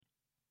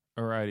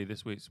Alrighty,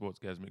 this week's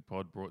Sportsgasmic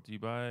Pod brought to you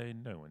by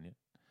no one yet.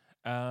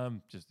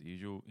 Just the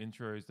usual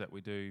intros that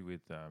we do with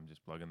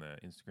just plugging the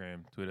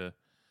Instagram, Twitter,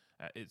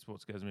 It's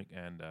Sportsgasmic,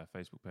 and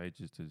Facebook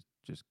pages to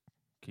just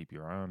keep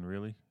your eye on,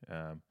 really.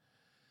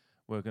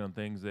 Working on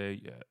things there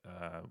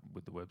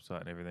with the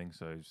website and everything,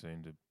 so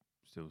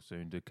still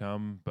soon to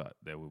come, but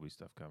there will be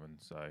stuff coming.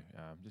 So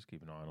just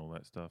keep an eye on all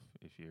that stuff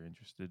if you're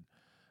interested.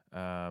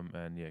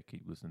 And yeah,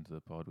 keep listening to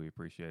the pod. We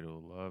appreciate all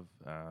the love.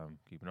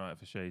 Keep an eye out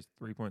for Shay's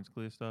 3 points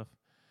clear stuff.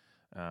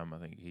 I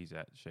think he's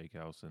at Shay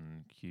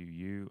Carlson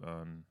QU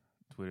on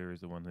Twitter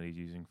is the one that he's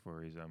using for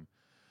his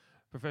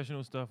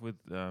professional stuff with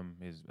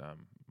his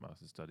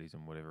master's studies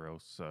and whatever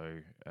else. So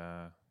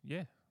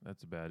yeah,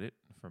 that's about it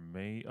from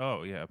me.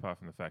 Oh yeah, apart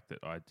from the fact that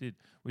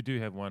we do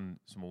have one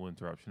small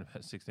interruption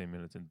about 16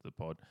 minutes into the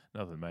pod.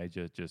 Nothing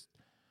major, just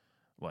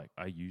like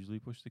I usually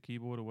push the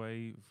keyboard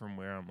away from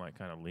where I'm like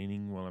kind of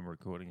leaning while I'm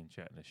recording and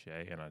chatting to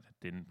Shay, and I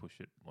didn't push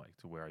it like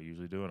to where I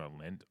usually do, and I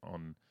leant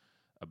on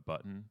a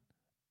button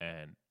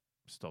and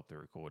stopped the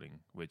recording,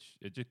 which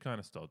it just kind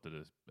of stopped at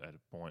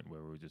a point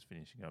where we were just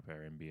finishing up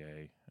our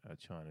NBA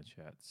China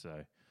chat.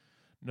 So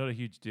not a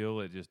huge deal.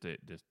 We just had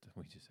to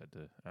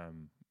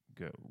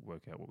go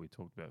work out what we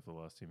talked about for the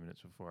last 2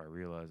 minutes before I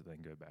realised,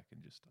 then go back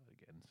and just start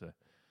again. So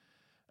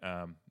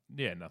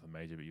yeah, nothing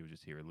major, but you'll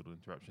just hear a little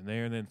interruption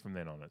there, and then from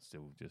then on, it's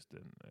still just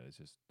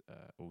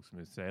all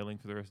smooth sailing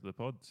for the rest of the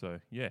pod. So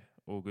yeah,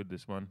 all good.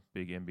 This one,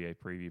 big NBA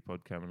preview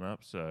pod coming up.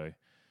 So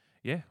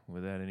yeah,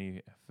 without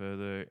any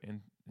further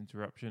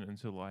interruption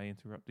until I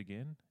interrupt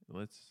again,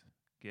 let's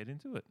get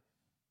into it.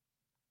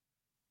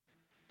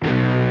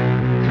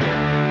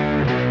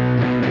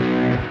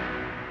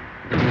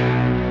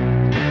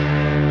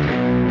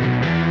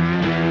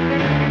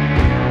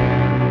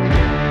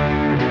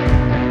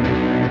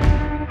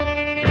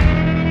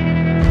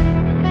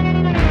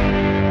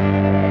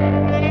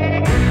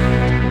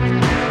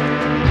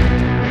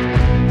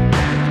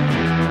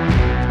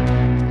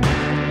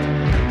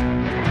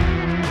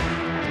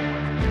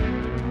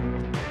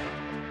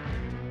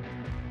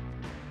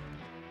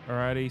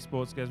 Alrighty,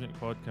 Sportsgasmic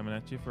Pod coming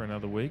at you for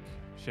another week.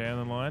 Shay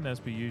on the line, as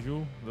per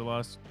usual, the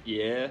last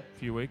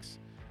few weeks.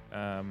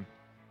 I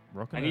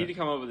need to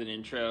come up with an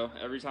intro.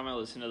 Every time I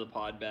listen to the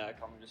pod back,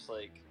 I'm just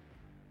like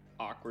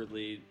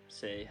awkwardly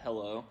say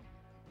hello.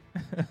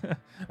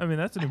 I mean,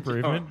 that's an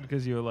improvement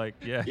because you were like,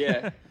 yeah.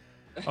 Yeah.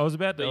 I was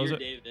about to. You're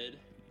David.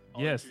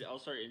 Yes. I'll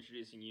start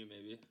introducing you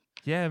maybe.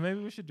 Yeah, maybe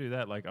we should do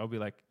that. Like, I'll be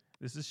like,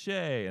 this is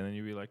Shay, and then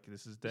you'll be like,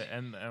 this is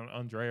and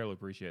Andrea will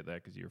appreciate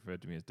that because you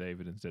referred to me as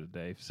David instead of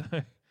Dave. So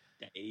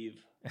Dave.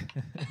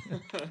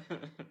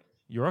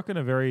 You're rocking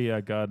a very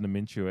Gardner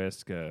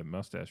Minshew-esque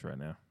mustache right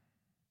now.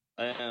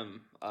 I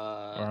am.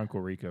 Or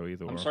Uncle Rico,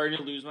 either I'm starting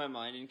to lose my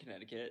mind in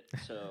Connecticut,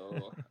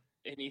 so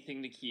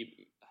anything to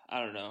keep. I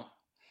don't know.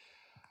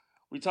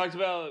 We talked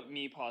about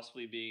me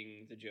possibly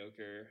being the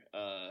Joker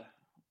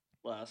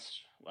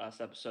last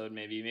episode.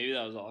 Maybe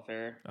that was off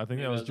air. I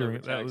think that was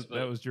during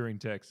that was during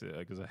text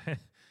because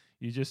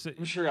you just said,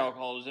 I'm sure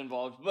alcohol was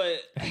involved, but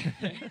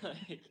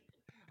like,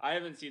 I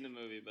haven't seen the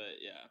movie,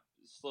 but yeah,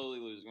 slowly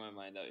losing my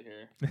mind out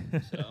here.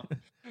 So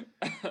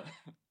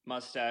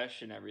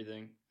mustache and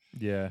everything.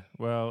 Yeah,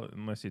 well,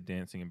 unless you're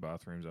dancing in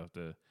bathrooms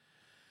after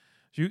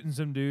shooting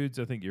some dudes,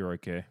 I think you're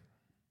okay.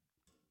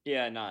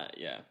 Yeah,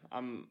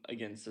 I'm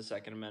against the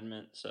Second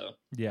Amendment, so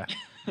no,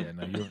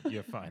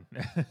 you're fine.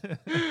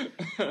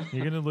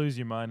 You're gonna lose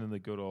your mind in the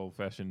good old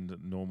fashioned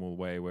normal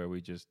way where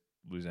we just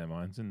lose our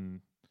minds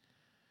and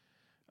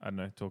I don't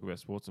know, talk about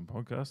sports and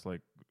podcasts.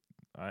 Like,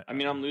 I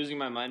mean, I'm losing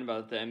my mind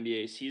about the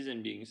NBA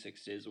season being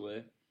 6 days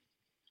away.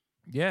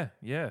 Yeah,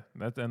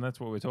 that's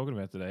what we're talking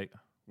about today.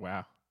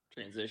 Wow.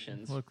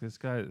 Transitions. Look, this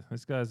guy's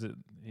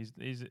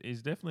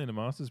he's definitely in a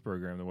master's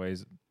program the way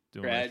he's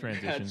doing those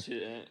transitions.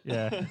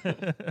 Yeah.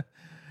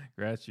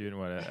 Grad student,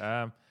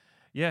 whatever.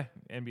 Yeah,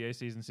 NBA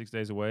season 6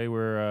 days away.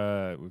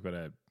 We've got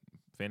a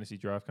fantasy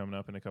draft coming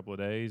up in a couple of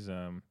days.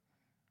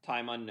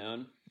 Time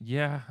unknown.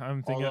 Yeah,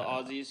 I'm thinking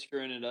all the Aussies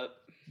screwing it up.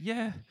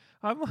 Yeah.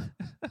 I'm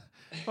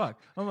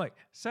like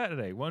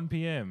Saturday, 1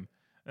 p.m.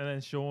 And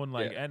then Sean,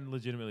 and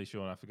legitimately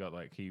Sean, I forgot,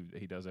 like, he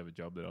does have a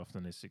job that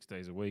often is 6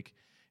 days a week.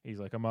 He's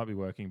like, I might be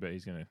working, but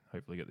he's going to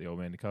hopefully get the old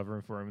man to cover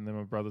him for him. And then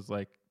my brother's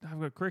like, I've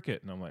got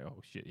cricket. And I'm like,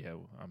 oh, shit, yeah.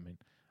 Well, I mean,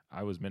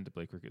 I was meant to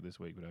play cricket this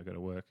week, but I got to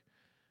work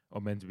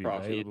or meant to be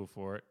available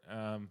for it.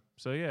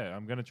 So, yeah,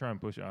 I'm going to try and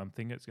push it. I'm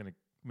thinking it's going to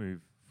move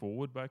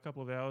forward by a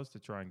couple of hours to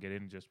try and get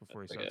in just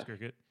before he starts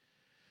cricket.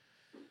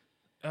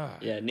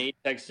 Yeah, Nate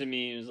texted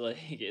me. He was like,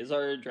 is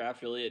our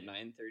draft really at 9:30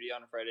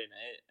 on a Friday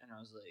night? And I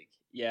was like,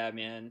 yeah,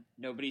 man.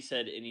 Nobody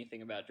said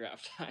anything about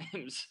draft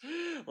times.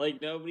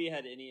 Like, nobody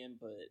had any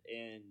input.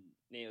 And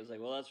Nate was like,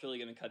 well, that's really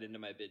going to cut into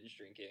my binge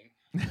drinking.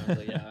 And I was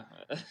like, yeah.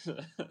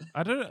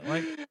 I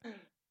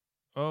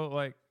don't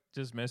like,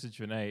 just message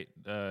for Nate.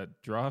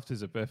 Draft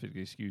is a perfect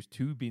excuse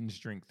to binge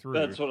drink through.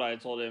 That's what I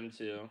told him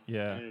too.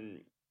 Yeah.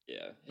 And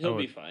yeah, he'll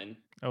be fine.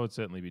 I would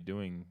certainly be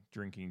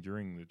drinking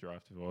during the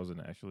draft if I wasn't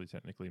actually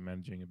technically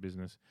managing a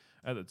business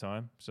at the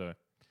time. So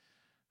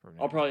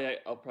I'll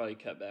probably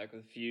cut back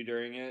with a few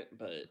during it,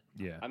 but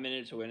yeah, I'm in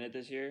it to win it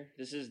this year.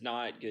 This is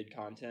not good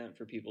content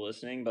for people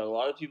listening, but a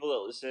lot of people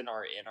that listen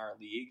are in our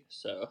league,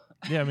 so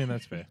yeah. I mean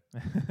that's fair.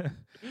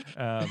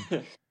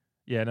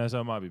 Yeah, no, so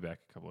I might be back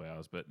a couple of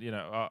hours, but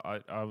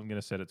I'm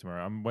gonna set it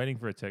tomorrow. I'm waiting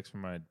for a text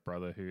from my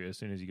brother who, as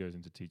soon as he goes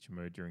into teacher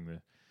mode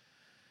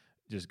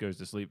just goes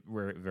to sleep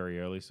very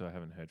early, so I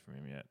haven't heard from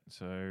him yet.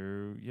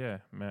 So yeah,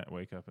 Matt,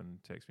 wake up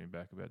and text me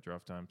back about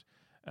draft times.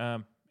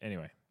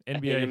 Anyway, NBA.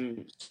 I hate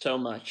him so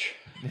much.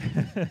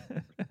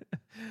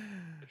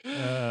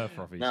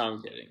 Frothies. No,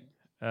 I'm kidding.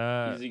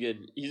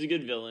 He's a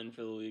good villain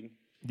for the league.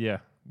 Yeah.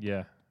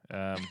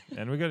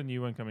 And we got a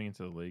new one coming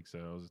into the league, so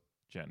I was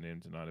chatting to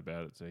him tonight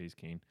about it, so he's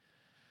keen.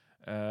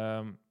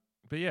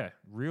 But yeah,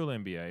 real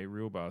NBA,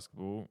 real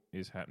basketball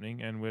is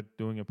happening, and we're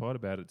doing a pod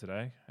about it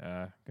today.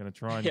 Going to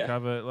try and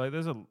cover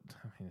it's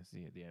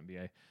the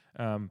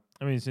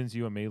NBA. Since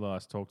you and me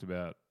last talked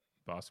about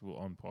basketball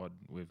on pod,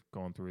 we've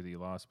gone through the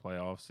last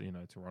playoffs.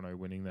 Toronto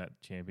winning that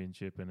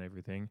championship and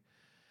everything.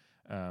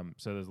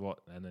 So there's a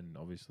lot, and then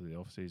obviously the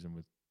off season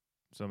with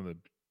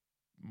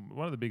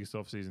one of the biggest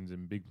off seasons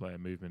in big player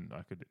movement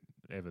I could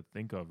ever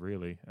think of,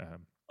 really.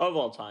 Of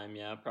all time,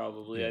 yeah,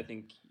 probably. Yeah. I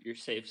think you're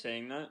safe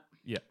saying that.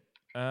 Yeah.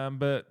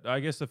 But I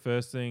guess the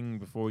first thing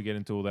before we get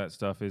into all that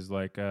stuff is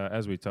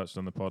as we touched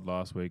on the pod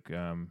last week,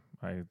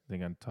 I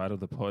think I titled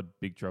the pod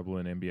Big Trouble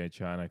in NBA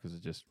China because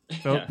it just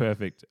felt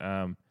perfect.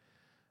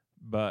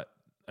 But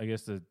I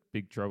guess the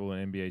Big Trouble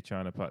in NBA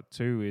China part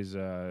 2 is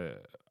I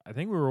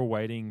think we were all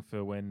waiting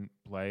for when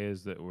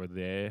players that were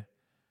there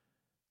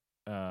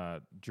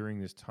during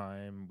this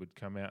time would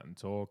come out and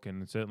talk,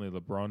 and certainly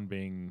LeBron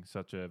being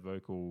such a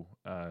vocal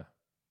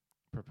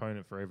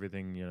proponent for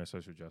everything,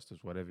 social justice,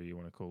 whatever you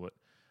want to call it.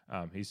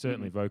 He's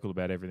certainly vocal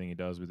about everything he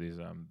does with his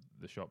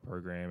the shot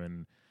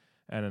program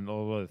and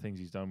all of the things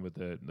he's done with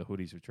the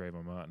hoodies for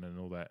Trayvon Martin and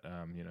all that.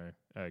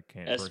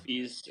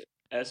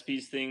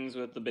 SB's things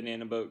with the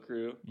Banana Boat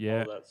Crew.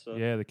 Yeah, all that stuff.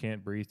 Yeah, the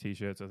Can't Breathe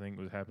T-shirts I think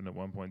happened at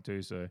one point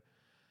too. So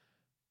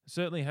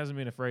certainly hasn't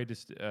been afraid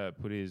to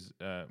put his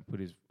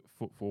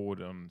foot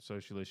forward on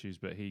social issues,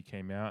 but he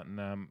came out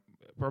and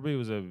probably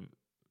was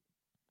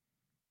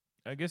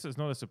I guess it's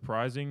not a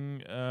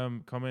surprising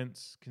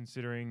comments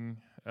considering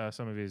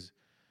some of his.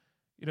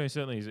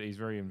 Certainly he's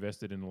very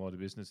invested in a lot of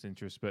business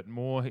interests, but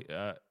more,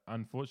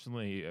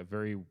 unfortunately, a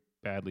very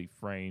badly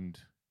framed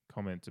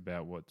comments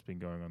about what's been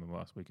going on in the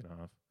last week and a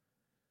half.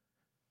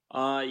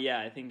 Yeah,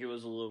 I think it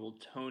was a little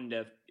tone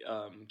deaf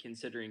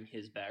considering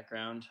his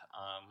background,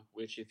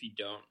 which if you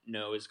don't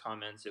know his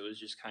comments, it was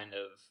just kind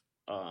of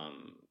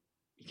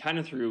he kind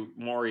of threw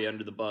Morey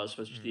under the bus,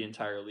 which the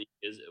entire league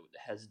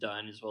has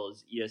done, as well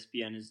as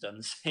ESPN has done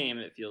the same,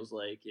 it feels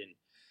like. And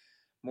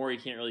Morey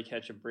can't really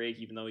catch a break,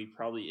 even though he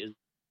probably is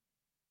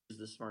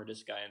the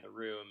smartest guy in the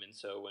room. And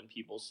so when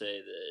people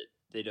say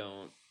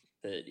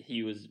that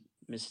he was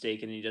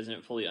mistaken and he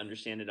doesn't fully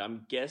understand it,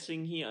 I'm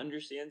guessing he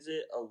understands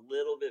it a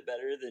little bit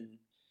better than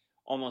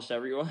almost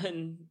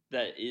everyone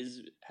that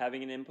is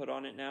having an input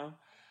on it now.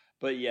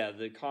 But yeah,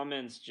 the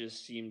comments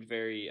just seemed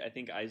very, I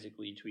think Isaac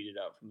Lee tweeted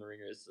out from the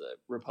Ringers,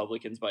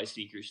 Republicans buy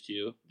sneakers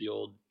too, the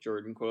old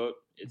Jordan quote.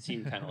 It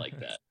seemed kind of like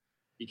that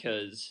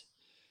because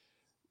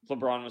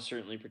LeBron was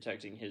certainly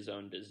protecting his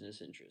own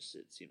business interests,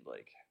 it seemed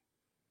like.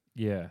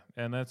 Yeah,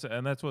 and that's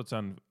what's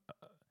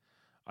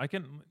I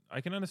can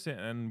understand,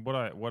 and what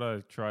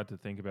I tried to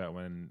think about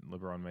when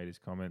LeBron made his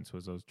comments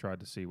was I was tried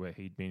to see where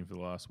he'd been for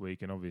the last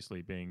week, and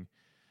obviously being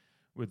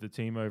with the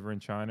team over in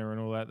China and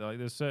all that,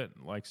 there's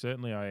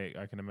certainly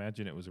I can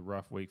imagine it was a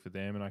rough week for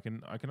them, and I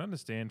can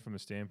understand from the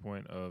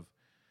standpoint of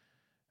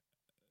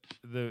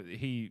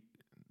the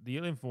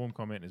ill-informed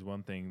comment is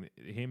one thing.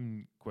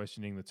 Him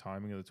questioning the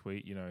timing of the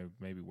tweet,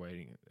 maybe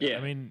waiting. Yeah,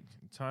 I mean,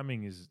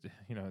 timing is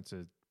it's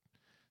a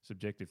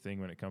subjective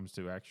thing when it comes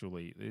to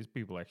there's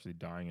people actually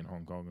dying in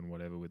Hong Kong and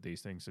whatever with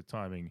these things. So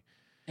timing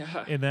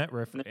in that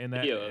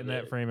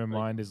frame of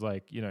mind is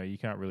you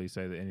can't really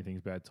say that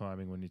anything's bad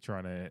timing when you're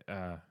trying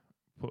to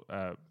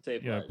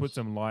put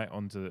some light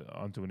onto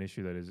an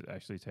issue that is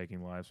actually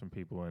taking lives from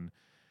people and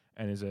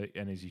is a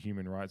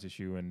human rights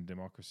issue and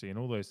democracy and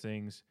all those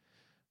things.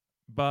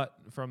 But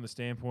from the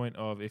standpoint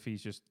of if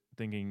he's just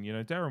thinking,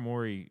 Daryl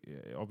Morey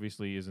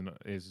obviously is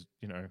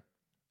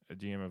a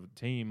GM of a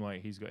team,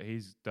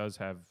 he does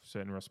have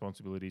certain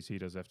responsibilities he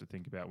does have to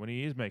think about when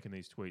he is making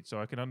these tweets.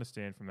 So I can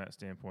understand from that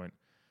standpoint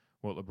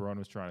what LeBron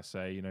was trying to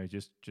say.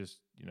 Just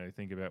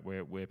think about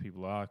where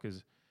people are,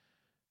 because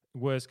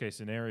worst case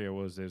scenario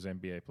was there's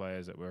NBA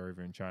players that were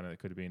over in China that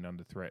could have been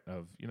under threat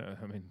of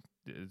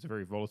it's a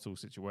very volatile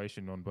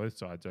situation on both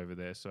sides over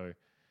there. So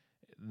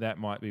that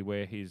might be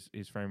where his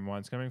frame of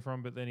mind's coming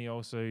from. But then he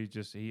also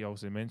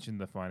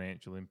mentioned the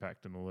financial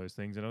impact and all those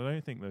things, and I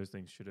don't think those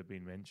things should have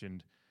been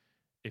mentioned.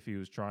 If he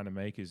was trying to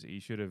make he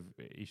should have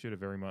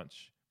very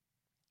much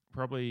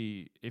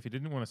probably, if he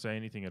didn't want to say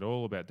anything at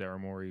all about Daryl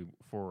Morey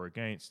for or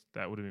against,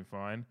 that would have been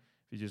fine.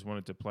 If he just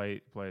wanted to play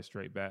a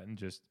straight bat and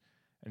just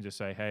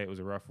say, hey, it was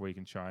a rough week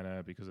in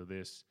China because of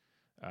this,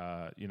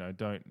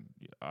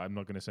 I'm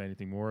not going to say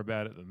anything more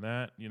about it than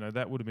that.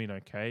 That would have been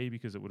okay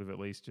because it would have at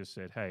least just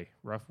said, hey,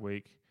 rough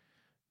week.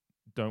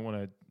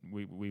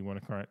 We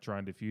want to try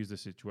and diffuse the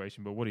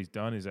situation. But what he's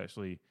done is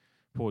actually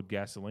poured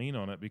gasoline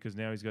on it because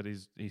now he's got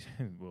his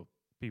well,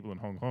 people in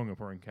Hong Kong are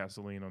pouring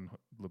gasoline on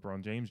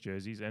LeBron James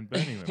jerseys and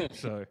burning them.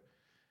 So,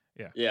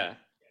 yeah. Yeah.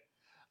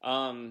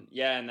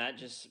 And that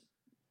just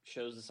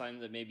shows the sign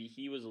that maybe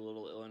he was a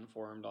little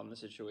ill-informed on the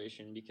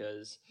situation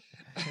because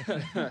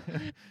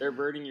they're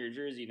burning your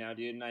jersey now,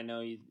 dude. And I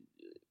know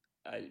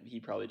he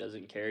probably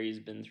doesn't care. He's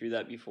been through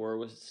that before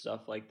with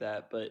stuff like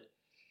that. But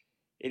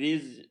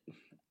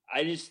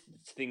I just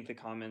think the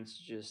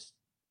comments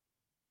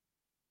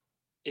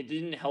it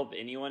didn't help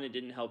anyone. It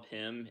didn't help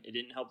him. It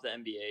didn't help the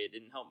NBA. It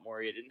didn't help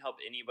Morey. It didn't help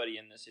anybody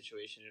in this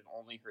situation. It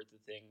only hurt the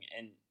thing.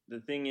 And the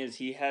thing is,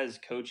 he has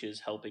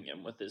coaches helping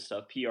him with this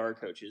stuff, PR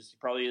coaches,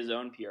 probably his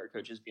own PR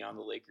coaches beyond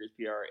the Lakers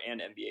PR and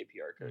NBA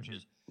PR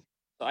coaches. Mm-hmm.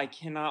 So I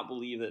cannot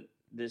believe that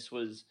this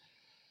was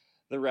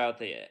the route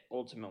they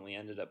ultimately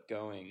ended up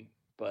going.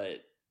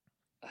 But,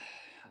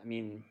 I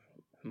mean,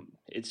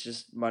 it's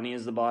just money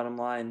is the bottom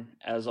line,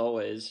 as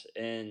always.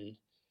 And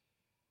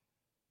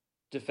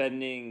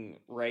defending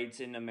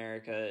rights in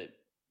America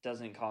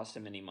doesn't cost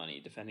him any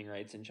money. Defending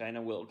rights in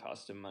China will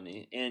cost him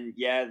money. And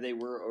yeah, they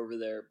were over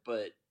there,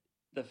 but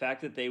the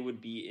fact that they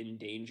would be in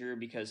danger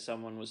because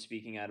someone was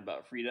speaking out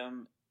about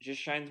freedom just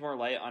shines more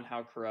light on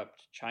how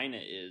corrupt China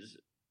is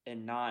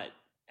and not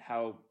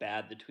how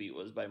bad the tweet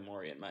was by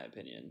Morey, in my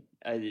opinion.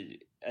 I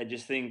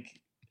just think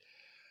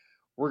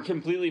we're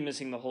completely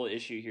missing the whole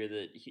issue here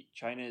that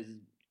China is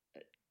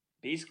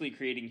basically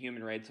creating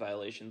human rights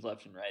violations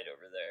left and right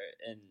over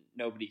there, and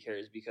nobody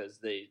cares because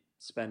they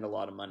spend a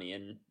lot of money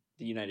and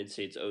the United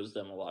States owes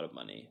them a lot of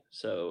money.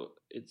 So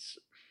it's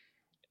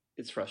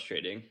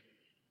frustrating.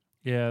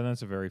 Yeah,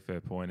 that's a very fair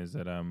point, is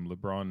that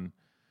LeBron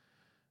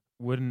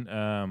wouldn't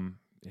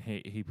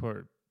he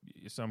put,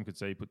 some could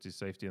say he puts his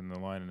safety on the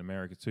line in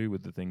America too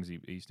with the things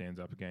he stands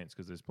up against,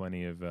 because there's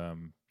plenty of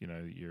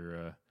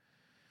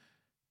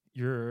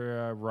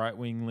your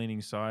right-wing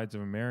leaning sides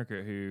of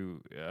America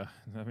who,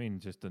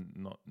 just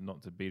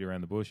not to beat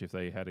around the bush, if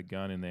they had a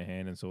gun in their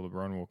hand and saw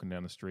LeBron walking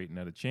down the street and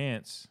had a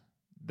chance,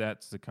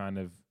 that's the kind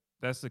of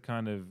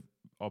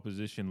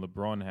opposition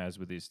LeBron has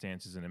with his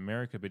stances in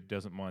America, but he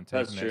doesn't mind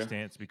taking that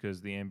stance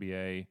because the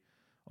NBA,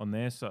 on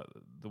their side,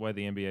 the way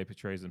the NBA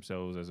portrays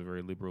themselves as a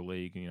very liberal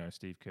league,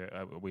 Steve Kerr,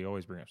 we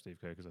always bring up Steve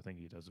Kerr because I think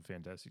he does a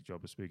fantastic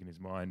job of speaking his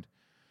mind.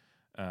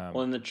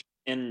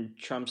 And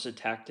Trump's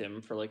attacked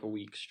him for like a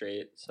week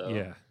straight. So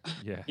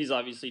yeah, he's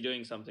obviously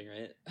doing something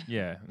right.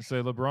 Yeah.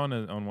 So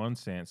LeBron, on one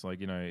stance,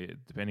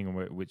 depending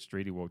on which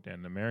street he walked down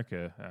in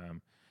America,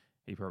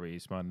 he probably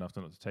is smart enough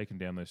not to take him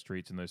down those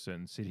streets in those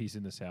certain cities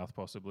in the South,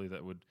 possibly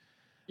that would.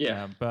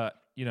 Yeah. But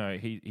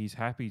he's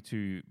happy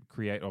to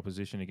create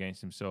opposition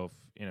against himself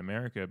in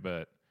America,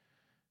 but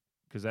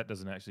because that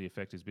doesn't actually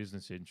affect his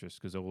business interests,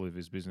 because all of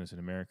his business in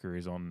America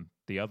is on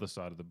the other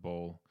side of the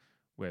ball,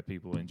 where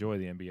people enjoy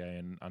the NBA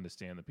and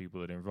understand the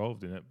people that are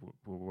involved in it.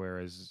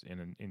 Whereas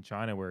in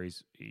China, where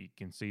he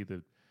can see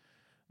the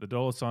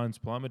dollar signs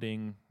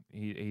plummeting,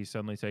 he's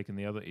suddenly taken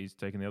the other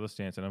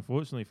stance. And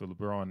unfortunately for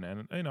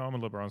LeBron, and I'm a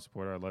LeBron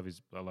supporter. I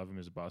love him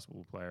as a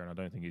basketball player, and I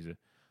don't think he's a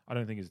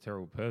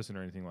terrible person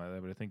or anything like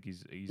that. But I think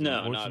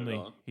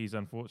he's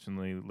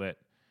unfortunately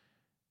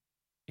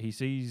he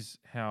sees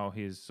how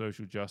his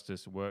social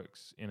justice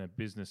works in a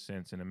business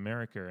sense in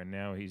America, and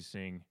now he's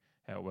seeing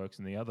how it works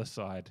in the other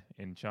side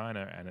in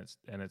China, and it's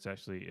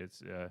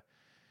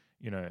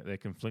they're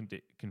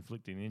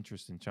conflicting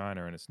interests in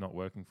China, and it's not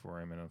working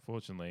for him. And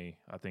unfortunately,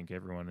 I think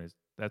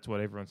that's what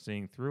everyone's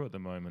seeing through at the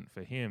moment.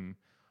 For him,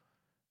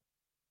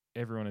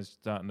 everyone is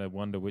starting to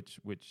wonder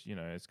which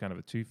it's kind of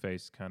a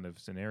two-faced kind of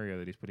scenario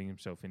that he's putting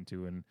himself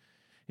into, and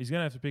he's going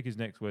to have to pick his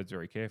next words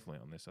very carefully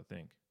on this, I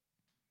think.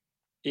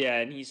 Yeah,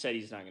 and he said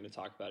he's not going to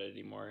talk about it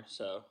anymore,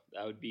 so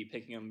that would be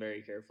picking him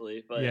very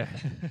carefully. But yeah.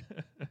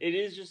 It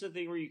is just a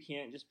thing where you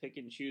can't just pick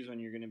and choose when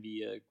you're going to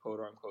be a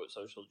quote-unquote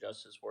social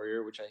justice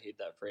warrior, which I hate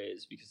that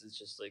phrase because it's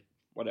just like,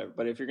 whatever.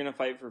 But if you're going to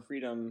fight for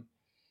freedom,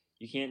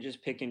 you can't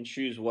just pick and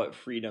choose what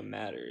freedom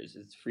matters.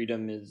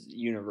 Freedom is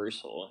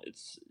universal.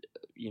 It's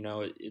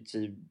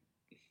a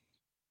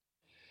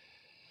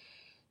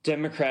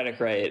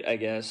democratic right, I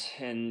guess,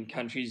 and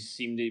countries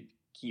seem to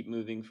keep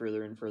moving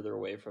further and further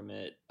away from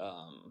it.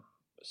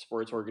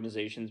 Sports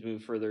organizations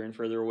move further and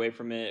further away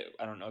from it.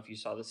 I don't know if you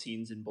saw the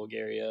scenes in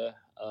Bulgaria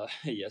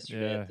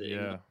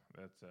yesterday.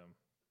 That's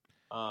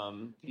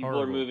people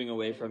horrible. Are moving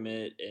away from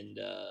it, and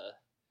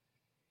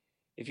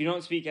if you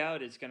don't speak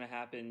out, it's going to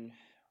happen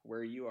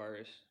where you are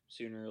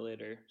sooner or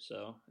later.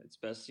 So it's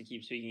best to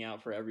keep speaking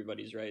out for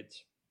everybody's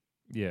rights.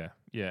 Yeah,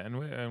 and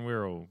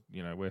we're all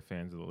we're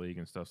fans of the league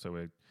and stuff, so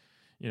we're.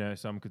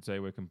 Some could say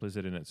we're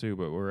complicit in it too,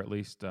 but we're at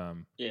least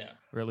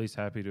we're at least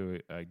happy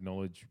to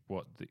acknowledge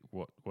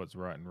what's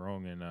right and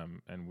wrong,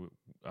 and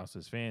us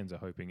as fans are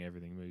hoping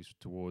everything moves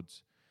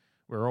towards.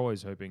 We're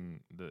always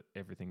hoping that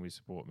everything we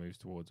support moves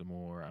towards a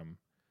more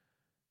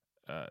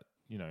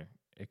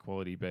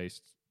equality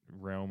based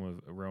realm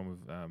of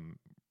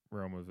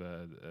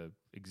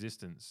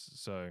existence.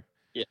 So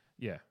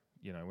yeah,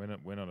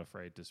 we're not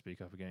afraid to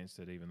speak up against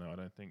it, even though I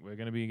don't think we're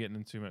going to be getting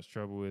in too much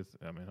trouble with.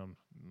 I mean, I'm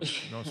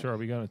not sure I'll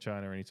be going to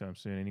China anytime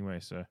soon, anyway.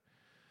 So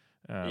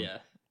well,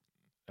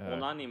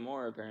 not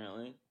anymore,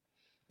 apparently.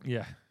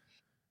 Yeah,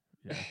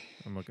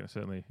 I'm not going to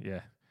certainly.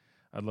 Yeah,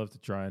 I'd love to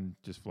try and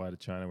just fly to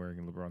China wearing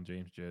a LeBron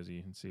James jersey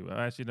and see. Well,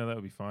 actually, no, that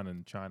would be fine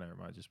in China. It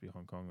might just be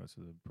Hong Kong. That's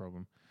the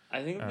problem.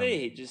 I think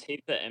they just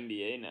hate the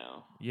NBA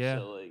now. Yeah.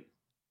 So like.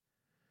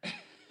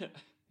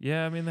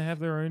 Yeah, I mean they have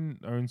their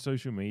own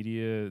social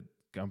media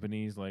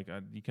companies. Like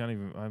you can't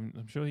even.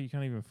 I'm sure you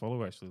can't even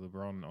follow actually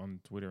LeBron on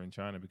Twitter in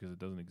China because it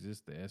doesn't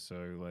exist there.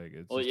 So like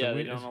it's. Well, yeah,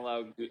 they don't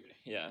allow.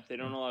 Yeah, they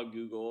don't allow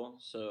Google.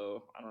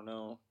 So I don't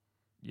know.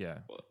 Yeah.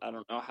 I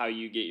don't know how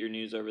you get your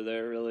news over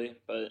there, really,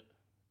 but.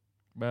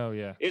 Well,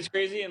 yeah. It's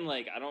crazy, and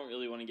like I don't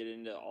really want to get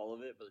into all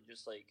of it, but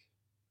just like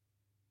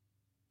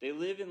they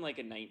live in like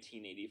a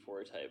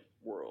 1984 type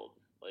world,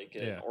 like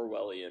an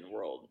Orwellian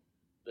world.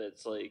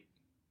 That's like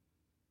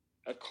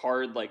a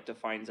card like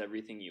defines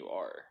everything you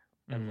are,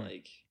 and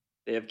like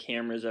they have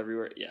cameras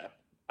everywhere. Yeah,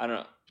 I don't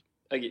know.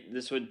 Like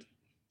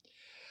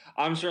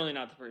I'm certainly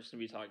not the person to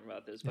be talking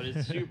about this, but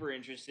it's super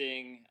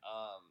interesting.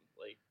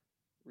 Like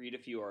read a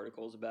few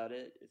articles about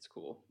it. It's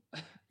cool.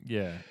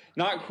 Yeah.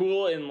 Not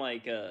cool in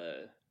like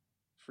a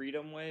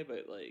freedom way,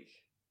 but like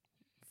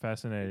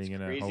fascinating.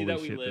 It's crazy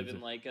that we live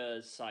in like a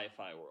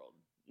sci-fi world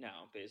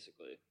now,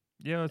 basically.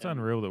 Yeah, it's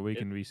unreal that we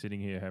can be sitting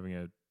here having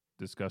a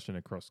discussion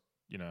across,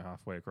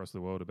 halfway across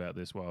the world about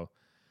this, while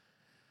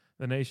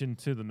the nation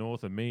to the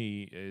north of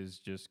me is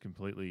just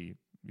completely,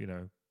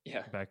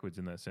 backwards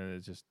in that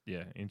sense. It's just,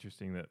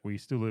 interesting that we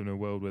still live in a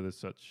world where there's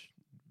such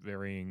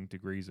varying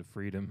degrees of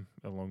freedom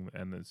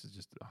and this is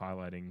just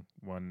highlighting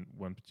one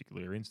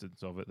particular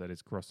instance of it that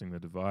is crossing the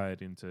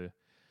divide into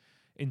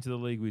the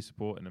league we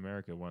support in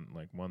America,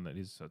 one that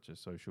is such a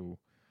social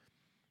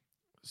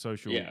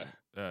socially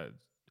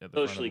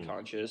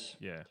conscious.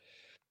 Yeah.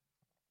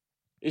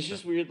 It's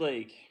just weird,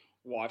 like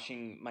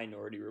watching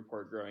Minority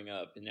Report growing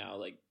up and now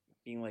like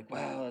being like,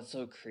 wow, that's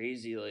so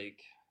crazy.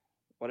 Like,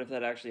 what if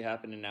that actually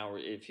happened? And now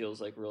it feels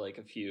like we're like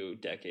a few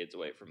decades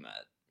away from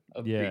that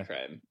of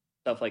pre-crime.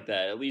 Stuff like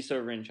that, at least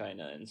over in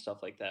China and stuff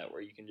like that,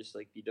 where you can just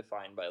like be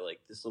defined by like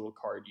this little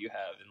card you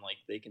have and like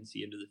they can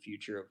see into the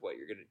future of what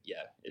you're going to,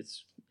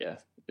 it's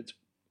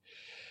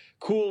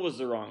cool was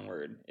the wrong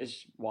word.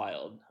 It's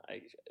wild.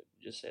 I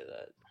just say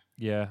that.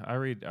 Yeah. I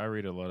read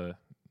a lot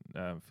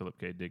of Philip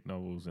K. Dick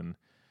novels, and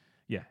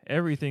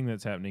everything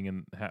that's happening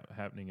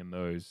in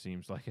those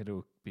seems like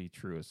it'll be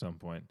true at some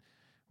point,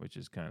 which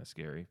is kind of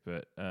scary,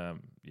 but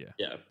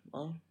yeah,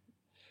 well,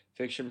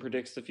 fiction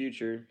predicts the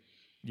future.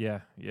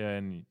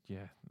 And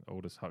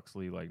Aldous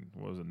Huxley, like,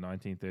 what was it,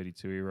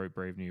 1932, he wrote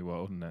Brave New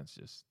World, and that's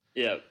just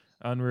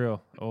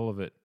unreal, all of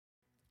it.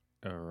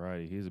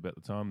 Alrighty, here's about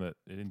the time that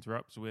it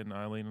interrupts when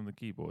I lean on the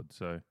keyboard,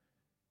 so,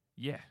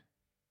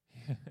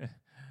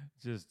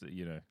 just,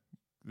 the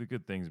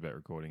good things about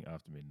recording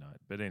after midnight.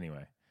 But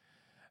anyway,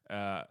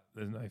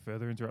 there's no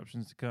further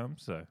interruptions to come,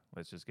 so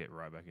let's just get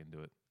right back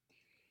into it.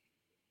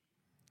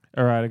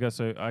 All right,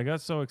 I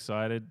got so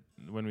excited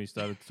when we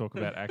started to talk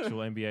about actual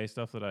NBA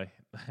stuff that I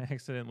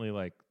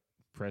accidentally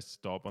pressed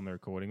stop on the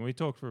recording. We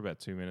talked for about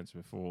 2 minutes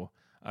before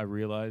I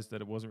realized that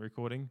it wasn't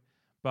recording,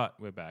 but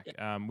we're back.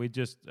 We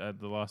just the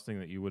last thing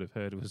that you would have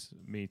heard was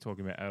me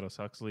talking about Aldous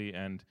Huxley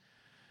and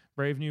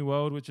Brave New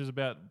World, which is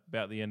about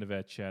the end of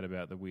our chat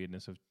about the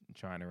weirdness of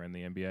China and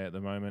the NBA at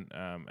the moment,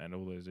 and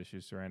all those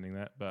issues surrounding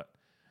that. But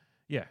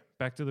yeah,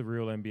 back to the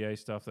real NBA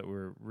stuff that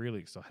we're really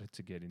excited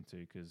to get into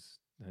because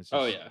there's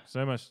just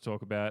so much to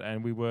talk about.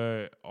 And we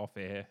were off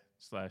air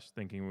 /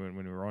 thinking when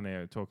we were on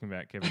air talking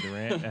about Kevin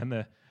Durant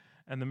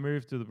and the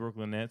move to the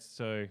Brooklyn Nets.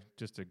 So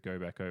just to go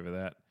back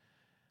over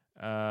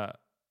that,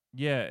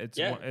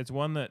 it's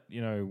one that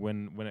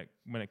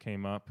when it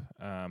came up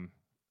and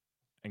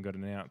got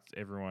announced,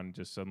 everyone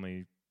just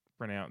suddenly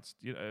pronounced.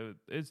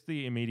 It's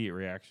the immediate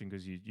reaction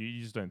because you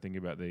just don't think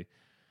about the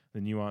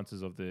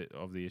nuances of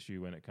the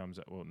issue when it comes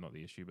up. Well, not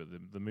the issue, but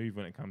the move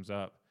when it comes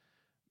up.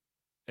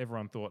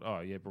 Everyone thought, oh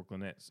yeah, Brooklyn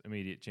Nets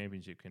immediate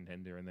championship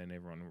contender, and then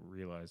everyone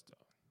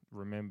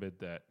remembered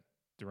that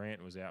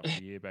Durant was out for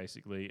the year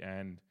basically,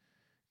 and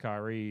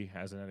Kyrie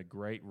hasn't had a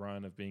great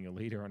run of being a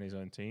leader on his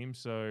own team.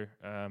 So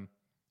I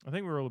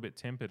think we're all a bit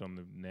tempered on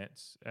the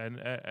Nets, and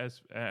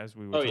as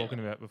we were talking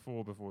about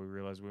before we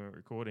realized we weren't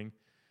recording,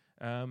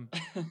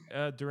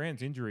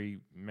 Durant's injury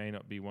may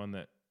not be one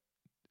that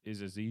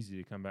is as easy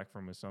to come back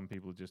from as some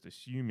people are just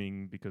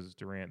assuming because it's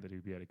Durant that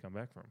he'd be able to come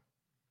back from.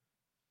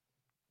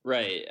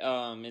 Right.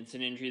 It's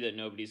an injury that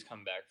nobody's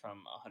come back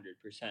from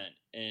 100%.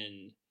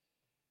 And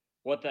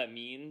what that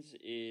means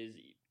is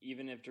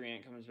even if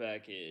Durant comes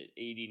back at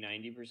 80,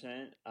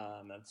 90%,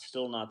 that's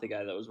still not the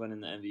guy that was winning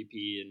the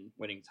MVP and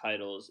winning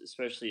titles,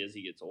 especially as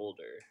he gets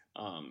older.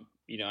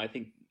 I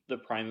think the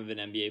prime of an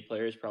NBA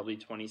player is probably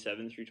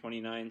 27 through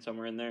 29,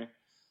 somewhere in there.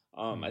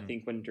 I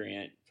think when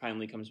Durant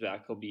finally comes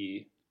back, he'll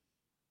be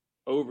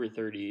over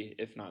 30,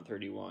 if not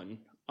 31.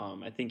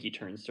 I think he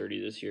turns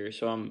 30 this year,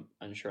 so I'm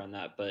unsure on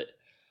that. But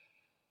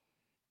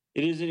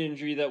it is an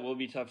injury that will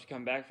be tough to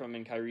come back from,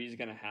 and Kyrie's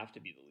going to have to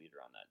be the leader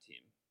on that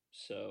team.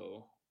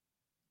 So,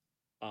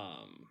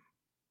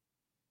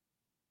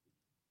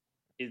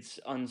 it's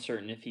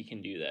uncertain if he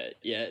can do that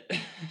yet.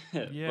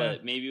 Yeah.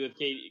 But maybe with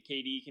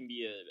KD can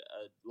be a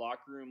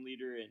locker room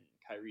leader, and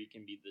Kyrie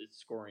can be the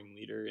scoring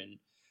leader and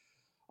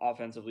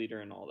offensive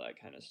leader and all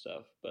that kind of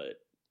stuff. But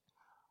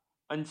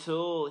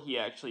until he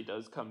actually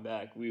does come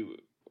back,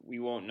 we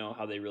won't know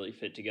how they really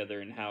fit together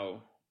and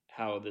how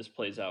this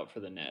plays out for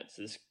the Nets.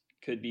 This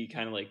could be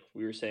kind of like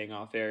we were saying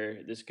off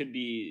air. This could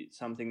be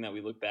something that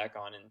we look back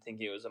on and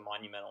think it was a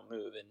monumental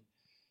move, and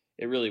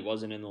it really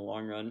wasn't in the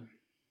long run.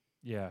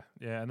 Yeah,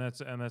 and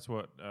that's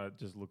what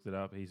just looked it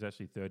up. He's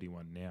actually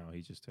 31 now.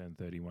 He just turned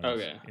 31.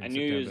 Okay, in I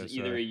knew he September, was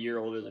either a year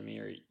older than me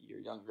or a year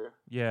younger.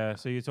 Yeah,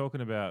 so you're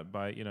talking about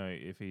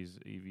if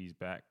he's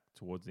back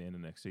towards the end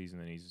of next season,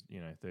 then he's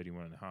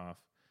 31 and a half.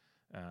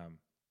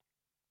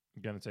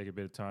 Going to take a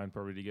bit of time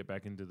probably to get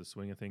back into the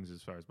swing of things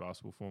as far as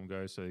basketball form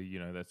goes. So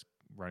that's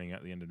running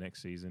out the end of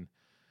next season.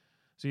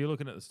 So you're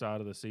looking at the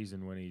start of the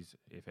season when he's,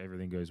 if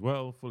everything goes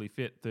well, fully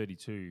fit,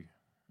 32.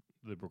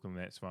 The Brooklyn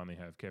Nets finally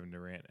have Kevin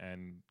Durant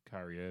and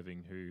Kyrie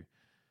Irving, who,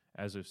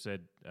 as I've said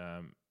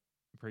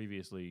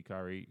previously,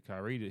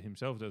 Kyrie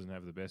himself doesn't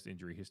have the best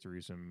injury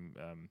history. Some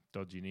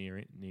dodgy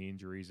knee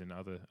injuries and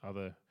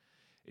other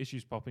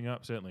issues popping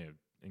up. Certainly an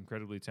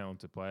incredibly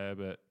talented player,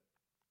 but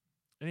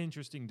an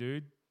interesting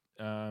dude.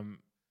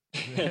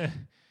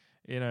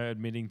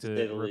 Admitting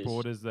to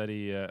reporters that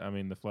he,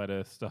 the flat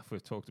Earth stuff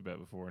we've talked about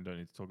before and don't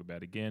need to talk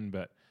about again,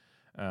 but.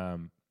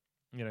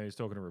 He was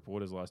talking to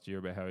reporters last year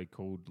about how he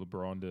called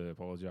LeBron to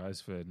apologize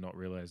for not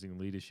realizing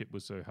leadership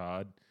was so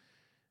hard.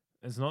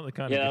 It's not the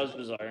kind of that was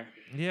bizarre.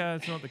 Yeah,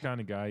 it's not the kind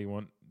of guy you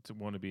want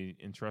to be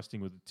entrusting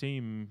with the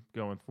team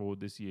going forward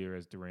this year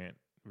as Durant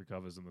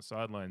recovers on the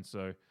sidelines.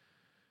 So,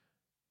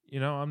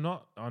 I'm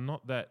not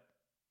that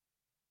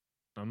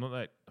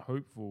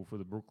hopeful for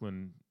the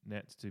Brooklyn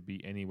Nets to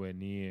be anywhere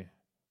near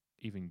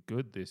even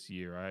good this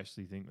year. I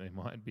actually think they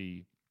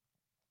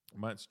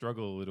might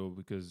struggle a little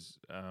because,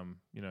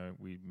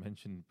 we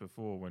mentioned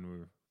before when we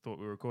thought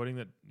we were recording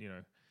that,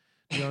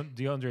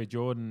 DeAndre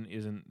Jordan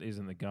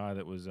isn't the guy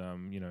that was,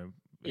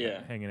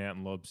 hanging out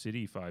in Lob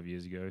City 5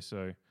 years ago.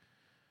 So,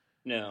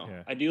 no,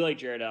 yeah. I do like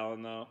Jared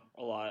Allen though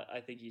a lot. I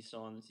think he's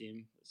still on the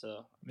team.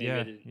 So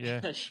maybe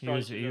he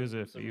was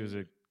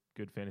a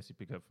good fantasy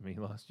pickup for me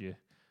last year.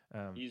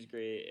 He's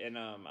great, and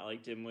I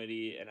like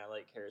Dinwiddie, and I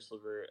like Caris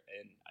LeVert,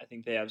 and I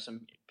think they have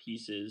some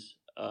pieces.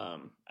 I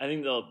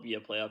think they'll be a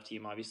playoff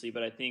team, obviously,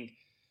 but I think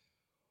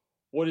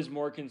what is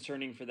more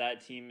concerning for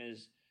that team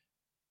is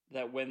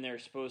that when they're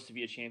supposed to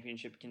be a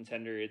championship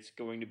contender, it's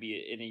going to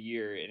be in a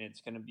year, and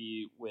it's going to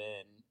be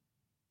when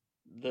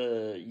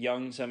the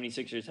young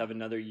 76ers have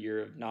another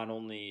year of not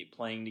only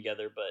playing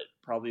together, but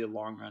probably a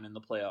long run in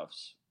the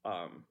playoffs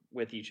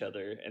with each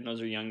other. And those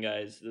are young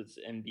guys. That's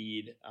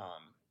Embiid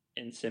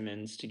and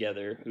Simmons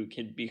together, who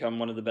could become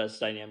one of the best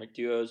dynamic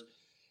duos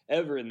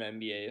ever in the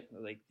NBA.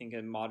 Like, think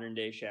of modern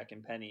day Shaq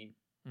and Penny.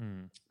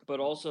 But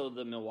also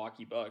the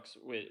Milwaukee Bucks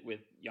with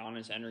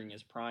Giannis entering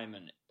his prime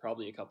in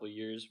probably a couple of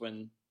years,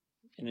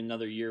 in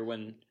another year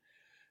when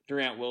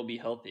Durant will be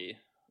healthy.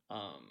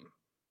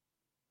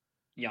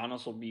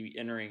 Giannis will be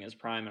entering his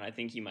prime, and I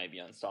think he might be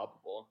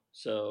unstoppable.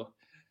 So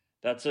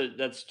that's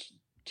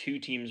two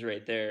teams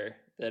right there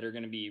that are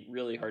going to be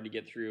really hard to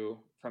get through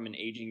from an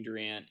aging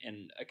Durant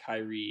and a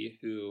Kyrie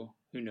who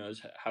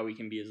knows how he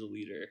can be as a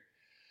leader.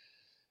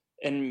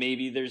 And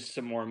maybe there's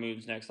some more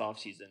moves next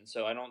offseason.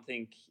 So I don't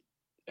think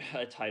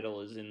a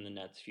title is in the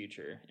Nets'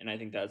 future. And I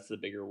think that's the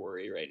bigger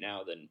worry right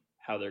now than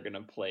how they're going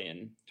to play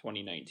in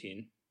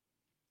 2019.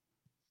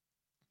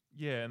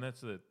 Yeah, and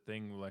that's the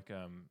thing. Like,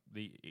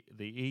 the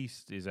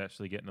East is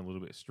actually getting a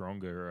little bit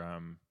stronger.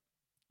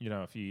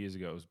 A few years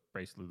ago it was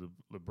basically the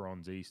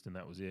LeBron's East, and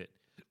that was it.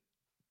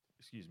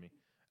 Excuse me.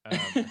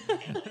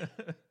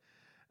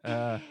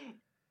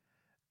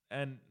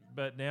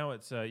 But now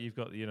it's you've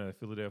got the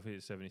Philadelphia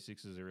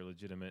 76ers are a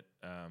legitimate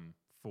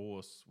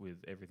force with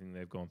everything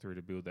they've gone through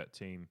to build that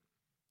team.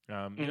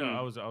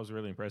 I was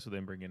really impressed with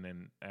them bringing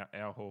in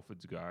Al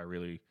Horford's a guy I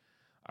really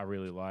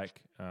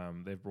like.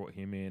 They've brought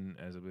him in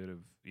as a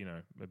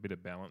bit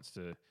of balance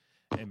to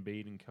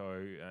Embiid and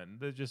co, and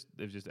they've just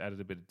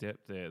added a bit of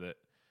depth there.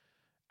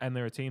 And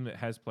they're a team that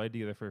has played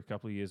together for a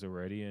couple of years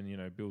already. And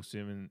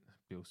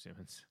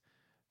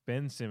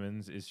Ben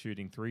Simmons is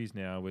shooting threes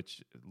now,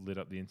 which lit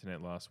up the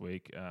internet last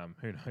week.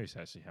 Who knows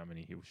actually how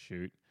many he'll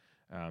shoot?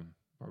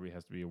 Probably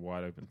has to be a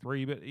wide open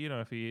three. But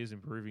if he is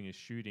improving his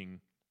shooting,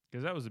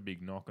 because that was a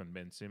big knock on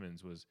Ben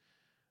Simmons, was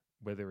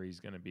whether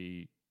he's going to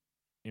be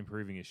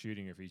improving his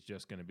shooting or if he's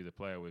just going to be the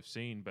player we've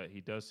seen. But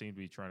he does seem to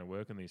be trying to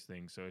work on these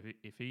things. So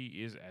if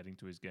he is adding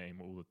to his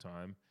game all the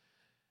time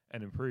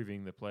and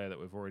improving the player that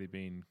we've already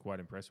been quite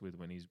impressed with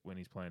when he's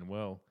playing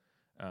well,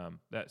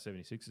 that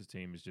 76ers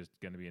team is just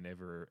going to be an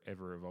ever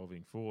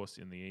evolving force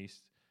in the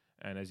East.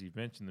 And as you've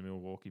mentioned, the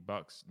Milwaukee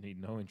Bucks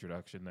need no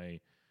introduction. They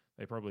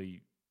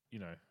probably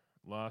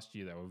last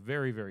year they were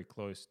very, very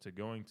close to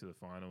going to the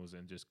finals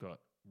and just got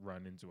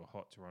run into a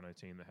hot Toronto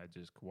team that had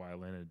just Kawhi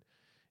Leonard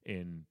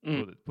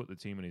put the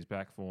team in his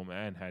back form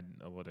and had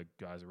a lot of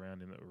guys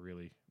around him that were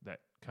really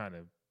that kind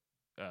of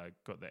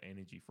got that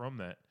energy from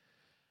that.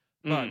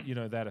 But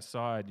that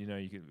aside,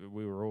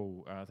 we were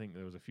all. I think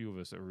there was a few of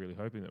us that were really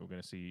hoping that we're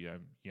going to see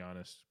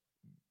Giannis,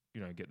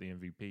 get the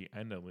MVP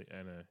and a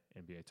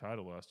NBA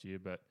title last year.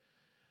 But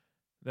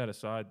that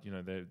aside,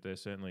 they're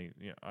certainly.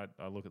 I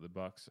look at the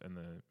Bucks and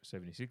the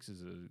 76ers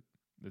as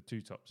the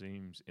two top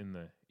teams in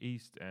the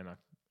East, and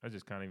I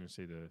just can't even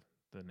see the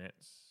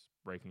Nets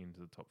breaking into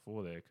the top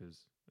four there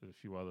because there's a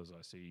few others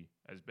I see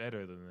as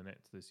better than the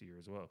Nets this year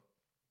as well.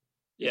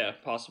 Yeah,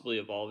 possibly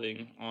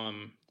evolving.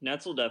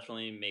 Nets will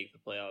definitely make the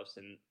playoffs,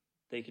 and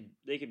they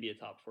could be a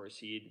top 4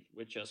 seed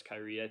with just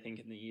Kyrie, I think,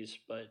 in the East.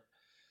 But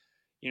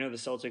the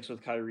Celtics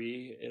with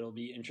Kyrie, it'll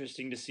be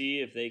interesting to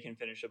see if they can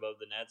finish above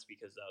the Nets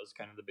because that was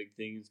kind of the big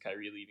thing is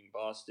Kyrie leaving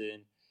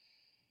Boston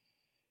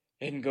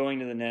and going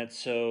to the Nets.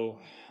 So,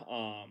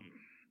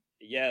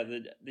 yeah,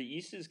 the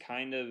East is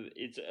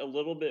it's a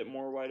little bit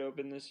more wide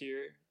open this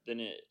year than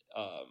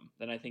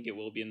I think it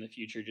will be in the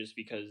future, just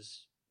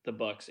because the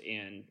Bucks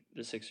and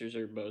the Sixers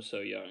are both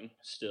so young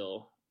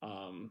still,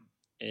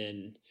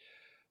 and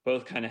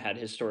both kind of had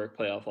historic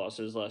playoff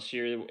losses last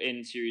year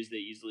in series they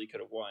easily could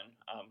have won.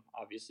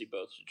 Obviously,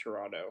 both to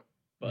Toronto,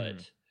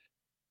 but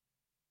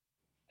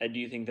I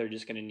do think they're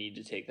just going to need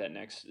to take that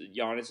next.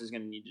 Giannis is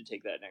going to need to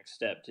take that next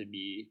step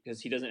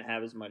because he doesn't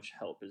have as much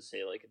help as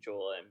say like a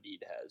Joel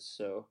Embiid has.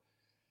 So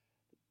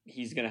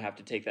he's going to have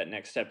to take that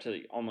next step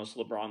to almost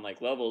LeBron-like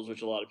levels,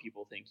 which a lot of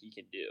people think he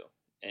can do.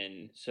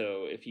 And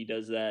so if he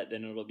does that,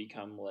 then it'll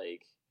become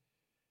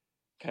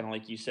kind of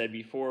like you said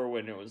before,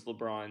 when it was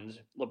LeBron,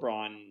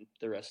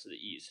 the rest of the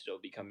East,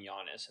 it'll become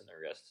Giannis and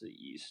the rest of the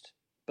East.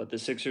 But the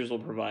Sixers will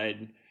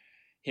provide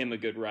him a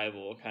good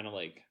rival, kind of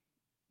like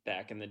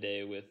back in the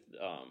day with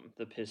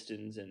the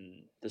Pistons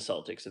and the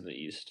Celtics in the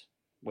East,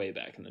 way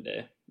back in the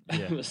day.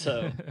 Yeah.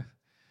 So,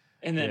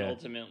 and then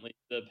ultimately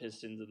the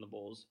Pistons and the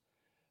Bulls.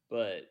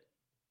 But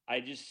I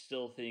just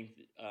still think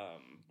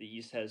the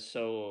East has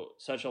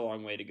such a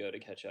long way to go to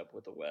catch up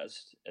with the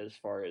West as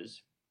far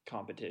as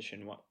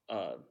competition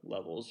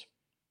levels.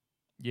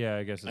 Yeah,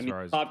 I guess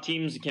far as top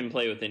teams can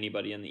play with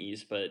anybody in the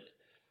East, but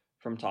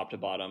from top to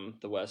bottom,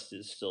 the West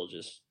is still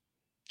just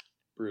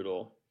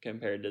brutal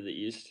compared to the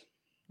East.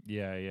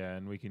 Yeah,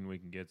 and we can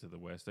get to the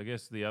West. I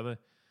guess another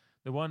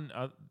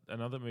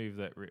move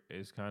that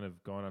is kind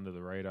of gone under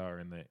the radar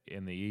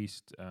in the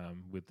East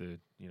with the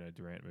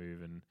Durant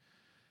move and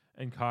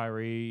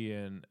Kyrie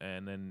and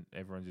then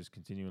everyone just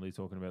continually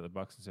talking about the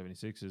Bucks and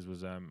 76ers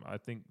was I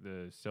think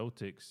the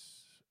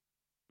Celtics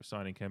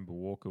signing Kemba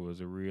Walker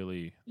was a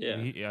really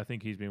I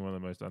think he's been one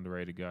of the most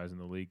underrated guys in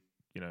the league,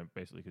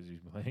 basically because he's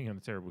playing on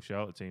a terrible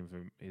Charlotte team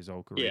for his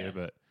whole career,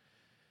 but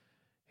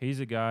he's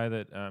a guy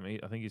that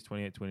I think he's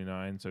 28,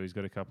 29, so he's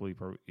got a couple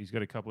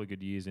of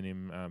good years in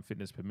him,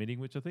 fitness permitting,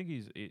 which I think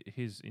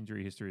his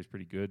injury history is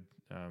pretty good.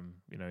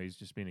 He's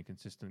just been a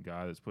consistent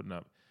guy that's putting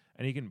up,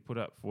 and he can put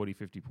up 40,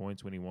 50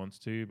 points when he wants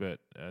to, but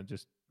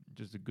just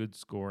a good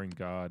scoring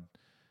guard,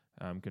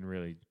 can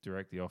really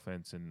direct the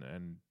offense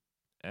and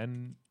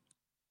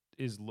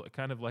is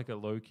kind of like a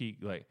low key,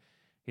 like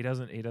he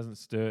doesn't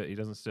stir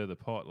the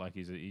pot, like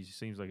he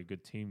seems like a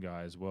good team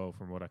guy as well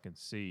from what I can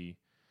see.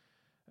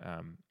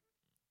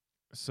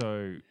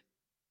 So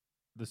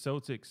the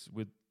Celtics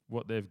with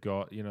what they've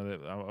got,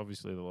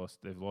 obviously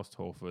they've lost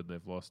Horford,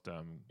 they've lost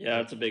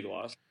it's a big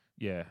loss.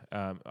 Yeah,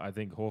 I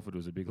think Horford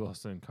was a big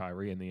loss than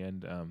Kyrie in the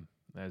end,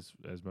 as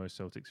most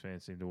Celtics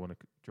fans seem to want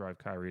to drive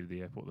Kyrie to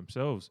the airport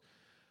themselves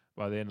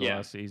by the end of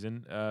last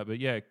season. But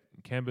yeah,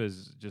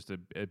 Kemba's just a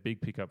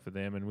big pickup for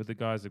them, and with the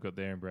guys they've got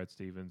there, and Brad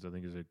Stevens, I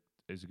think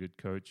is a good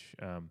coach.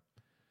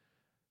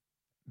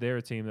 They're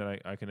a team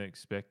that I can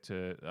expect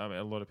to.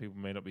 A lot of people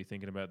may not be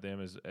thinking about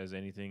them as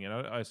anything, and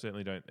I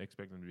certainly don't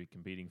expect them to be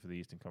competing for the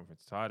Eastern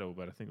Conference title.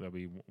 But I think they'll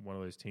be one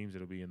of those teams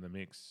that'll be in the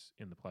mix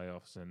in the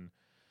playoffs,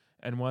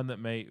 and one that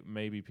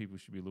maybe people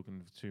should be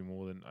looking to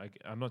more than.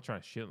 I'm not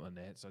trying to shit on the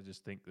Nets. I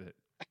just think that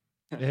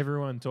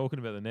everyone talking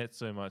about the Nets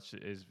so much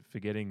is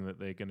forgetting that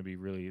they're going to be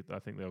really. I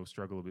think they'll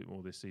struggle a bit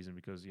more this season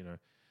because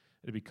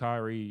it'll be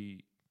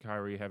Kyrie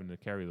having to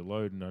carry the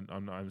load, and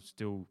I'm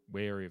still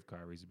wary of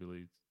Kyrie's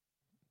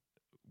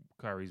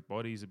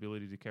body's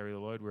ability to carry the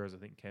load, whereas I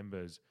think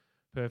Kemba's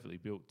perfectly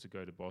built to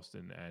go to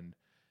Boston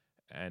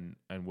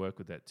and work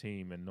with that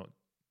team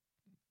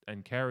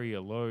and carry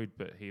a load,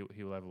 but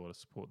he'll have a lot of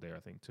support there,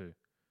 I think, too.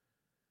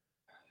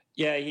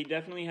 Yeah, he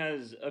definitely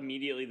has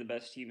immediately the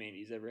best teammate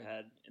he's ever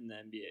had in the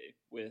NBA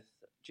with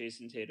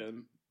Jason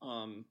Tatum.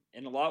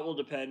 And a lot will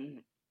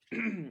depend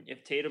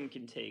if Tatum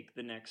can take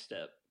the next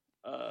step.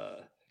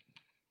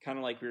 Kind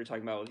of like we were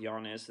talking about with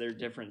Giannis, there are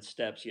different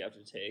steps you have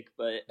to take,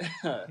 but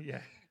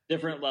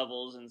different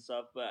levels and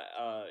stuff. But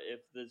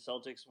if the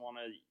Celtics want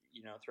to,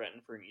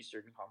 threaten for an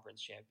Eastern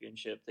Conference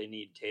championship, they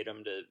need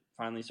Tatum to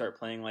finally start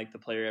playing like the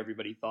player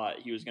everybody thought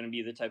he was going to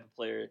be, the type of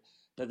player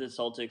that the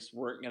Celtics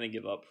weren't going to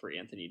give up for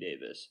Anthony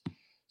Davis.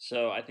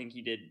 So I think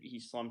he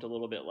slumped a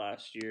little bit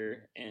last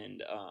year,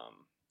 and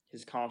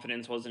his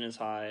confidence wasn't as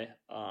high.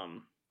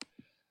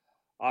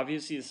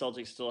 Obviously, the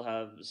Celtics still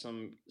have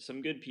some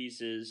good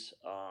pieces.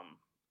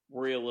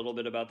 Worry a little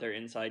bit about their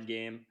inside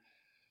game,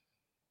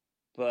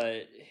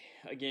 but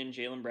again,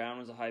 Jaylen Brown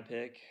was a high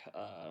pick.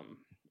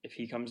 If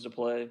he comes to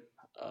play,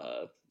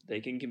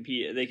 they can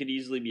compete. They could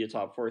easily be a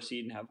top 4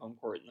 seed and have home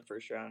court in the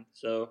first round.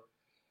 So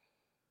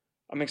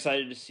I'm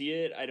excited to see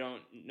it. I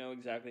don't know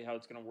exactly how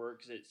it's going to work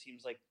because it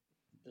seems like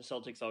the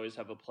Celtics always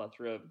have a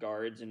plethora of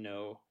guards and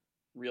no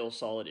real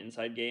solid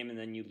inside game, and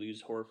then you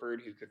lose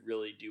Horford, who could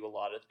really do a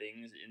lot of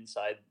things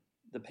inside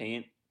the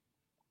paint,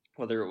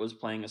 whether it was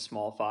playing a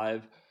small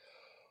 5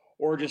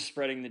 or just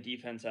spreading the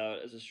defense out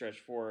as a stretch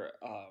 4.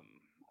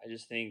 I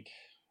just think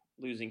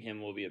losing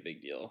him will be a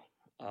big deal.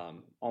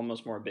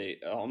 Almost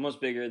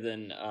bigger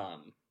than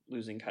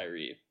losing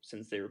Kyrie,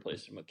 since they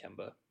replaced him with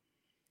Kemba.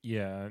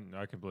 Yeah,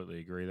 I completely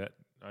agree.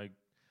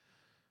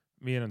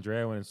 Me and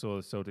Andrea went and saw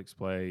the Celtics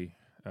play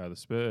the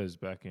Spurs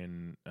back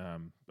in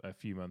a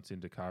few months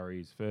into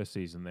Kyrie's first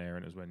season there,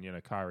 and it was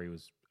when Kyrie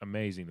was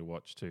amazing to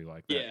watch too.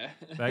 Like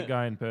that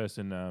guy in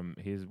person,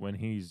 when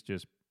he's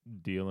just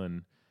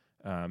dealing,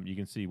 you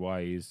can see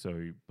why he is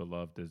so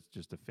beloved as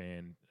just a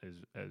fan,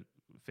 as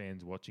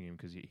fans watching him,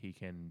 because he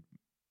can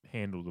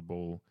handle the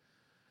ball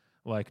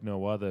like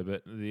no other.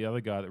 But the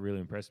other guy that really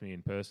impressed me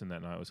in person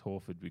that night was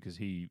Horford, because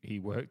he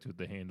worked with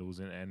the handles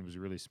and was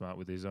really smart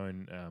with his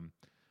own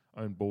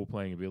ball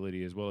playing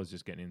ability, as well as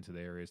just getting into the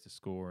areas to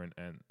score and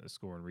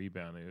score and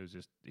rebound.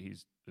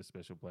 He's a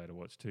special player to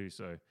watch too.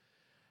 So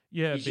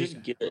yeah, he's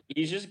just good.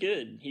 He's just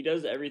good. He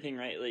does everything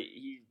right. Like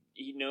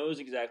he knows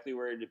exactly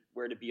where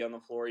to be on the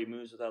floor. He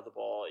moves without the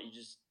ball.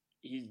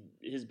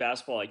 His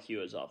basketball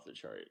IQ is off the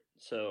chart.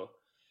 So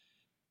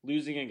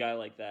losing a guy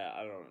like that,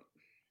 I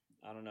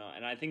don't know,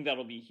 and I think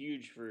that'll be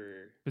huge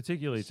for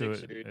particularly to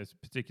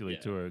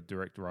a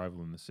direct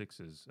rival in the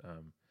Sixers.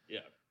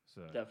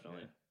 So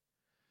definitely. Yeah.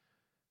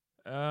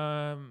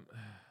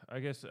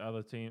 I guess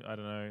other team. I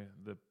don't know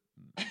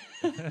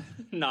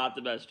not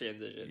the best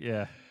transition.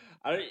 Yeah,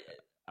 I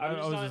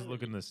was just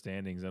looking at the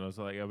standings, and I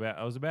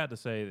was about to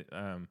say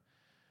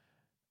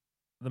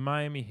the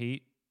Miami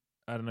Heat.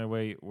 I don't know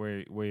where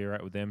you're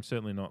at with them.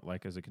 Certainly not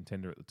like as a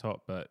contender at the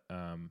top, but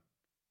I'm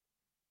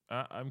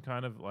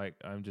kind of like,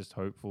 I'm just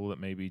hopeful that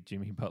maybe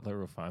Jimmy Butler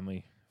will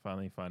finally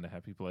find a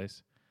happy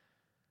place.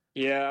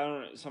 Yeah, I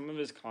don't know. Some of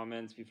his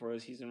comments before the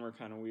season were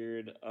kind of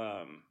weird.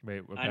 I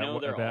know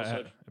they're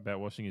about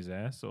washing his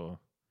ass, or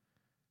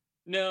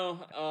no,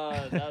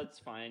 that's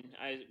fine.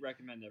 I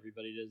recommend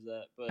everybody does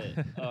that, but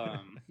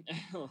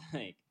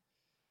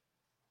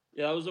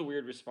yeah, that was a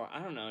weird response.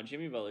 I don't know.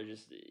 Jimmy Butler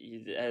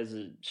he has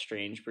a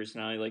strange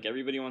personality. Like,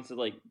 everybody wants to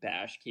like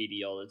bash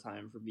KD all the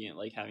time for being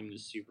like having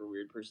this super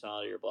weird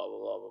personality or blah blah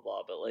blah blah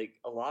blah. But like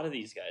a lot of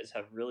these guys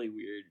have really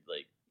weird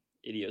like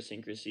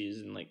idiosyncrasies,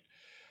 and like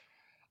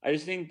I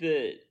just think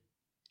that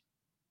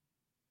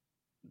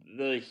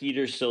the Heat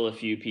are still a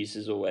few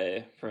pieces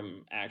away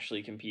from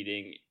actually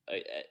competing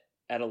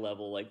at a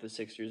level like the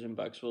Sixers and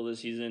Bucks will this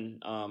season.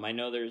 I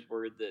know there's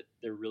word that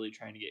they're really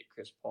trying to get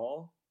Chris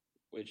Paul,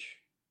 which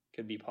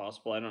could be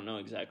possible. I don't know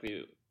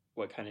exactly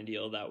what kind of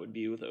deal that would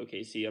be with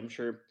OKC. I'm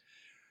sure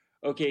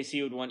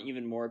OKC would want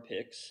even more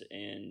picks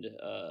and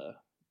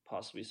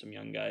possibly some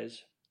young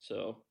guys.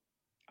 So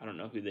I don't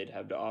know who they'd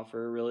have to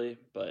offer really,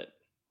 but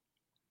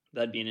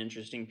that'd be an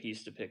interesting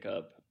piece to pick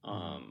up.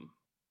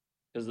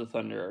 Because the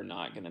Thunder are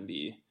not going to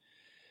be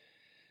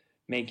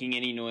making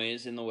any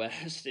noise in the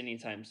West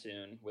anytime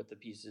soon with the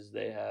pieces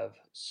they have.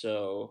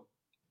 So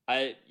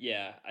I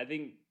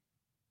think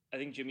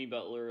Jimmy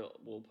Butler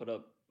will put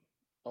up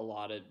a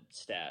lot of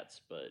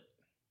stats, but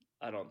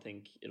I don't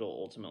think it'll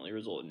ultimately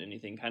result in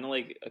anything. Kind of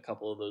like a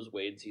couple of those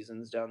Wade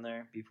seasons down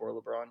there before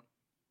LeBron.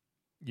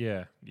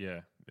 Yeah,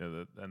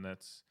 and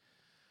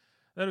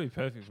that'll be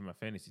perfect for my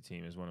fantasy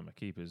team as one of my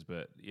keepers.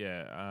 But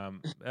yeah,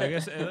 I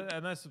guess,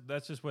 and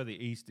that's just where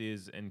the East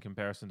is in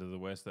comparison to the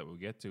West that we'll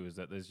get to. Is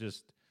that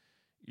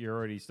you're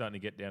already starting to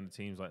get down to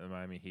teams like the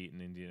Miami Heat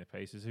and Indiana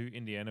Pacers, who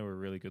Indiana were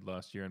really good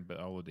last year, but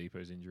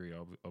Oladipo's injury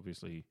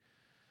obviously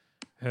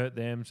hurt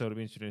them. So it'll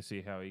be interesting to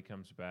see how he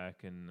comes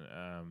back. And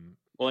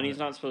and he's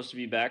not supposed to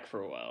be back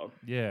for a while.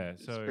 Yeah.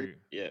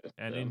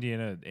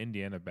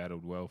 Indiana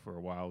battled well for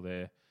a while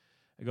there.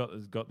 They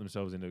got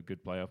themselves into a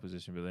good playoff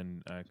position, but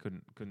then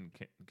couldn't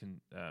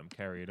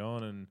carry it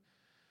on, and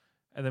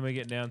then we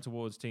get down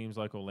towards teams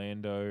like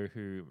Orlando,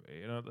 who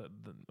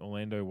the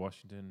Orlando,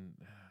 Washington.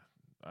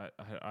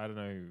 I don't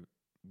know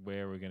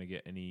where we're going to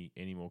get any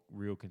more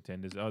real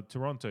contenders.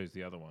 Toronto's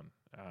the other one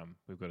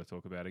we've got to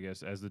talk about, I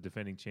guess, as the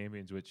defending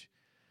champions, which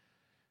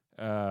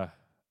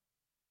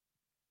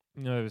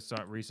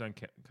re-signed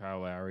Kyle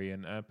Lowry,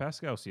 and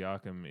Pascal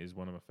Siakam is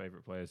one of my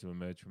favorite players who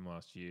emerged from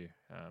last year.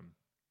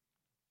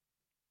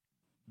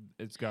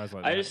 It's guys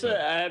like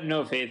I have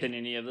no faith in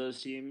any of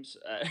those teams.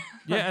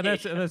 Yeah, and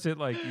that's it.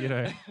 Like,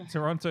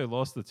 Toronto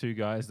lost the two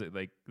guys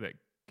that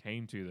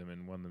came to them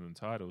and won them the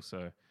title.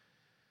 So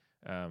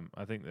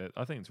I think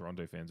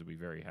Toronto fans will be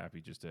very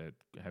happy just to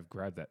have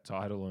grabbed that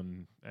title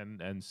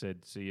and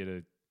said see you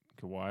to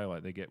Kawhi,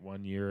 like they get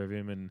 1 year of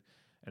him and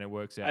it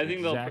works out. I think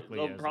exactly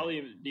they'll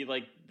probably be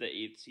like the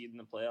 8th seed in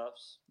the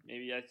playoffs.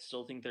 Maybe I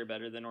still think they're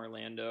better than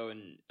Orlando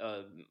and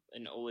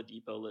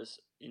Oladipo-less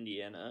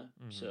Indiana.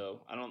 Mm-hmm.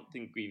 So I don't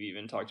think we've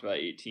even talked about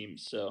 8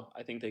 teams. So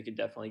I think they could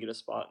definitely get a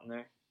spot in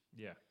there.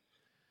 Yeah.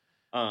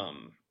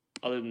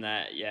 Other than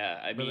that, yeah,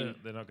 I mean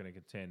they're not going to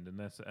contend, and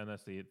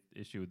that's the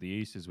issue with the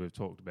East. Is we've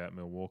talked about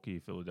Milwaukee,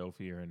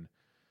 Philadelphia,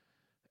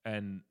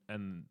 and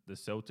the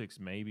Celtics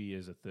maybe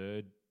as a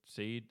 3rd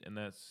seed, and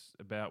that's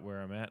about where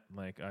I'm at.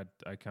 Like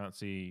I can't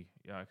see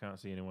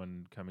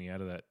anyone coming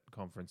out of that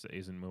conference that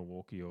isn't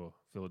Milwaukee or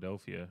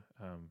Philadelphia.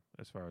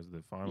 As far as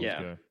the finals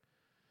go.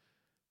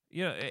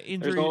 Yeah,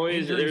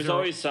 there's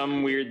always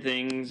some weird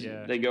things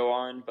that go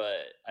on,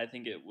 but I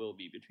think it will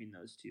be between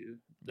those two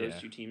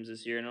teams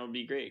this year, and it'll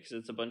be great because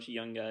it's a bunch of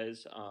young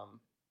guys,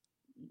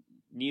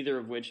 neither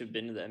of which have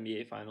been to the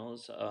NBA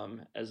Finals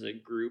as a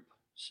group,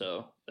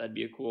 so that'd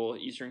be a cool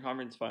Eastern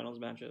Conference Finals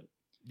matchup.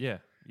 Yeah.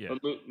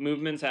 But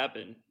movements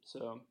happen,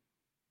 so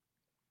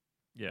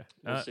yeah,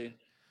 we'll see.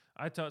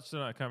 I touched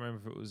on it. I can't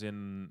remember if it was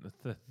in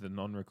the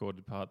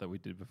non-recorded part that we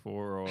did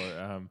before, or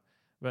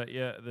but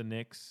yeah, the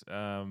Knicks.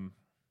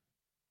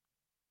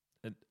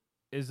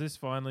 Is this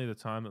finally the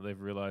time that they've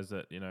realized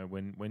that,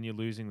 when you're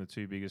losing the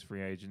 2 biggest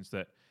free agents,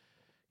 that,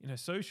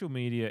 social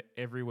media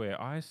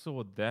everywhere, I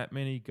saw that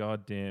many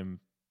goddamn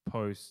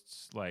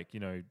posts, like,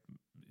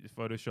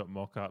 Photoshop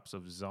mock-ups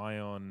of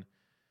Zion,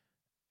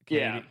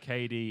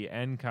 KD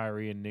and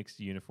Kyrie in Knicks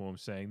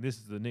uniforms saying this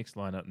is the Knicks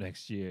lineup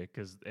next year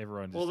because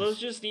everyone just... those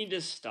just need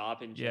to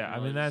stop in general. Yeah, I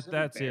mean, that's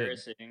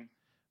embarrassing. It.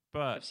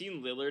 But I've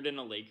seen Lillard in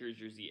a Lakers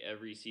jersey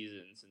every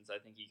season since I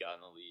think he got in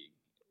the league.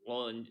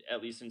 Well, and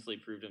at least until he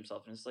proved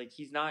himself. And it's like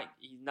he's not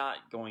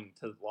going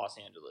to Los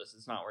Angeles.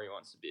 It's not where he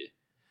wants to be.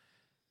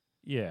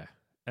 Yeah.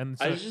 And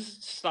so, I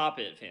just stop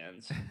it,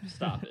 fans.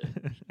 Stop it.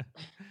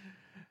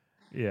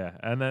 Yeah,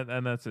 and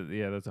that's it.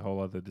 Yeah, that's a whole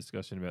other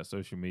discussion about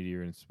social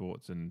media and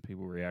sports and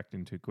people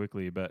reacting too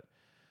quickly. But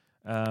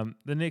the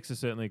Knicks are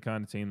certainly a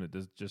kind of team that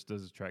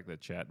does attract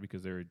that chat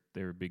because they're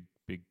a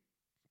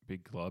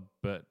big club.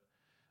 But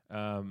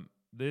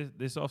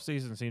this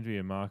offseason seems to be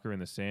a marker in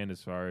the sand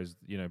as far as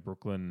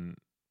Brooklyn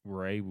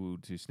were able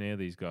to snare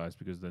these guys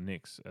because the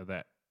Knicks are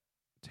that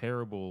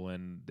terrible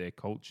and their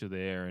culture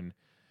there and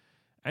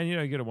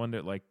you got to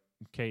wonder, like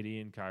KD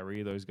and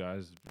Kyrie, those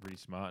guys are pretty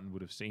smart and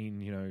would have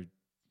seen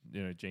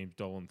James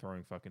Dolan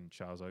throwing fucking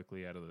Charles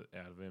Oakley out of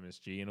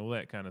MSG and all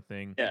that kind of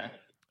thing. Yeah,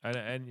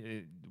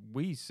 and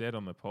we said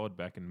on the pod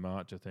back in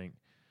March, I think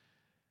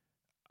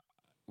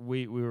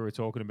we were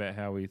talking about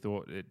how we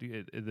thought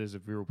there's a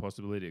real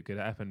possibility it could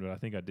happen, but I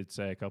think I did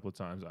say a couple of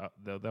times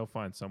they'll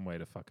find some way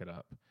to fuck it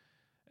up.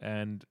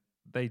 And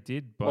they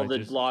did.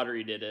 The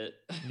lottery did it.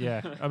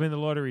 Yeah, I mean the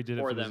lottery did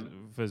it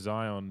for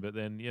Zion, but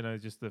then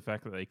just the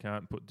fact that they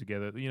can't put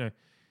together,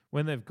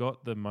 when they've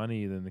got the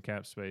money then the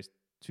cap space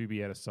to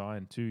be able to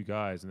sign 2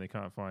 guys and they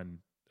can't find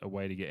a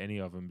way to get any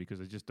of them because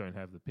they just don't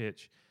have the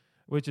pitch,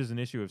 which is an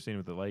issue we've seen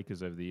with the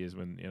Lakers over the years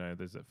when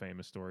there's that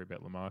famous story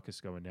about LaMarcus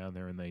going down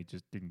there and they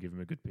just didn't give him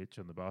a good pitch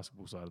on the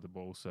basketball side of the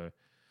ball. So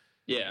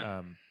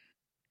yeah,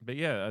 but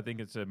yeah, I think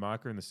it's a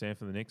marker in the sand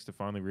for the Knicks to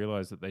finally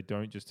realize that they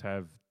don't just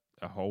have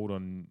a hold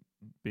on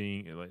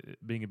being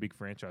a big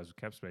franchise with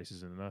cap space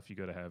isn't enough. You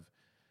got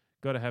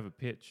to have a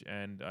pitch,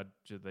 and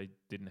they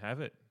didn't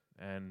have it.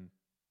 And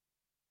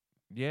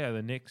yeah,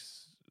 the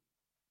Knicks,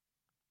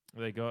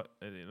 they got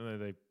they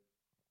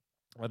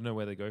I don't know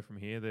where they go from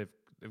here. They've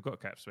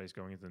got cap space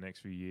going into the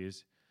next few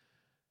years.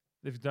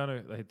 They've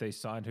done they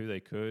signed who they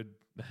could.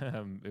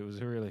 It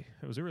was a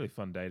really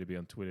fun day to be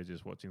on Twitter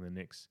just watching the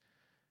Knicks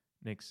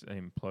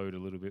implode a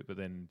little bit, but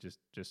then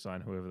just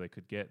sign whoever they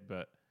could get.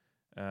 But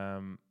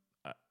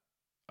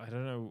I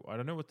don't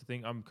know what to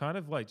think. I'm kind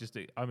of like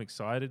I'm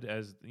excited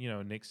as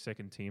a Knicks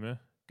second teamer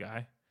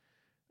guy.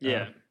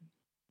 Yeah,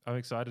 I'm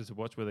excited to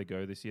watch where they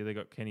go this year. They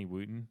got Kenny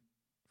Wooten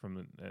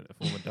from a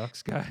former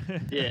Ducks guy.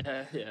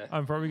 Yeah.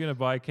 I'm probably going to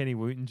buy a Kenny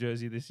Wooten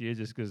jersey this year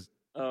just because.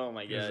 Oh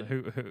my god!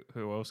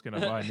 Who else can I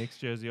buy a Knicks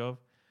jersey of?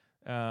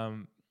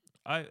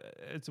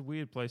 It's a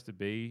weird place to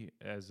be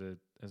as a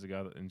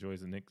guy that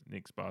enjoys the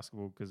Knicks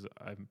basketball because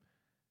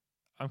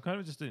I'm kind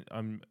of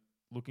I'm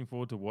looking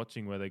forward to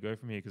watching where they go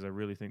from here because I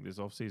really think this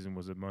offseason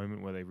was a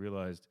moment where they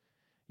realized,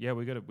 yeah,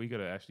 we got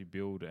to actually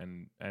build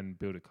and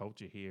build a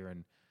culture here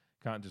and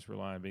can't just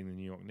rely on being the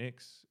New York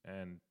Knicks.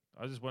 And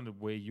I just wondered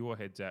where your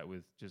head's at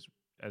with just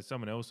as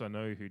someone else I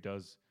know who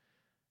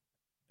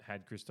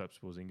had Kristaps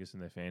Porzingis in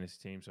their fantasy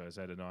team, so I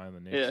had an eye on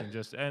the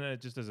Knicks. Yeah. And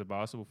just as a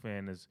basketball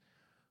fan, as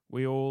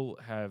we all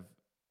have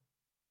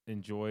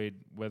enjoyed,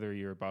 whether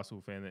you're a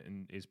basketball fan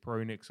that is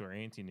pro Knicks or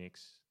anti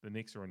Knicks, the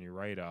Knicks are on your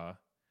radar.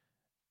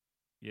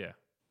 Yeah.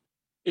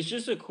 It's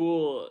just a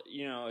cool,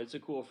 it's a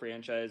cool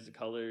franchise. The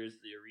colors,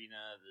 the arena,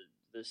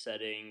 the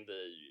setting,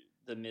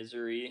 the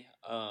misery.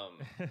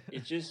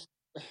 It's just,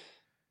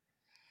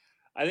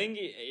 I think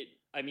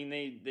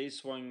they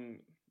swung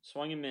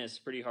swung and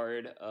missed pretty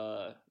hard.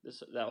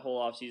 That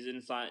whole offseason,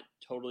 it's not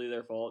totally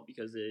their fault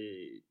because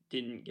they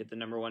didn't get the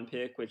number 1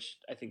 pick, which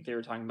I think they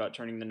were talking about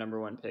turning the number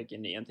 1 pick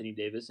into Anthony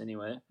Davis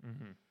anyway.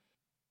 Mm-hmm.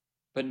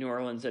 But New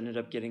Orleans ended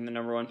up getting the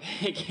number 1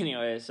 pick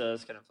anyway, so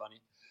that's kind of funny.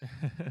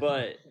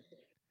 But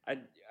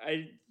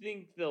I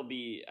think they'll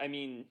be. I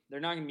mean,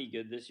 they're not going to be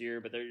good this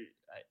year, but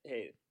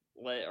hey,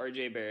 let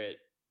RJ Barrett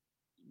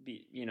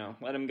be.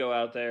 Let him go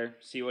out there,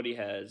 see what he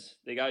has.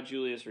 They got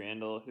Julius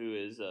Randle,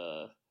 who's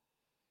a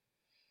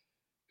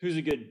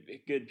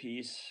good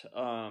piece.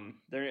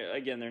 They're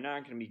not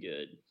going to be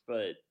good,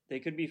 but they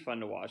could be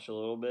fun to watch a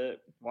little bit.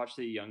 Watch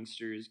the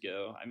youngsters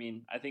go. I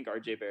mean, I think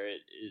RJ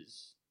Barrett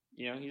is.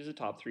 He's a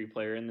top 3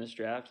 player in this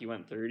draft. He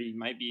went 3rd. He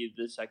might be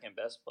the second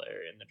best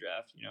player in the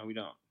draft. We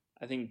don't.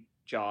 I think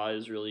Ja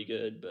is really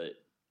good, but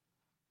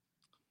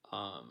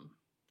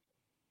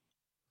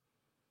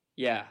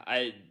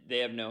they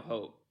have no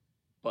hope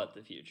but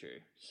the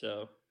future.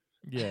 So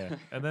yeah,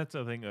 and I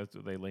think that's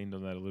what they leaned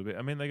on that a little bit.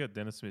 I mean, they got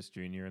Dennis Smith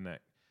Jr. in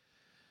that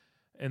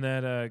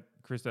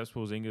Kristaps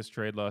Porzingis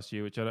trade last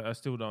year, which I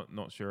still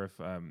not sure if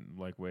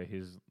like where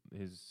his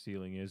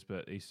ceiling is,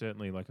 but he's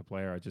certainly like a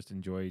player I just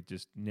enjoy.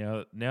 Just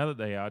now that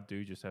they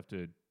do just have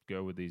to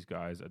go with these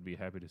guys, I'd be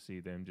happy to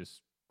see them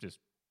just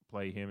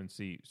play him and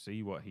see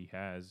what he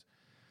has.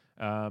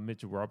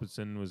 Mitchell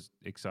Robinson was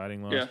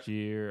exciting last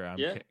year.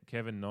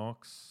 Kevin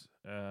Knox.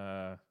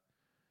 I'm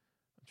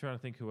trying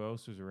to think who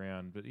else was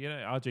around, but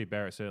RJ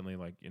Barrett certainly,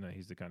 like,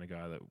 he's the kind of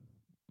guy that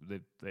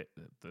they've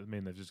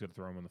just got to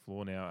throw him on the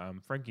floor now.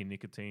 Frankie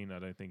Nicotine, I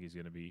don't think he's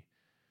going to be.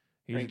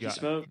 Frankie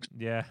Smoke.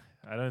 Yeah,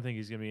 I don't think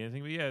he's going to be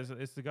anything. But yeah,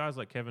 it's the guys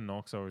like Kevin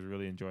Knox I was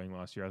really enjoying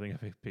last year. I think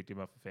I picked him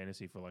up for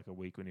fantasy for like a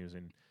week when he was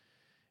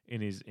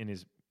in his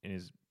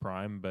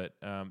prime. But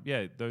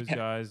those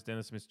guys,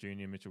 Dennis Smith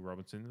Jr., Mitchell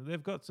Robinson,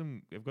 they've got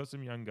some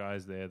young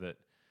guys there that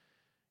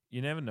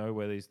you never know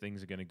where these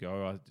things are going to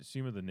go. I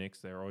assume with the Knicks,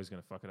 they're always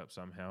going to fuck it up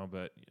somehow.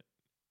 But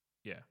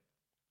yeah,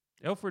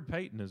 Elfrid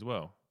Payton as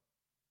well.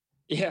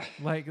 Yeah,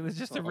 like there's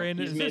just a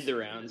random. He's made the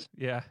rounds.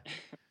 Yeah,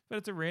 but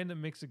it's a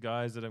random mix of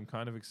guys that I'm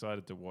kind of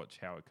excited to watch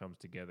how it comes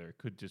together. It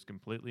could just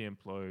completely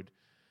implode,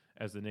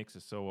 as the Knicks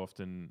are so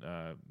often,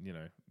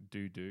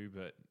 do.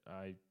 But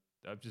I'm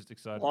just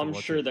excited. Well, I'm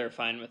sure they're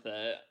fine with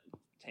that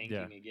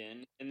tanking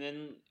again, and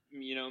then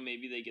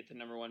maybe they get the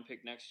number 1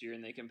 pick next year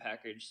and they can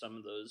package some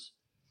of those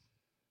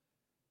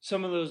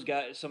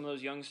guys, some of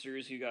those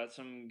youngsters who got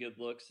some good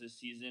looks this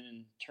season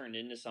and turned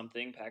into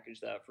something. Package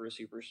that for a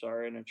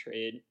superstar in a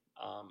trade.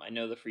 I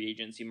know the free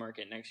agency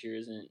market next year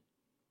isn't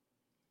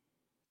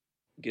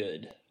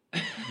good.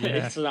 Yeah.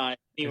 It's not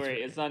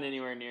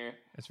anywhere near.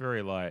 It's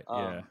very light.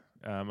 I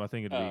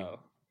think it'd be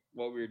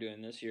what we were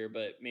doing this year.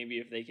 But maybe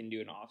if they can do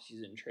an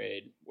off-season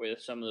trade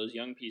with some of those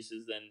young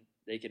pieces, then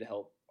they could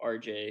help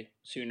RJ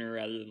sooner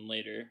rather than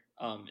later.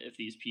 If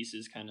these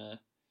pieces kind of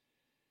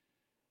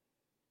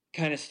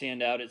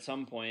stand out at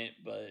some point,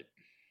 but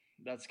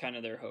that's kind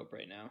of their hope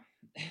right now.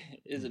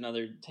 Is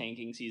another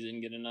tanking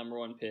season, get a number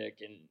 1 pick,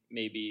 and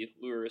maybe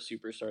lure a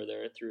superstar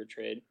there through a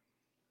trade.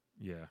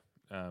 Yeah.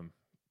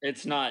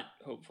 It's not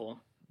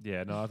hopeful.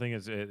 Yeah, no, I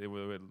think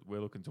we're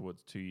looking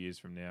towards 2 years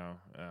from now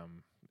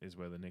is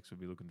where the Knicks will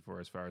be looking for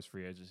as far as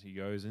free agency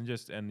goes. And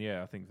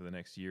I think for the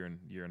next year and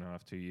a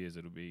half, 2 years,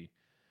 it'll be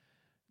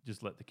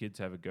just let the kids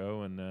have a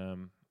go.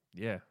 And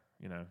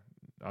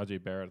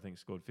RJ Barrett, I think,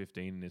 scored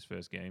 15 in his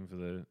first game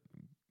for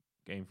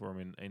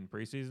him in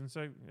preseason.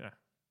 So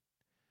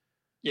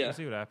yeah, we'll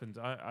see what happens.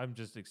 I'm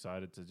just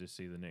excited to just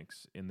see the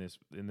Knicks in this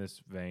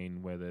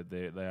vein where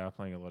they are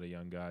playing a lot of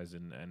young guys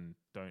and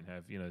don't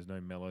have there's no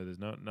Melo. There's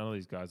none of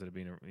these guys that have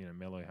been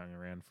Melo hung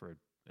around for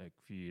a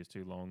few years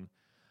too long,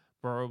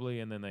 probably.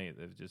 And then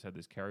they've just had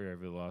this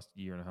carryover the last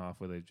year and a half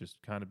where they've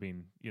just kind of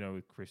been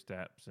with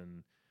Kristaps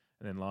and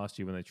then last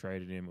year when they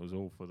traded him, it was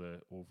all for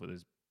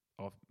this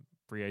off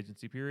free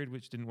agency period,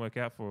 which didn't work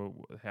out for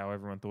how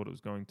everyone thought it was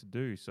going to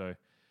do. So.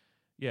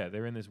 Yeah,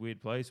 they're in this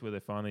weird place where they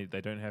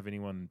don't have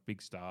anyone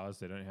big stars.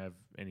 They don't have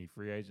any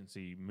free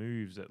agency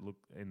moves that look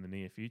in the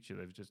near future.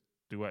 They just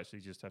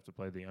have to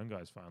play the young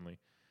guys finally,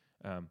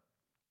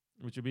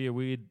 which would be a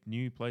weird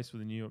new place for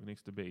the New York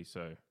Knicks to be.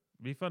 So it'd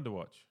be fun to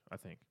watch, I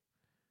think.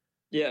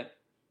 Yeah.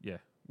 Yeah.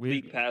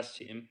 League pass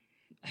team.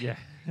 Yeah.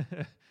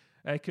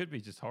 It could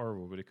be just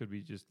horrible, but it could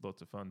be just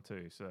lots of fun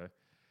too. So,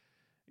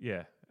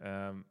 yeah.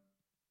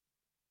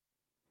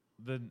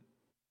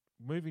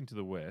 Moving to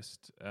the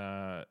West,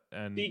 and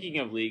speaking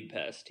of league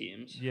pass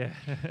teams, yeah,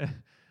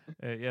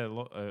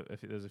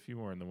 there's a few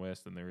more in the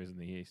West than there is in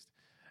the East.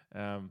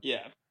 I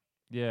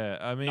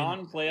mean,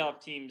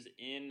 non-playoff teams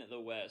in the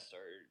West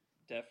are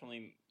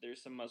definitely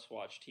there's some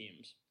must-watch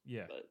teams.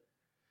 Yeah, but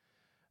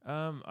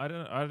I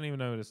don't even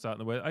know where to start in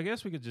the West. I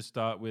guess we could just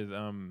start with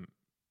an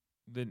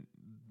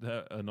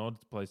odd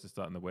place to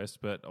start in the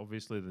West, but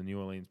obviously the New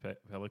Orleans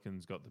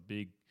Pelicans got the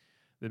big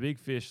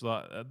fish.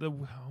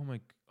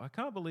 I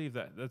can't believe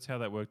that's how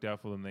that worked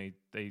out for them. They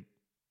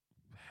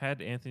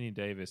had Anthony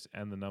Davis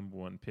and the number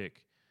 1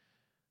 pick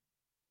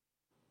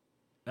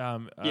I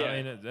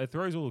mean, it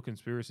throws all the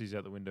conspiracies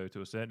out the window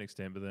to a certain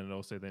extent, but then it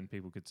also then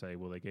people could say,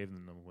 well, they gave them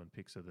the number 1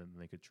 pick, so then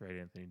they could trade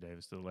Anthony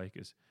Davis to the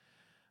Lakers.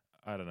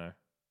 I don't know.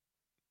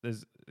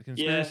 There's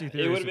conspiracy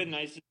theories. It would have been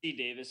nice to see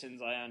Davis and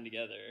Zion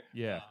together.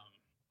 Yeah.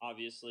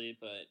 Obviously,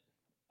 but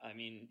I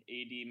mean,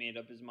 AD made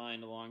up his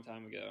mind a long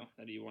time ago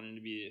that he wanted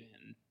to be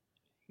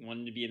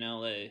in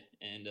LA,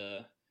 and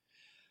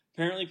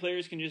apparently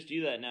players can just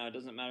do that now. It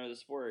doesn't matter the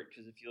sport,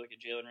 because if you look at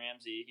Jalen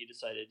Ramsey, he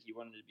decided he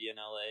wanted to be in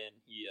LA, and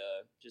he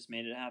just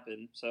made it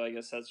happen. So I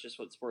guess that's just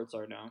what sports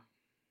are now.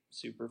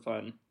 Super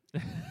fun.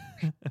 I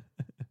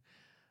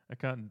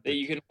can't. That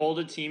you can hold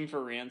a team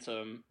for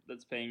ransom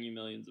that's paying you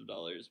millions of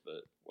dollars,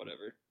 but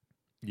whatever.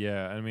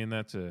 Yeah, I mean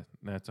that's a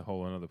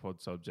whole another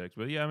pod subject.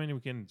 But yeah, I mean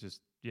we can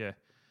just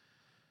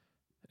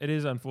It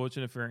is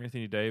unfortunate for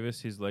Anthony Davis.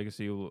 His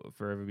legacy will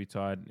forever be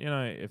tied. You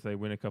know, if they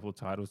win a couple of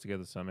titles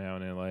together somehow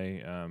in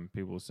LA,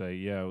 people will say,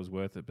 yeah, it was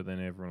worth it. But then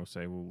everyone will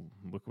say, well,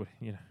 look what,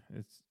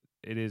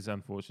 it is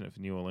unfortunate for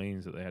New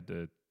Orleans that they had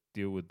to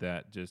deal with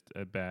that, just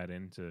a bad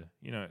end to,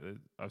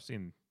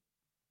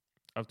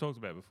 I've talked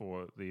about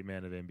before the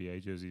amount of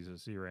NBA jerseys I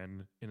see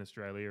around in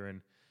Australia,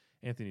 and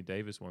Anthony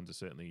Davis ones are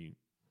certainly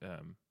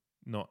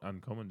not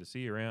uncommon to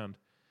see around.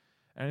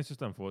 And it's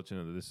just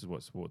unfortunate that this is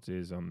what sports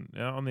is. On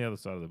the other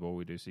side of the ball,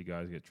 we do see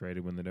guys get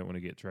traded when they don't want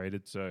to get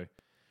traded. So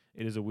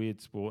it is a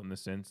weird sport in the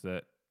sense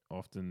that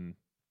often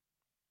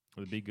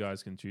the big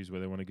guys can choose where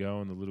they want to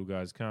go and the little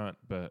guys can't.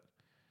 But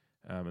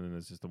and then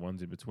there's just the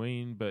ones in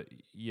between. But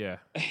yeah.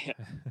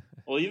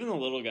 Well, even the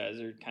little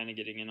guys are kind of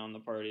getting in on the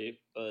party.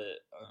 But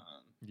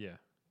yeah.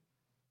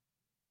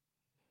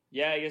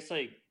 Yeah, I guess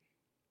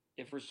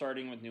if we're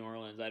starting with New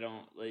Orleans,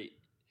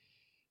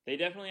 they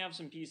definitely have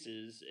some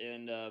pieces,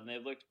 and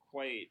they've looked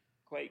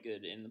quite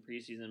good in the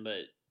preseason.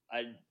 But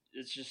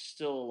it's just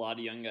still a lot of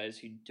young guys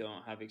who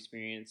don't have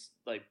experience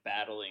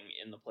battling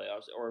in the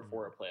playoffs or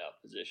for a playoff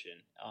position.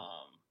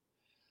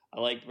 I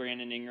like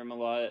Brandon Ingram a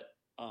lot.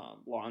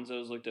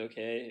 Lonzo's looked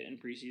okay in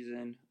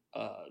preseason.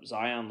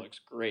 Zion looks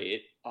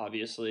great.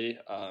 Obviously,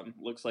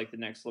 looks like the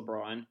next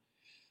LeBron.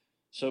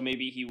 So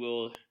maybe he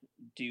will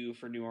do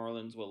for New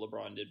Orleans what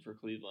LeBron did for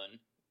Cleveland.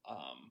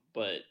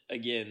 But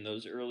again,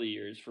 those early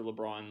years for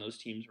LeBron, those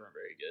teams weren't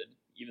very good,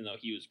 even though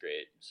he was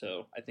great.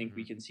 So I think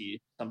we can see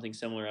something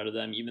similar out of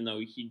them, even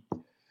though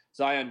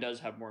Zion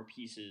does have more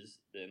pieces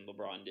than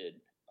LeBron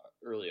did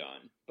early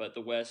on. But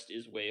the West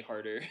is way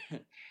harder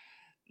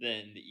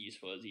than the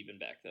East was even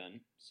back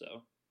then.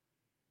 So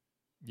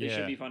it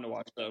should be fun to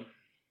watch, though.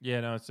 Yeah,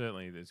 no, it's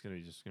going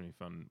to be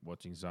fun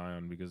watching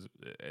Zion because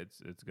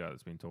it's a guy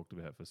that's been talked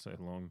about for so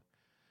long.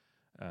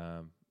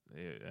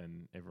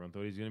 And everyone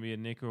thought he was going to be a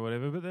Knick or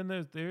whatever. But then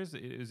it was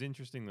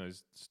interesting,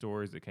 those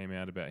stories that came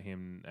out about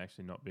him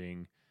actually not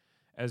being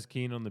as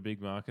keen on the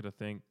big market. I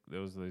think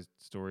there was those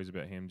stories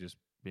about him just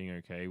being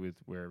okay with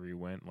wherever he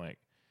went. Like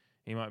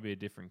he might be a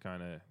different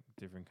kind of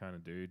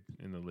dude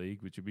in the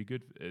league, which would be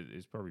good.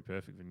 It's probably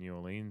perfect for New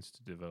Orleans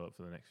to develop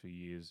for the next few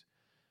years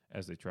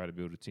as they try to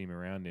build a team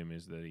around him.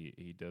 Is that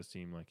he does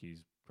seem like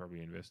he's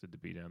probably invested to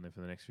be down there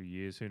for the next few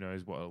years. Who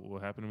knows what will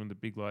happen when the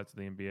big lights of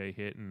the NBA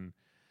hit and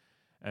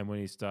when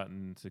he's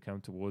starting to come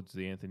towards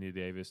the Anthony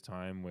Davis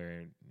time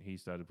where he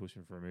started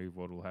pushing for a move,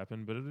 what will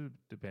happen. But it'll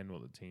depend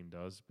what the team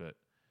does. But,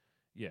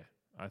 yeah,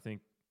 I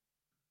think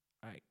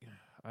I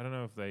don't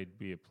know if they'd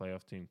be a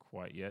playoff team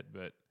quite yet,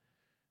 but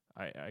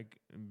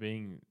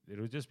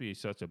it'll just be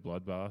such a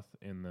bloodbath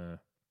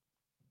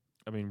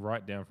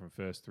right down from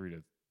first through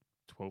to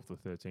 12th or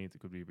 13th, it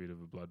could be a bit of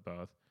a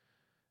bloodbath.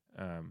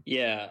 I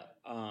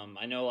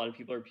know a lot of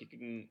people are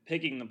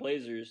picking the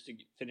Blazers to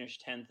finish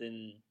 10th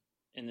in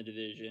the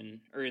division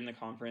or in the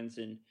conference,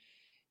 and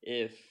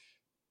if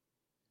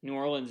New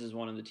Orleans is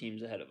one of the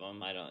teams ahead of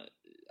them, I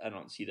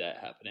don't see that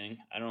happening.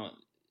 I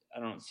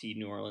don't see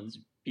New Orleans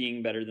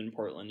being better than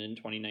Portland in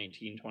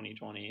 2019,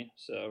 2020.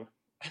 So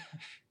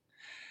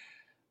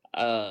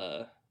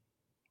I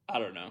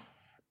don't know.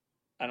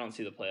 I don't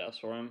see the playoffs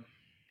for them.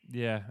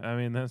 Yeah, I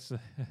mean that's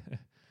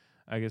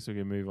I guess we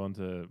can move on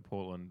to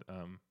Portland,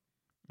 a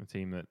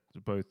team that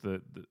both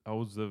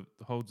holds the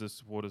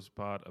supporters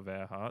part of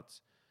our hearts.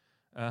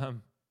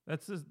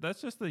 That's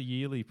just the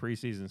yearly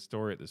preseason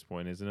story at this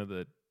point, isn't it?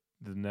 That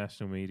the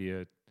national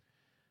media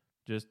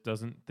just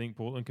doesn't think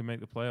Portland can make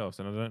the playoffs,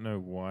 and I don't know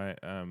why.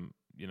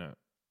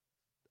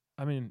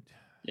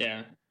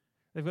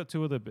 They've got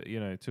two of the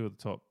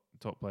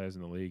top players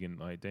in the league, and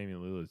like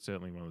Damian Lillard's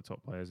certainly one of the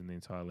top players in the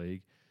entire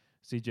league.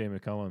 CJ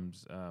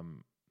McCollum's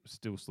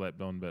still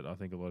slept on, but I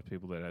think a lot of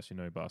people that actually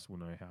know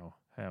basketball know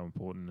how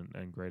important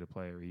and great a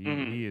player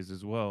he is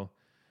as well.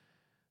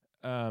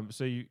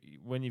 So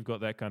when you've got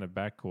that kind of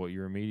backcourt,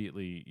 you're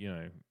immediately,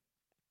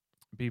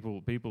 people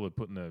are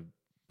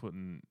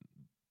putting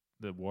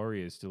the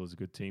Warriors still as a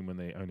good team when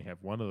they only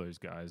have one of those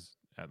guys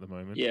at the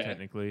moment,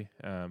 technically.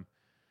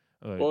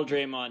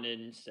 Draymond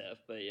and Steph,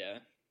 but yeah.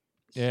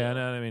 Yeah,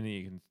 I mean,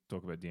 you can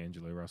talk about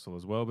D'Angelo Russell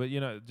as well, but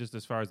just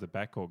as far as the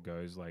backcourt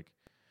goes,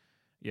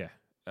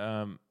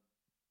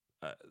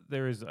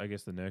 there is, I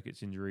guess, the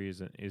Nurkic injury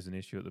is an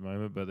issue at the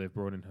moment, but they've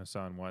brought in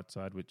Hassan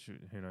Whiteside, which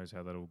who knows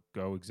how that'll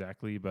go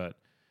exactly, but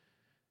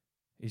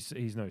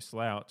he's no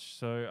slouch.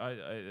 So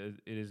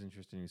it is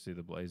interesting to see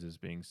the Blazers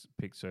being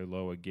picked so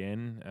low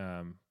again.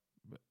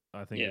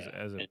 I think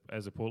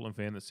as a Portland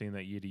fan that's seen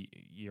that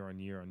year on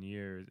year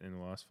in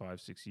the last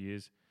 5-6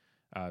 years,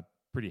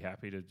 pretty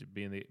happy to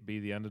be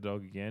the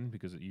underdog again,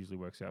 because it usually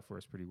works out for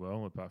us pretty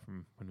well, apart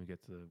from when we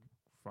get to the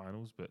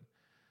finals. But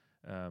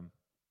I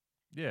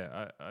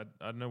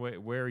don't know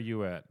where are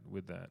you at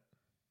with that?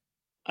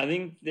 I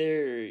think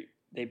they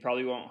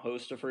probably won't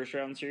host a first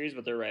round series,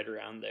 but they're right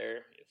around there,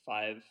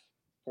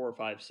 4,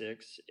 5,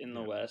 6 in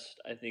the West.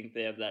 I think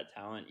they have that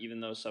talent, even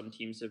though some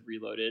teams have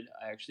reloaded.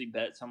 I actually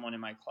bet someone in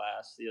my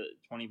class the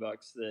 $20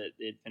 that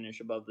they'd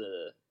finish above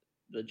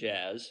the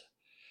Jazz.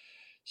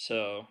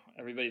 So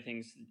everybody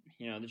thinks,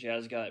 the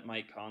Jazz got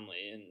Mike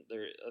Conley, and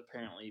they're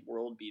apparently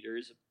world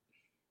beaters.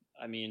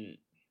 I mean,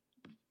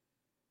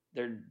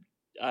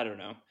 I don't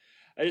know.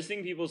 I just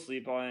think people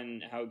sleep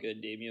on how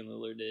good Damian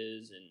Lillard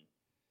is, and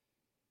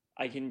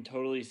I can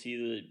totally see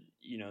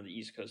the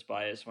East Coast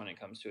bias when it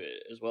comes to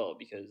it as well,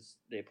 because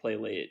they play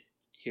late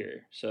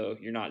here. So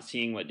you're not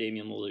seeing what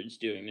Damian Lillard's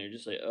doing. They're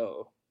just like,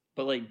 oh.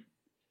 But,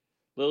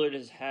 Lillard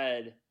has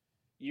had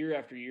year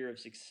after year of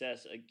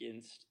success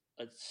against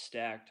a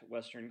stacked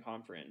Western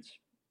Conference.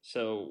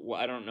 So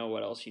I don't know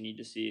what else you need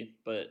to see.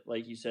 But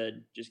like you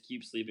said, just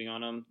keep sleeping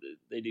on them.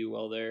 They do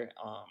well there.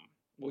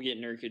 We'll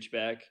get Nurkic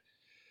back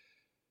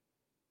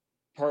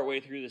partway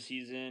through the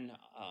season.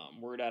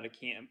 Word out of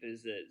camp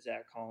is that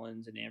Zach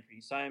Collins and Anthony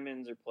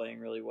Simons are playing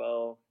really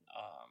well,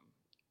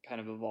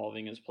 kind of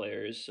evolving as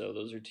players. So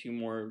those are two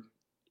more.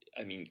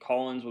 I mean,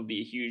 Collins will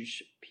be a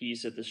huge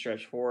piece at the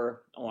stretch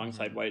 4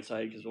 alongside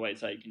Whiteside, because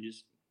Whiteside can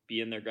just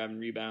be in there grabbing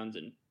rebounds,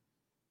 and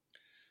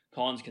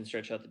Collins can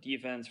stretch out the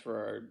defense for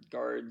our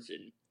guards.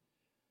 And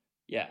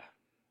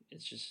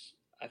it's just,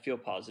 I feel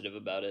positive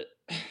about it.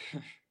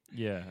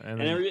 Yeah,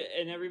 and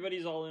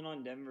everybody's all in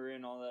on Denver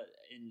and all that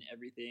and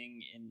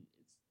everything, and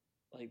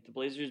it's like the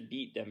Blazers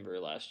beat Denver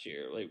last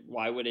year. Like,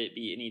 why would it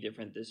be any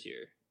different this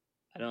year?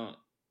 I don't.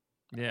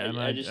 Yeah,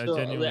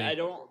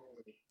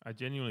 I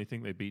genuinely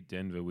think they beat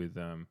Denver with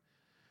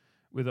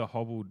a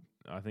hobbled.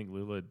 I think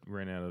Lillard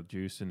ran out of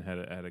juice and had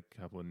a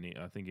couple of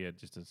I think he had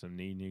just some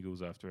knee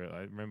niggles after it. I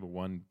remember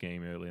one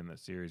game early in that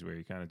series where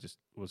he kind of just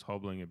was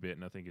hobbling a bit,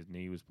 and I think his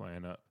knee was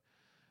playing up.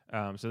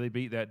 So they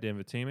beat that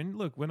Denver team, and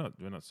look, we're not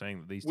saying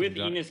that these with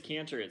Enes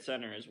Kanter at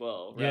center as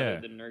well, rather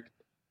than Nurkic.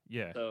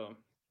 Yeah. So,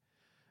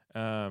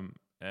 and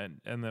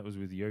that was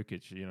with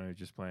Jokic,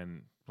 just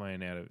playing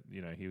out of,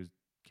 he was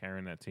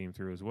carrying that team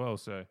through as well.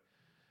 So,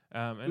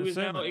 and who is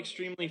now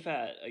extremely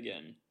fat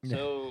again.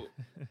 So,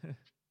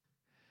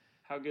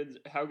 how good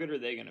are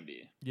they going to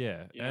be?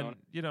 Yeah,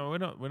 we're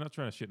not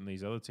trying to shit on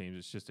these other teams.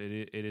 It's just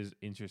it is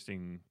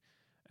interesting,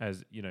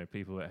 as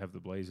people that have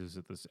the Blazers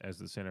as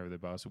the center of the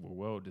basketball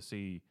world, to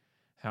see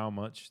how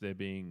much they're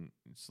being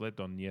slept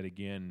on yet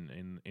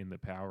again in the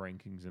power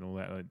rankings and all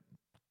that.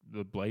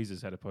 The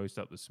Blazers had a post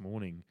up this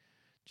morning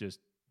just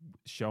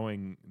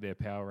showing their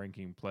power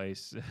ranking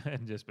place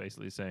and just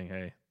basically saying,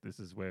 hey, this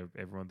is where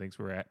everyone thinks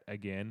we're at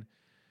again,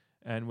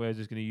 and we're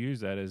just going to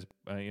use that as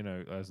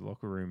as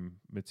locker room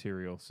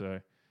material. So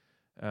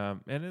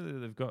and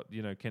they've got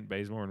Kent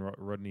Bazemore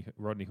and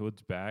Rodney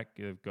Hood's back.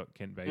 They've got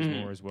Kent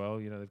Bazemore as well.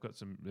 They've got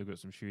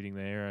some shooting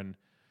there, and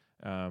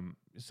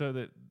so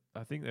that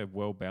I think they're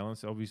well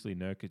balanced. Obviously,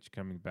 Nurkic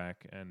coming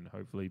back and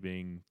hopefully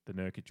being the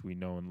Nurkic we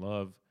know and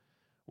love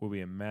will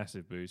be a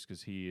massive boost,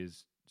 because he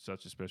is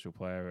such a special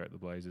player at the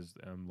Blazers.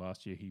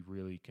 Last year, he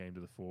really came to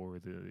the fore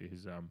with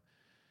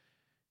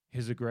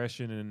his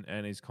aggression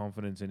and his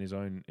confidence in his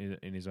own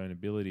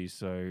abilities.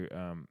 So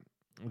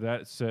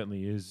that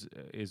certainly is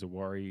a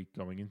worry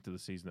going into the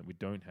season that we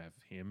don't have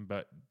him.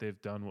 But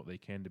they've done what they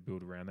can to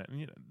build around that.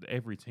 And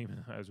every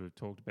team, as we've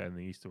talked about in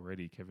the East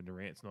already, Kevin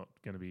Durant's not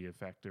going to be a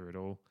factor at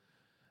all.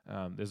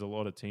 There's a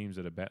lot of teams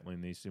that are battling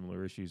these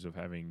similar issues of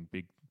having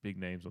big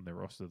names on their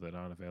roster that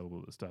aren't available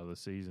at the start of the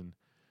season.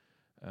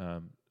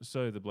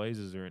 So the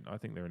Blazers I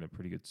think they're in a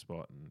pretty good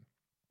spot, and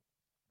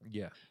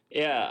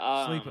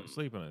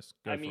sleep on us.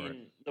 Go for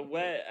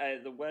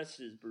it. The West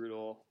is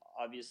brutal.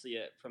 Obviously,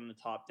 from the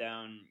top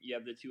down, you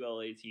have the 2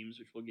 LA teams,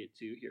 which we'll get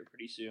to here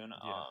pretty soon.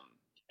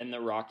 And the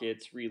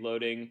Rockets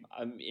reloading.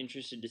 I'm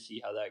interested to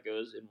see how that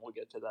goes, and we'll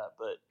get to that.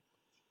 But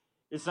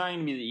it's not going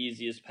to be the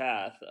easiest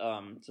path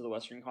to the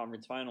Western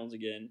Conference Finals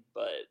again.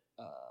 But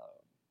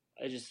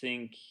I just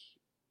think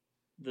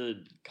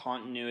the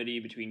continuity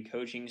between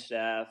coaching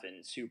staff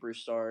and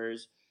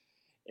superstars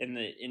and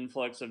the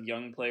influx of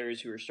young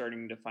players who are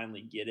starting to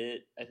finally get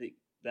it, I think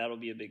that'll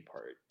be a big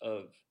part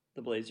of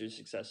the Blazers'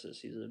 success this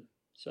season.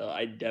 So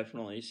I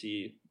don't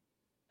see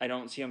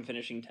them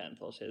finishing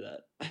 10th. I'll say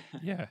that.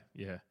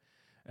 Yeah.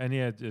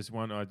 And just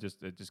one, it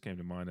just came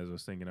to mind as I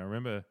was thinking. I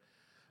remember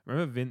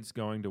Vince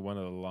going to one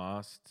of the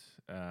last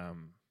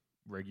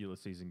regular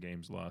season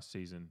games last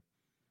season,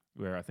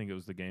 where I think it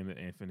was the game that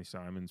Anthony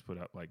Simons put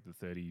up like the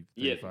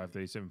 35,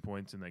 37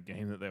 points in that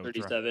game that they were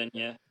 37,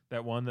 yeah.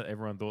 That one that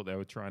everyone thought they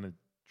were trying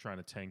trying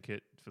to tank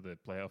it for the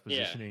playoff Yeah.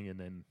 positioning, and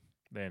then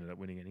they ended up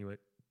winning anyway.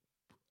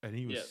 And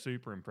he was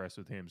super impressed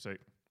with him. So,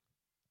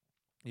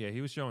 yeah,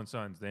 he was showing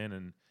signs then,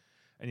 and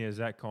yeah,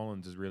 Zach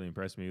Collins has really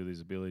impressed me with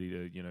his ability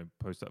to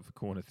post up for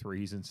corner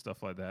threes and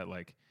stuff like that.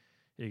 Like,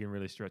 he can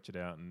really stretch it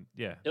out, and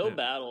yeah, he'll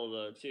battle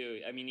though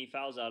too. I mean, he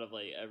fouls out of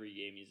like every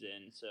game he's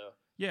in. So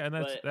yeah, and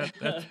that's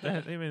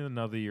I mean,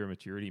 another year of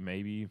maturity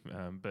maybe,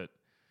 but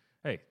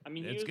hey, I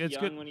mean, he it's was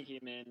young good. when he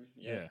came in.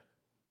 Yeah,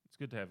 it's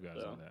good to have guys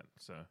like that.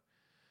 So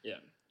yeah.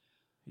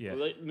 Yeah.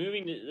 Well,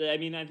 moving to, I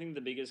mean, I think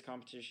the biggest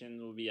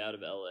competition will be out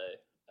of LA.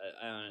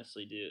 I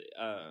honestly do.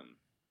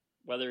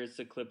 Whether it's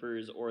the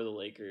Clippers or the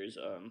Lakers,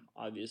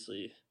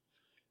 obviously,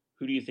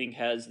 who do you think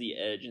has the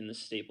edge in the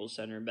Staples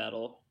Center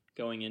battle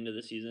going into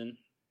the season?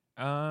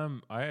 I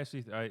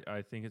actually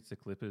I think it's the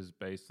Clippers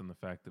based on the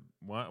fact that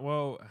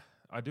well,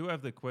 I do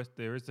have the quest.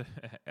 There is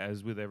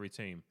as with every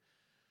team.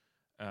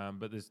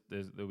 But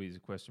there'll be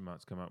question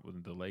marks come up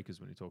with the Lakers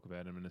when you talk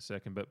about him in a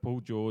second. But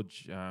Paul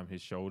George,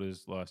 his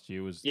shoulders last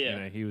year was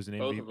he was an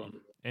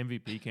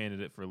MVP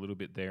candidate for a little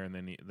bit there, and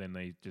then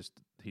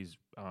his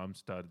arms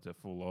started to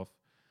fall off.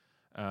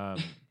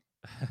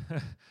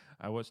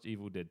 I watched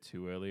Evil Dead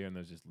 2 earlier, and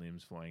there's just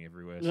limbs flying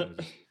everywhere. So I was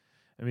just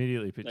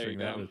immediately picturing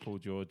that with Paul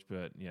George.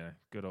 But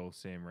good old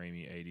Sam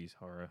Raimi 80s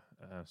horror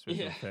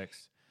special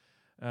effects.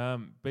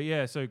 But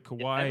yeah, so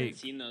Kawhi. I haven't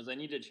seen those. I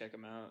need to check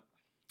them out.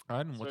 I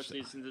hadn't watched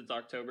especially since it's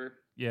October.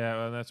 Yeah,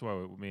 well, that's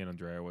why me and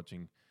Andrea are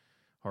watching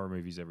horror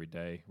movies every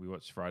day. We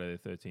watched Friday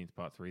the 13th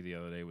Part 3 the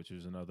other day, which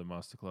was another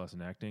masterclass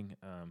in acting.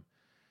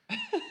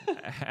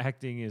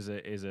 Acting is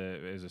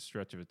a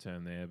stretch of a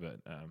term there, but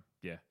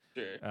yeah,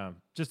 sure.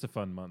 Just a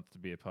fun month to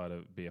be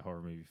a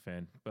horror movie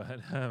fan. But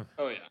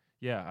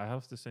yeah, I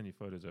have to send you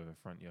photos of a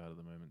front yard at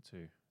the moment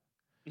too.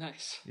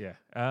 Nice. Yeah.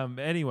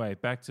 Anyway,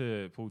 back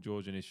to Paul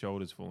George and his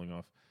shoulders falling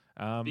off.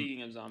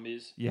 Speaking of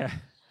zombies, yeah.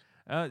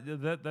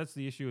 That's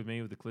the issue with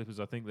me with the Clippers.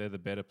 I think they're the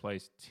better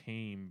placed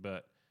team,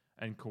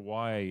 and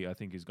Kawhi I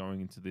think is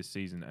going into this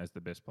season as the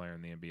best player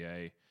in the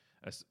NBA,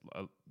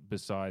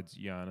 besides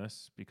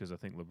Giannis, because I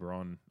think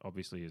LeBron,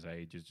 obviously his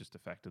age is just a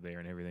factor there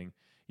and everything.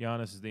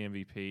 Giannis is the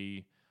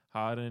MVP.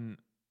 Harden,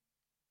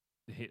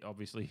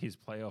 obviously his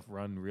playoff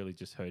run really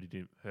just hurt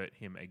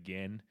him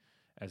again,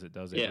 as it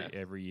does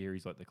every year.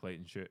 He's like the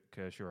Clayton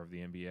Kershaw of the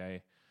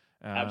NBA.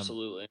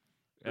 Absolutely.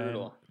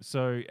 Brutal.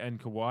 And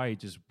Kawhi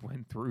just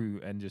went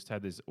through and just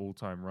had this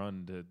all-time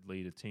run to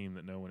lead a team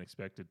that no one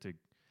expected to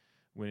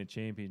win a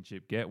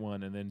championship, get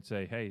one, and then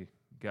say, "Hey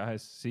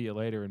guys, see you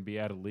later," and be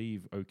able to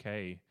leave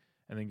okay,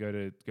 and then go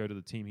to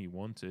the team he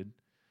wanted,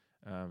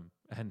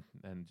 and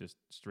just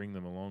string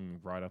them along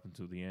right up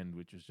until the end,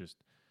 which was just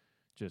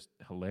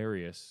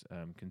hilarious,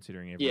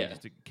 considering everyone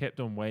just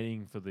kept on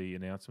waiting for the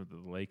announcement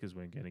that the Lakers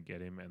weren't going to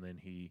get him, and then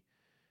he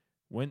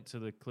went to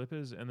the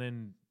Clippers, and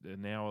then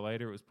an hour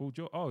later it was Paul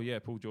George. Oh yeah,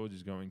 Paul George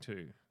is going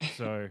too.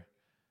 So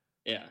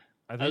yeah,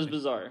 that was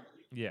bizarre.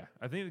 Yeah,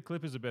 I think the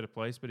Clippers are a better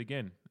place, but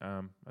again,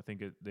 I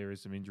think there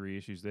is some injury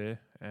issues there,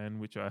 and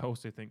which I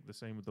also think the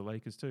same with the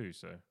Lakers too.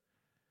 So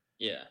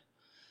yeah,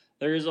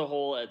 there is a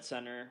hole at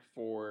center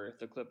for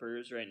the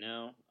Clippers right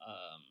now.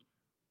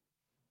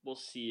 We'll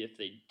see if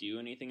they do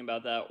anything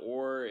about that,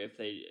 or if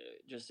they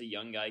just a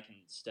young guy can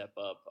step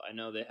up. I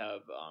know they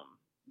have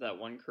that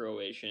one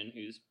Croatian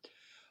who's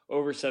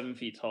over 7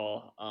 feet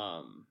tall,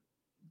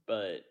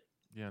 but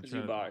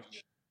Zubac.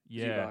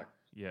 Yeah.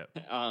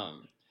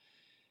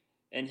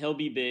 And he'll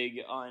be big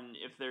on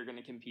if they're going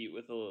to compete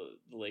with the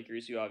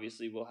Lakers, who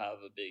obviously will have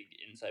a big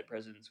inside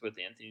presence with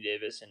Anthony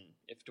Davis, and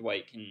if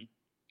Dwight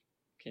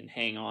can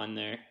hang on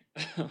there,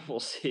 we'll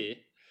see.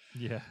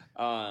 Yeah.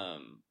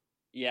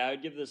 Yeah, I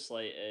would give the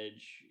slight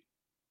edge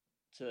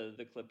to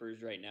the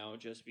Clippers right now,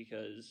 just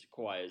because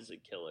Kawhi is a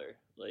killer.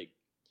 Like,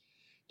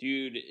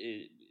 dude,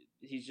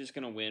 he's just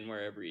going to win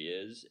wherever he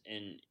is.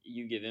 And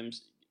you give him,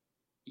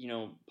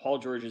 Paul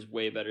George is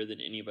way better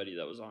than anybody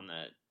that was on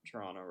that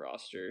Toronto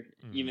roster.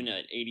 Even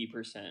at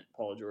 80%,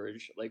 Paul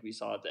George, like we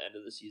saw at the end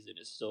of the season,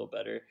 is still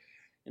better.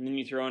 And then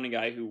you throw in a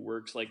guy who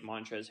works like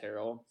Montrezl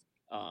Harrell,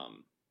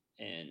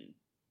 and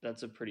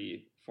that's a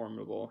pretty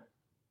formidable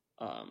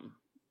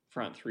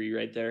front three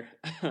right there.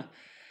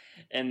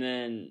 And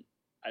then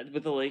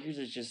with the Lakers,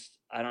 it's just,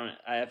 I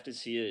have to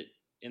see it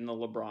in the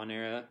LeBron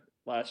era.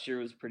 Last year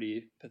was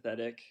pretty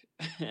pathetic,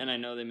 and I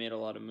know they made a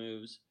lot of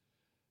moves,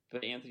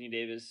 but Anthony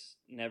Davis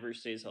never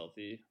stays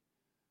healthy.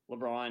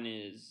 LeBron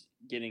is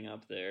getting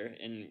up there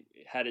and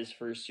had his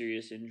first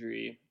serious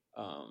injury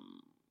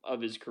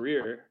of his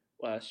career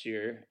last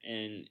year.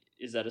 And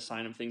is that a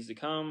sign of things to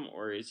come,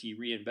 or is he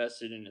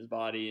reinvested in his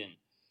body and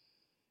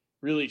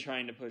really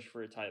trying to push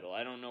for a title?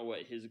 I don't know what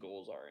his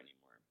goals are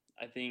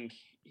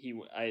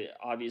anymore. I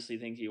obviously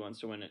think he wants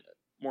to win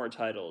more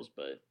titles,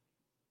 but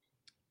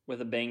with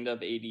a banged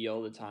up AD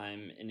all the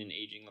time and an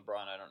aging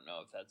LeBron, I don't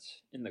know if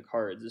that's in the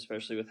cards,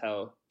 especially with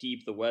how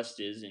deep the West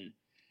is, and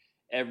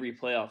every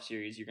playoff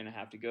series you're going to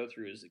have to go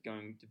through is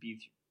going to be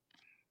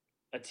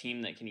a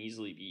team that can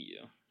easily beat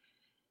you.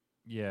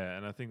 Yeah,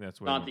 and I think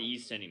that's where not the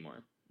East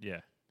anymore.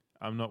 Yeah,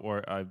 I'm not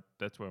worried.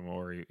 That's where my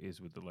worry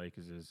is with the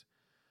Lakers is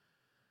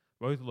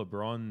both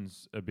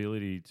LeBron's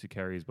ability to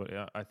carry his body.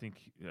 I think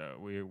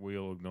we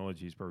all acknowledge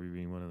he's probably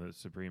been one of the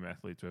supreme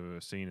athletes we've ever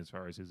seen as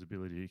far as his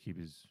ability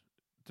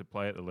to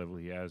play at the level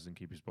he has and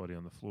keep his body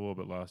on the floor.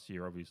 But last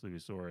year, obviously, we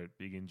saw a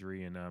big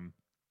injury, and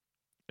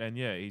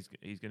yeah,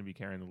 he's going to be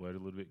carrying the load a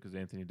little bit because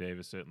Anthony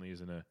Davis certainly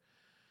isn't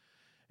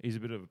he's a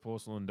bit of a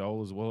porcelain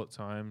doll as well at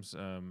times.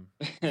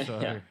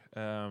 Yeah.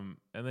 And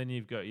then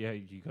you got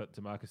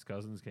DeMarcus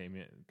Cousins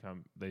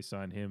they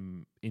signed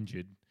him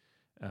injured.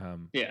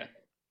 Yeah.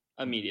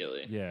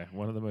 Immediately. Yeah,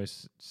 one of the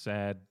most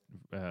sad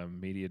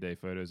media day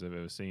photos I've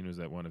ever seen was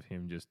that one of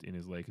him just in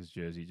his Lakers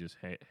jersey, just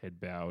head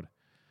bowed.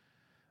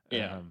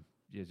 Yeah.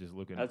 Just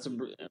looking. That's a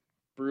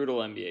brutal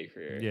NBA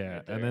career. Yeah,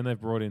 right and then they've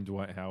brought in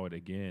Dwight Howard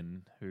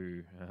again,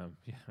 who,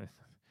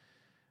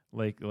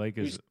 Lakers.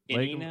 Who's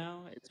skinny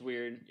now? It's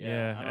weird.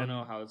 Yeah, I don't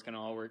know how it's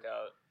gonna all work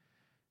out.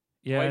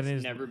 Yeah,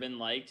 Dwight's never been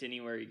liked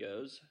anywhere he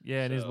goes.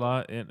 Yeah, and his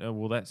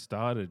that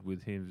started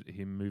with him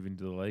moving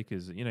to the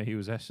Lakers. You know, he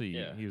was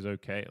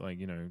okay. Like,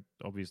 you know,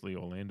 obviously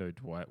Orlando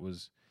Dwight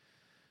was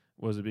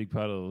a big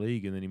part of the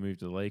league, and then he moved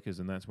to the Lakers,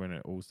 and that's when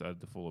it all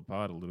started to fall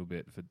apart a little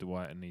bit for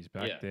Dwight, and he's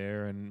back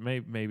there, and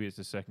maybe it's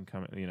the second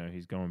coming. You know,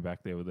 he's going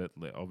back there with it,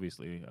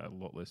 obviously a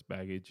lot less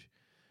baggage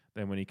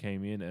than when he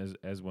came in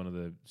as one of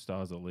the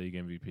stars of the league,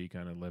 MVP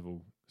kind of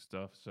level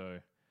stuff. So.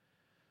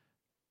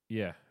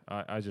 Yeah,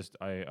 I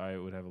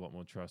would have a lot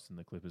more trust in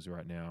the Clippers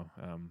right now.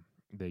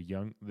 They're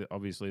young.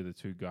 Obviously, the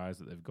two guys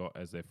that they've got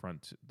as their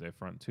front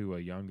two are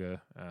younger,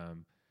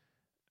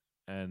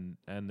 and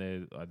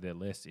they're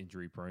less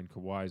injury prone.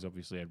 Kawhi's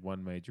obviously had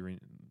one major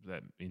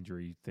that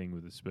injury thing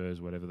with the Spurs,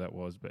 whatever that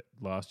was. But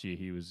last year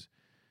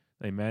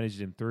they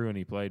managed him through, and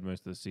he played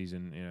most of the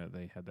season. You know,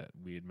 they had that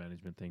weird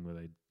management thing where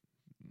they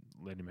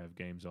let him have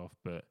games off,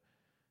 but.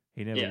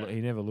 He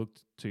never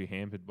looked too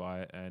hampered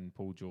by it, and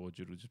Paul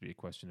George, it'll just be a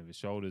question of his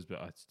shoulders, but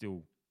I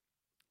still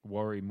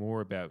worry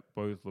more about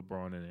both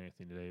LeBron and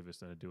Anthony Davis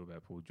than I do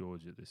about Paul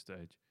George at this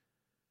stage.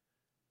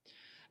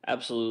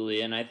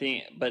 Absolutely, and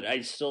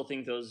I still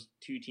think those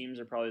two teams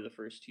are probably the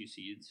first two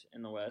seeds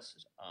in the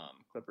West.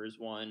 Clippers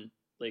 1,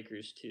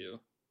 Lakers 2.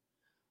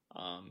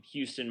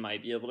 Houston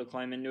might be able to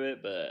climb into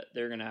it, but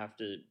they're going to have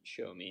to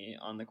show me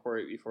on the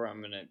court before I'm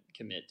going to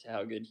commit to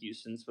how good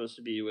Houston's supposed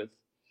to be with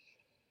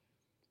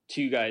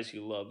two guys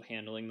who love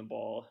handling the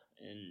ball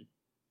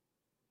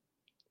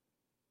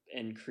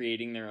and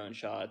creating their own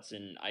shots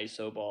and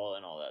ISO ball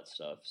and all that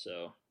stuff.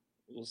 So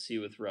we'll see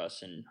with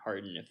Russ and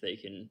Harden if they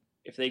can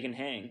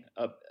hang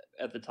up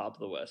at the top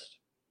of the West.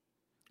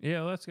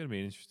 Yeah, well, that's going to be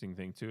an interesting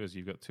thing too, as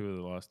you've got two of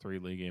the last three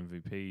league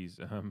MVPs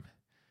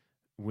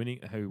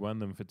who won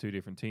them for two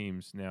different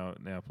teams now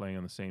playing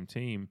on the same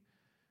team.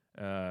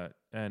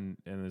 And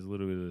there's a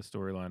little bit of the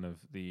storyline of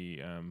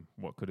the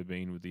what could have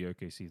been with the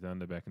OKC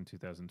Thunder back in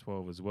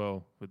 2012 as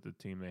well, with the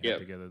team they had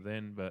together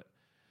then. But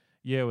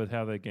yeah, with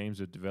how their games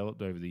have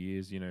developed over the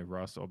years, you know,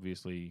 Russ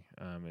obviously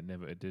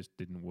it just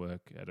didn't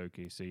work at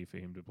OKC for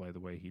him to play the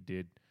way he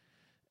did.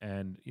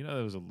 And you know,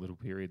 there was a little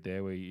period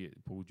there where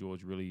Paul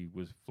George really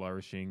was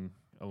flourishing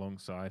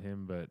alongside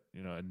him, but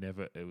you know,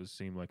 it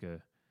seemed like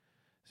a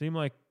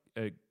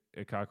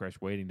car crash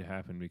waiting to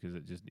happen, because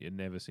it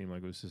never seemed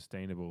like it was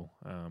sustainable,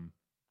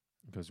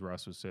 because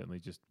Russ certainly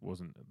just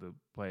wasn't the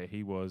player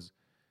he was.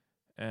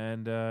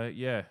 And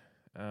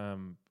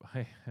I'm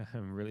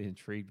really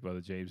intrigued by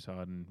the James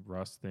Harden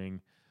Russ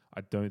thing.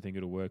 I don't think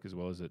it'll work as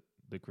well as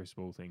the Chris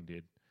Paul thing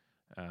did,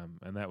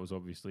 and that was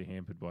obviously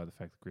hampered by the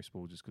fact that Chris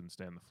Paul just couldn't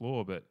stay on the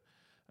floor. But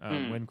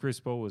when Chris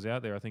Paul was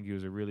out there, I think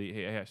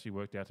he actually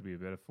worked out to be a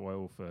better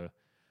foil for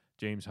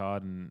James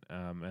Harden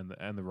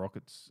and the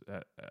Rockets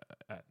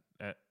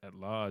at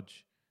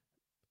large,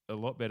 a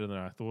lot better than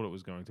I thought it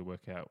was going to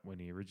work out when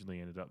he originally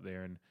ended up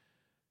there, and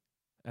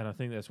I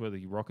think that's where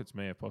the Rockets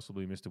may have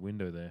possibly missed a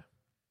window there.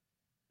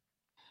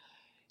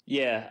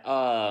 Yeah,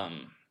 I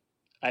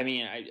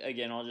mean,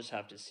 I'll just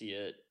have to see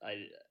it.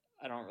 I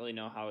don't really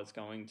know how it's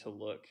going to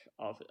look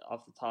off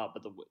the top,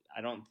 but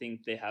I don't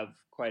think they have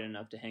quite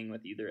enough to hang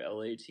with either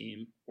LA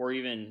team or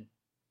even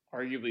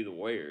arguably the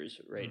Warriors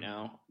right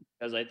now,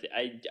 because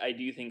I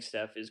do think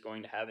Steph is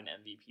going to have an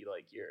MVP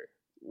like year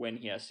when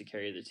he has to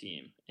carry the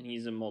team, and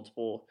he's won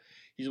multiple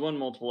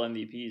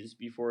MVPs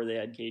before they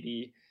had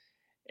KD,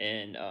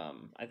 and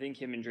I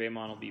think him and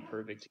Draymond will be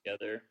perfect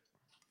together.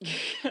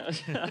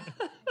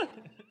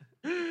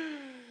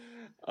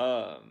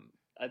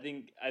 I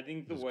think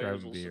the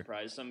Warriors will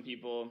surprise some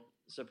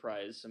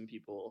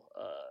people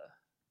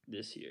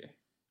this year.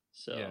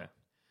 So yeah,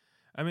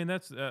 I mean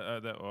that's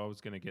that I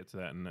was going to get to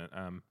that, and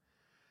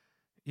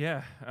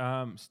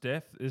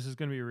Steph, this is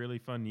going to be a really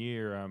fun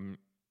year.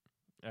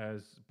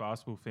 As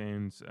basketball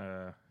fans,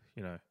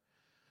 you know,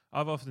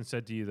 I've often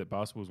said to you that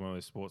basketball is one of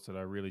those sports that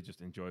I really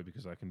just enjoy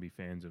because I can be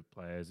fans of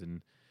players,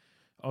 and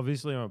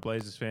obviously I'm a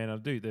Blazers fan.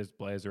 There's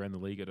players around the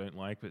league I don't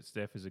like, but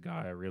Steph is a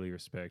guy I really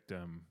respect.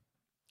 And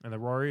the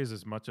Warriors,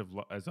 as much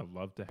as I've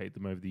loved to hate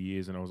them over the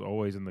years, and I was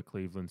always on the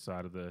Cleveland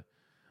side of the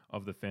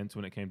fence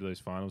when it came to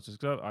those finals, just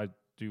because I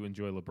do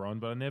enjoy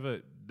LeBron, but I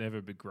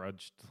never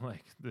begrudged,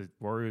 like, the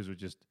Warriors were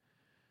just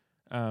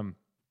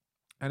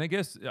And I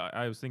guess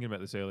I was thinking about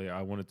this earlier.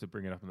 I wanted to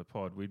bring it up in the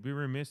pod. We'd be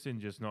remiss in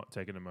just not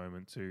taking a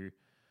moment to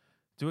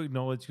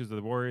acknowledge, because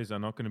the Warriors are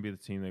not going to be the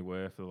team they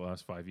were for the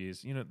last 5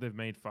 years. You know, they've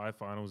made 5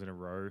 finals in a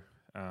row.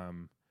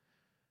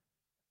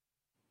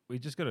 We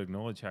just got to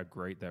acknowledge how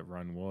great that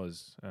run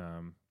was.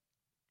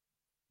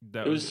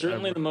 It was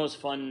certainly the most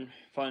fun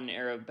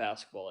era of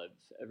basketball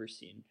I've ever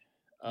seen.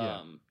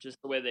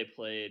 Just the way they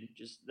played,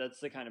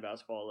 that's the kind of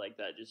basketball like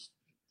that. Just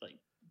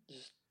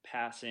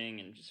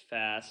passing and just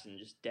fast and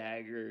just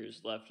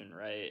daggers left and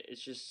right.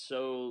 It's just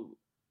so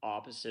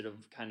opposite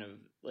of kind of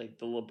like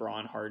the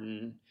LeBron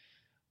Harden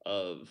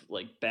of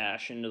like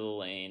bash into the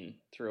lane,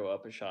 throw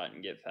up a shot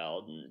and get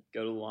fouled and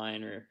go to the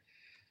line, or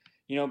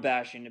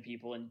bash into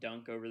people and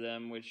dunk over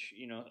them, which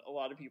a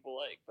lot of people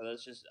like. But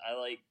that's just, I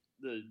like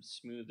the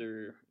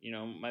smoother.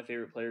 My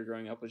favorite player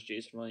growing up was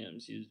Jason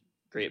Williams. He's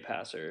a great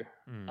passer.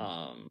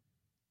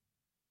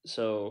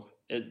 So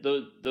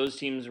those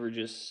teams were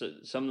just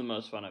some of the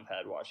most fun I've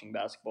had watching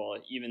basketball,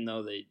 even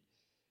though they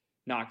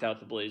knocked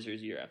out the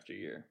Blazers year after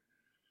year.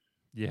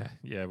 Yeah,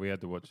 we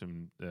had to watch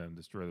them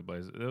destroy the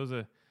Blazers. There was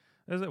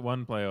that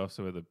one playoff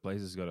where the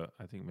Blazers got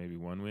I think maybe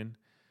 1 win,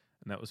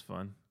 and that was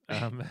fun.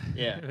 That was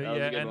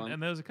a good one.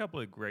 And there was a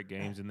couple of great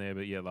games in there,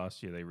 but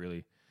last year they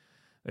really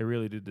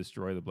did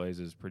destroy the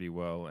Blazers pretty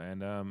well.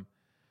 And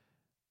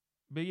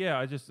but yeah,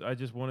 I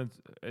just wanted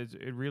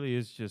it really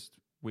is just,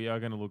 we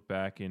are going to look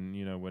back in,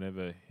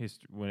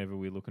 whenever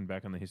we're looking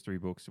back on the history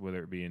books,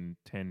 whether it be in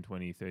 10,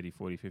 20, 30,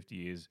 40, 50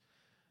 years,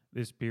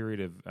 this period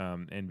of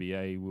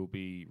NBA will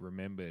be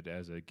remembered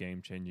as a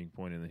game-changing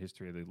point in the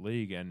history of the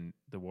league, and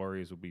the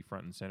Warriors will be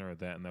front and center of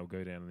that, and they'll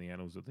go down in the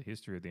annals of the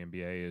history of the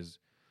NBA as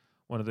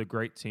one of the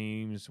great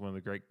teams, one of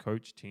the great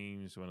coach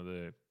teams, one of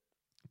the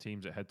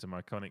teams that had some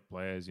iconic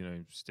players.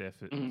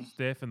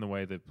 Steph and the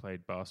way they've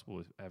played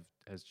basketball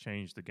has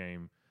changed the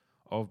game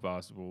of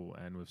basketball,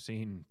 and we've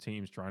seen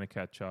teams trying to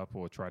catch up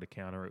or try to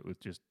counter it with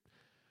just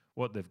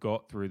what they've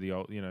got through the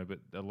old, but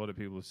a lot of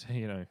people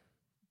say,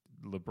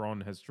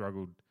 LeBron has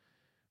struggled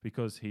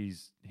because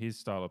his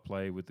style of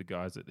play with the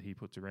guys that he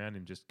puts around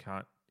him just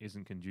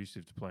isn't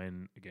conducive to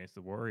playing against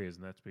the Warriors,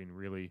 and that's been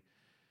really,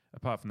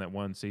 apart from that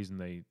one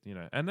season,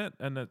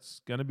 and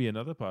that's going to be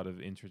another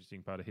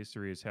interesting part of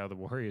history, is how the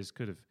Warriors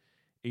could have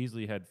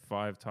easily had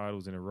 5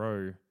 titles in a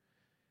row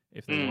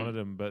if they wanted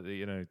them, but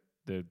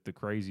the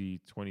crazy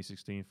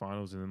 2016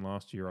 finals, and then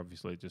last year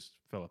obviously it just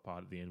fell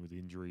apart at the end with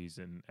injuries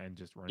and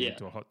just running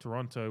into a hot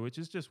Toronto, which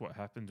is just what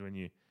happens when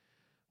you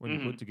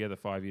put together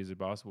 5 years of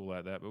basketball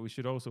like that. But we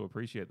should also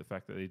appreciate the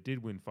fact that they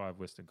did win 5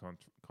 Western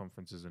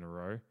Conferences in a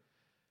row,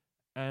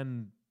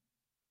 and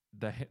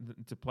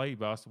to play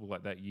basketball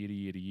like that year to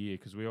year to year,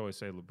 because we always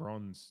say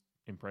LeBron's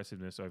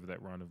impressiveness over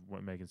that run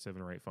of making 7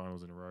 or 8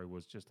 finals in a row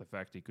was just the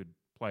fact he could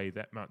play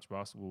that much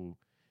basketball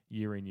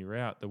year in, year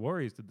out. The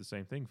Warriors did the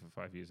same thing for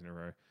 5 years in a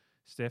row.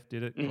 Steph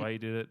did it, Clay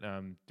did it,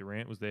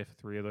 Durant was there for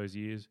 3 of those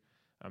years,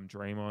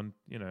 Draymond,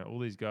 all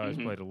these guys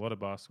played a lot of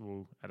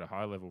basketball at a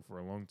high level for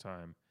a long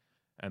time,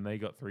 and they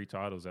got 3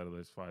 titles out of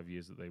those 5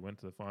 years that they went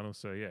to the finals.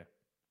 So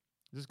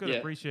just got to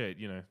appreciate,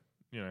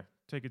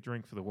 take a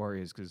drink for the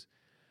Warriors, because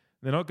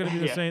they're not going to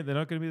be the same. They're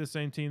not going to be the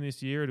same team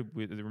this year. It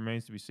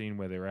remains to be seen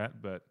where they're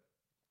at. But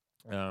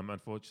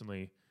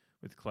unfortunately,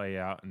 with Clay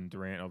out and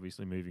Durant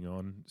obviously moving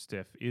on,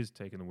 Steph is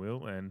taking the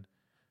wheel, and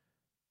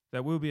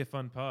that will be a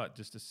fun part,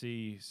 just to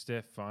see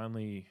Steph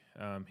finally.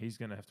 He's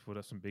going to have to put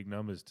up some big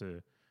numbers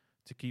to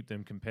keep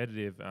them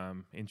competitive.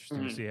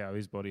 Interesting to see how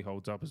his body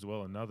holds up as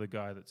well. Another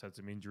guy that's had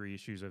some injury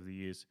issues over the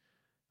years.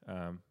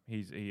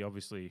 He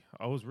obviously,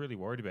 I was really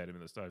worried about him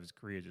at the start of his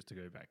career, just to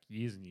go back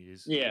years and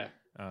years.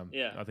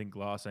 I think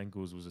glass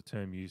ankles was a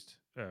term used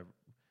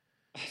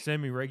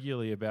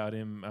semi-regularly about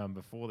him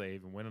before they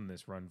even went on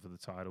this run for the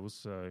titles.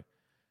 So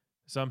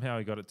somehow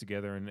he got it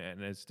together and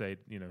has stayed,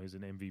 as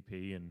an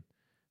MVP and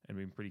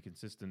been pretty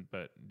consistent.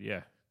 But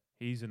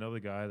he's another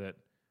guy that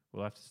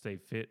will have to stay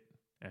fit,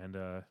 and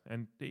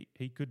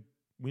he could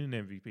win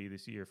an MVP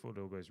this year if it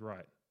all goes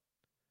right.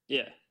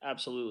 Yeah,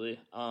 absolutely.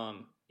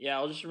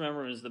 I'll just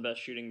remember him as the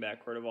best shooting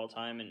backcourt of all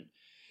time. And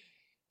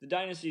the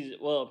dynasty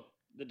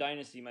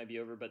might be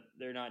over, but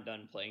they're not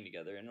done playing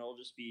together, and it'll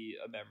just be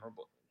a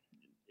memorable.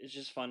 It's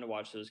just fun to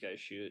watch those guys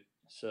shoot.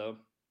 So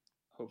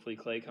hopefully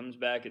Clay comes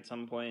back at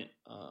some point.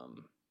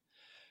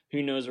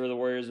 Who knows where the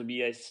Warriors will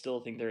be? I still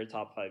think they're a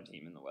top 5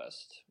 team in the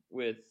West,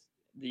 with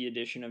the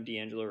addition of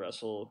D'Angelo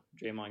Russell,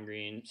 Draymond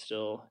Green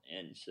still,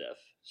 and Steph.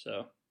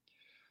 So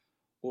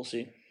we'll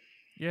see.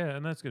 Yeah,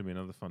 and that's going to be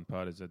another fun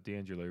part, is that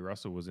D'Angelo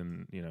Russell was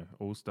in,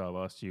 All-Star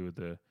last year with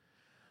the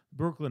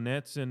Brooklyn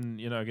Nets,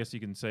 and, I guess you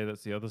can say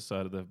that's the other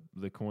side of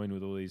the coin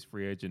with all these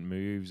free agent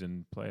moves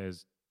and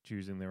players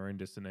choosing their own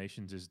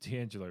destinations, is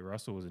D'Angelo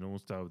Russell was an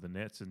All-Star with the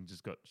Nets and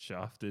just got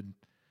shafted.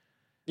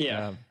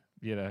 Yeah.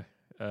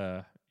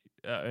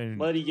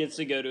 But he gets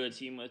to go to a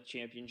team with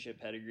championship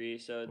pedigree,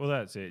 so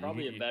that's it.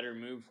 Probably a better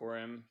move for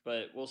him,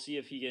 but we'll see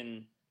if he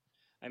can.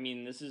 I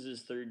mean, this is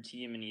his 3rd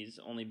team, and he's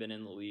only been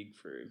in the league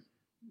for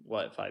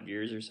 5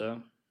 years or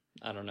so.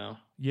 I don't know.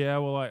 Yeah,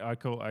 well, I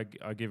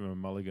give him a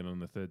mulligan on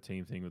the 3rd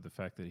team thing, with the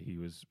fact that he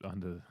was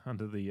under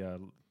the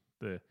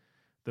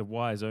the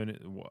wise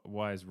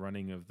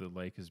running of the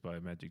Lakers by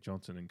Magic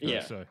Johnson and co.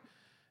 Yeah. So,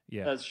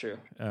 yeah, that's true.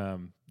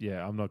 I'm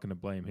not going to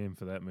blame him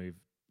for that move.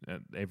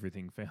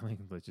 Everything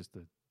failing, but just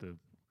the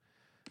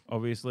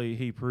obviously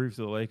he proved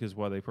to the Lakers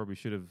why they probably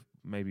should have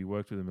maybe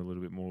worked with him a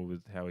little bit more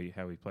with how he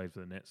played for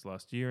the Nets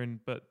last year.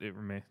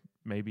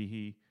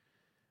 Maybe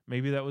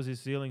that was his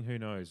ceiling. Who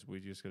knows? We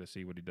just got to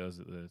see what he does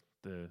at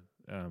the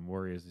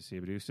Warriors this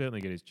year. But he'll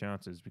certainly get his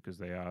chances because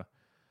they are,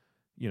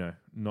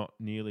 not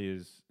nearly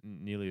as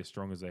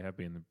strong as they have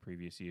been in the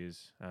previous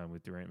years,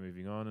 with Durant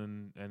moving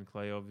on and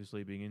Clay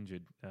obviously being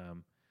injured,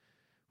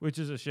 which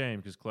is a shame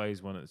because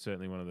Clay's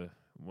certainly one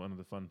of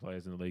the fun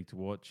players in the league to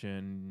watch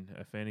and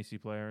a fantasy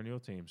player on your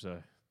team.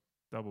 So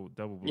double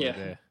blow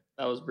there.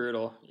 That was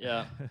brutal.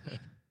 Yeah.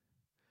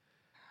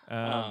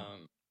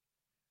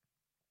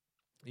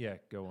 Yeah,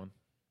 go on.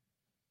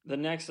 The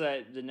next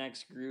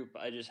group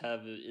I just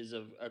have is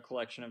a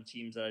collection of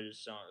teams that I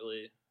just don't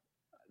really.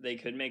 They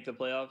could make the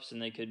playoffs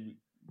and they could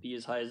be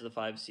as high as the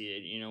 5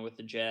 seed. With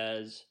the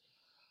Jazz,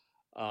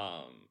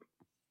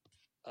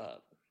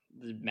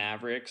 the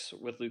Mavericks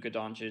with Luka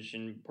Doncic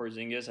and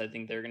Porzingis. I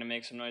think they're going to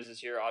make some noise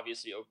this year.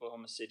 Obviously,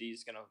 Oklahoma City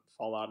is going to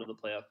fall out of the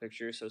playoff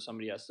picture, so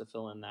somebody has to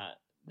fill in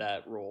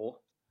that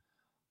role.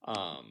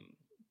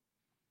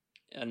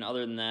 And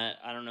other than that,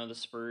 I don't know. The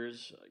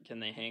Spurs, can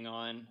they hang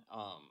on?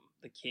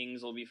 The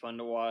Kings will be fun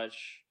to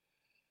watch.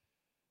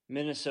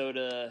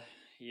 Minnesota,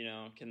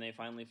 can they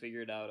finally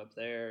figure it out up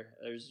there?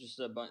 There's just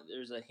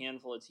there's a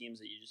handful of teams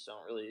that you just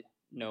don't really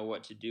know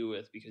what to do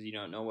with because you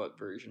don't know what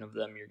version of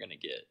them you're going to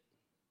get.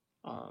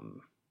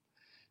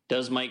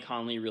 Does Mike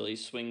Conley really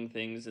swing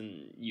things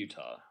in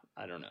Utah?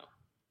 I don't know.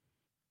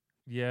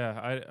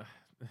 Yeah,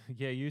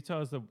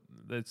 Utah's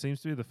that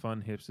seems to be the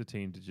fun hipster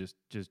team to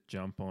just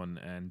jump on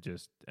and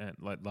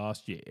like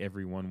last year,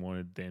 everyone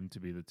wanted them to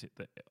be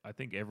I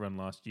think everyone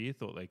last year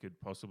thought they could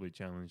possibly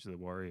challenge the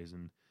Warriors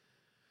and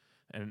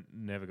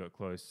never got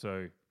close.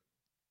 So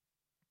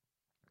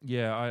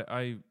yeah,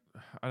 I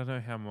don't know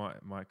how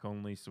Mike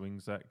Conley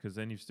swings that because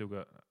then you've still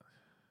got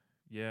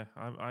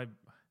I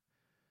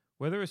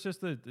whether it's just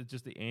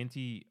the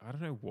anti, I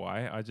don't know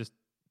why I just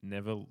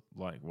never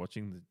like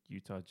watching the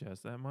Utah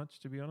Jazz that much,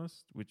 to be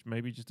honest, which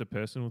may be just a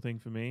personal thing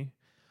for me.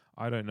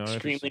 I don't know.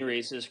 Extremely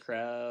racist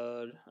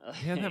crowd.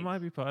 Yeah, that might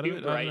be part of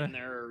it. Right in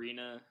their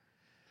arena.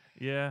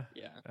 Yeah.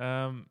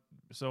 Yeah.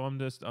 So I'm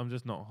just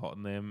not hot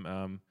on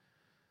them.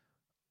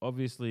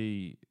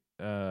 Obviously,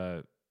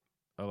 I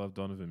love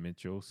Donovan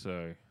Mitchell,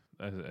 so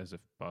as a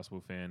basketball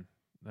fan.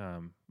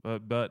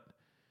 But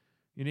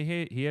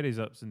he had his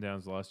ups and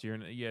downs last year,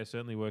 and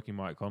certainly working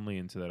Mike Conley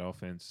into that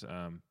offense.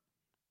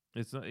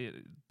 It's not.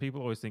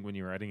 People always think when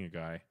you're adding a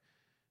guy,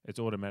 it's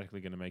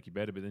automatically going to make you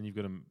better. But then you've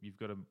got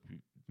a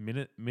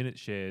minute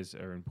shares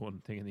are an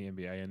important thing in the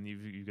NBA, and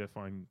you've got to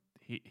find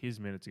his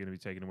minutes are going to be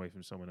taken away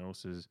from someone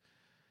else's.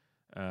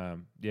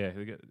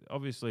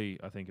 Obviously,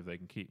 I think if they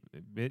can keep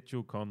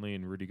Mitchell, Conley,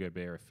 and Rudy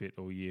Gobert fit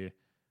all year,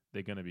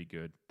 they're going to be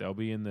good. They'll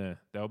be in the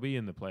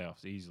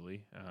playoffs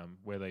easily.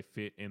 Where they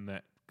fit in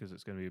that, because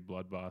it's going to be a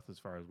bloodbath as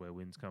far as where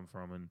wins come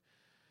from,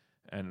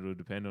 and it'll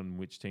depend on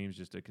which teams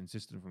just are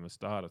consistent from the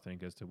start. I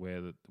think as to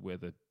where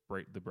the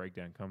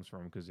breakdown comes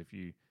from. Because if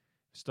you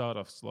start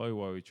off slow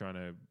while you're trying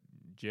to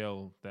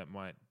gel, that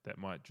might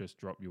just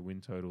drop your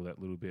win total that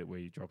little bit, where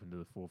you drop into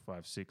the 4,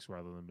 5, 6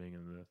 rather than being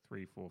in the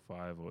 3, 4,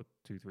 5 or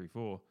 2, 3,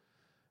 4.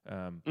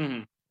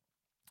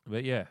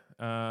 But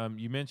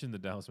you mentioned the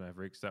Dallas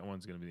Mavericks. That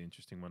one's going to be the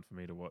interesting one for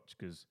me to watch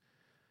because,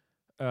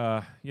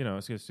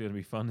 it's going to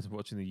be fun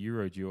watching the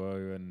Euro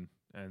duo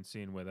and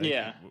seeing where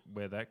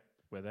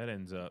that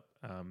ends up.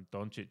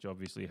 Doncic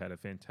obviously had a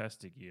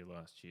fantastic year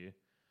last year.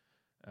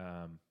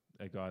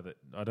 A guy that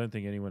I don't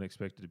think anyone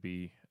expected to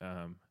be.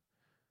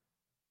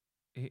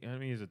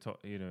 He's a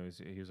top. He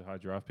was a high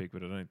draft pick,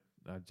 but I don't.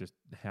 Just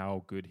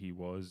how good he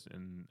was,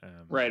 and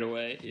right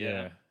away,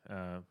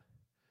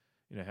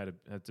 had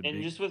to.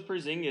 And just with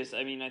Porzingis,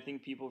 I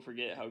think people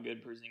forget how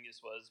good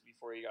Porzingis was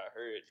before he got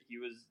hurt. He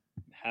was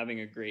having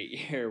a great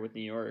year with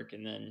New York,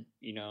 and then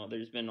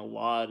there's been a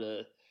lot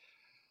of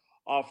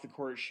off the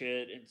court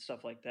shit and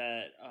stuff like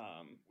that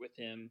with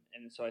him,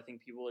 and so I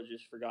think people have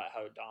just forgot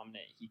how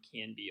dominant he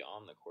can be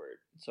on the court.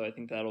 So I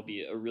think that'll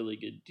be a really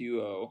good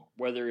duo.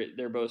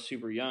 They're both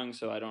super young,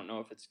 so I don't know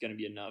if it's going to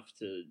be enough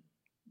to.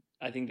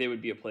 I think they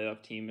would be a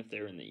playoff team if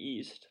they were in the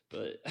East,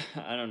 but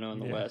I don't know in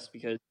the West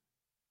because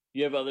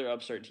you have other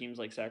upstart teams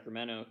like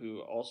Sacramento who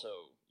also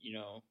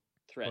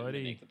threatened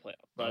to make the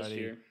playoffs last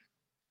year.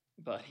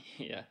 But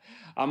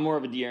I'm more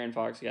of a De'Aaron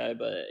Fox guy,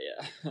 but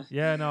yeah.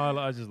 Yeah, no,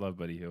 I just love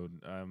Buddy Hield.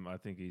 I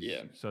think he's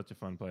such a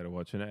fun player to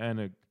watch, and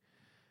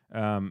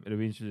it'll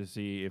be interesting to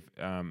see if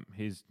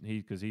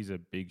because he's a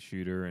big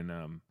shooter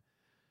and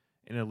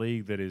in a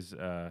league that is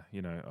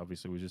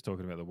obviously we're just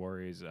talking about the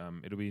Warriors.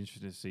 It'll be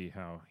interesting to see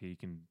how he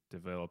can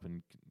develop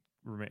and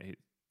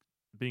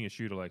being a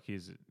shooter like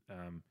his.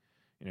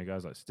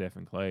 Guys like Steph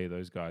and Clay,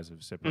 those guys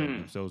have separated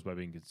themselves by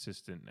being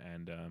consistent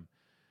and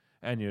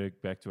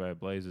back to our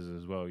Blazers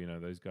as well.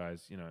 Those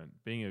guys,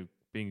 being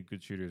a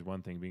good shooter is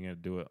one thing. Being able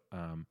to do it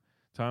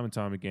time and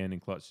time again in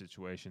clutch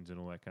situations and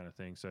all that kind of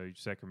thing. So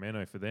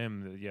Sacramento, for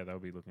them, they'll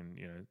be looking,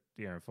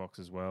 De'Aaron Fox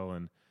as well,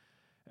 and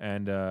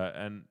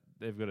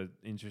they've got an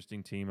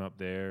interesting team up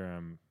there.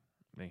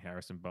 I think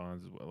Harrison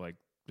Barnes as well. Like,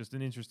 just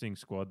an interesting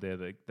squad there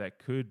that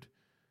could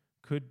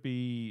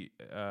be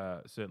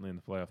certainly in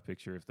the playoff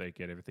picture if they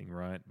get everything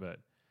right. But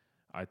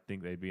I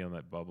think they'd be on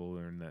that bubble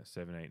or in that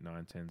 7, 8,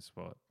 9, 10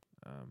 spot.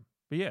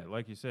 But yeah,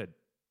 like you said,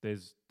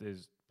 there's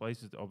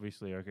places that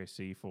obviously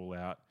OKC fall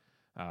out.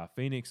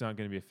 Phoenix aren't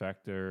going to be a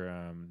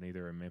factor.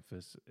 Neither are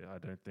Memphis, I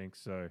don't think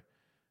so.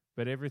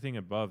 But everything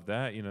above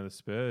that, the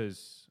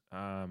Spurs,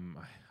 I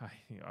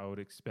would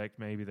expect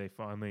maybe they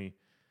finally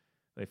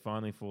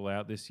fall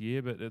out this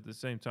year. But at the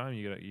same time,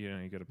 you got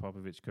a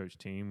Popovich coach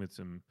team with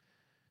some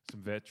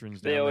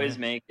veterans. They always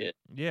there. make it.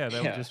 Yeah,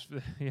 they'll just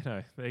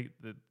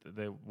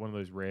they're one of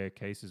those rare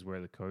cases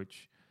where the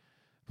coach,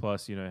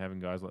 plus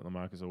having guys like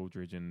LaMarcus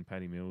Aldridge and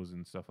Patty Mills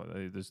and stuff like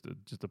that,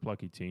 just a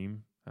plucky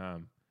team.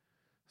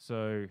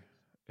 So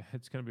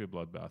it's going to be a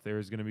bloodbath. There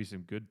is going to be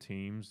some good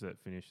teams that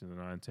finish in the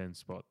 9-10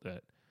 spot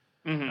that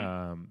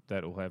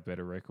will have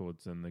better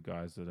records than the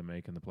guys that are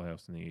making the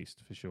playoffs in the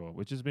East for sure,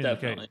 which has been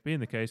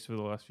the case for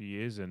the last few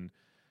years, and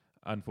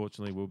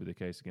unfortunately will be the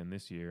case again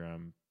this year.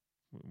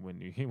 When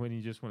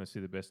you just want to see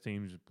the best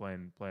teams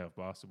playing playoff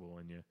basketball,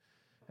 and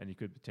you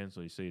could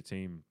potentially see a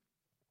team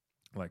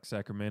like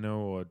Sacramento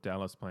or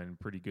Dallas playing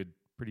pretty good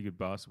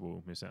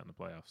basketball miss out in the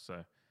playoffs.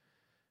 So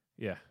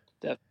yeah,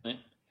 definitely.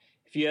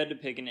 If you had to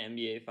pick an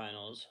NBA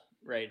Finals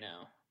right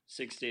now,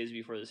 6 days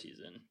before the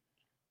season.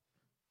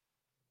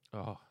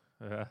 I'm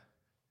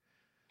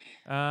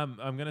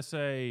gonna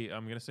say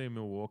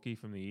Milwaukee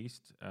from the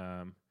East,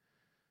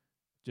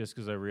 just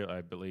because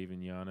I believe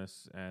in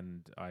Giannis,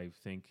 and I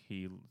think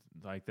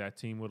that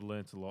team would have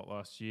learnt a lot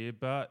last year.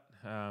 But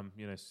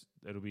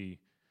it'll be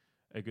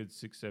a good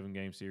 6-7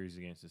 game series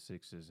against the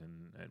Sixers,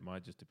 and it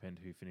might just depend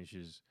who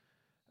finishes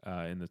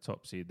in the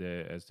top seed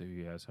there as to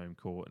who has home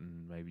court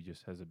and maybe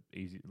just has a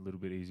little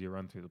bit easier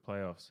run through the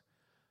playoffs.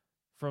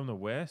 From the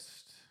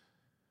West,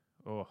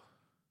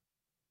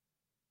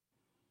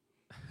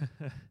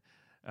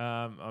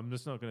 I'm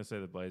just not going to say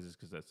the Blazers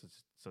because that's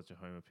such a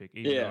homer pick.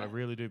 Even though I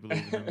really do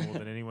believe in them more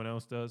than anyone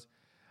else does.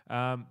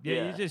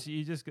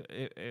 You just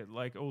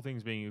like all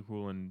things being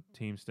equal and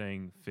teams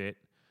staying fit.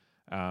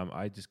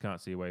 I just can't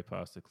see a way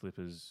past the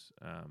Clippers.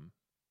 I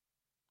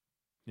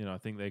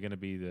think they're going to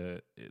be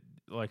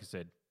like I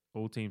said,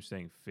 all teams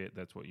staying fit.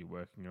 That's what you're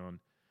working on.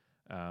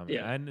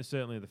 And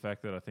certainly the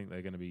fact that I think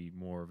they're going to be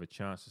more of a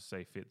chance to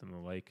stay fit than the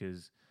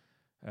Lakers.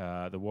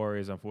 The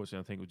Warriors,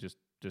 unfortunately, I think will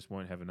just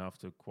won't have enough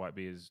to quite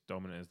be as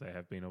dominant as they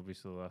have been,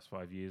 obviously, the last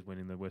 5 years,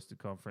 winning the Western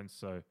Conference.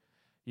 So,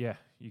 yeah,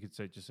 you could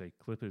say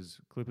Clippers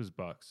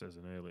Bucks as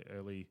an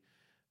early,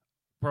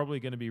 probably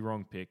going to be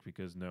wrong pick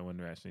because no one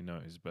actually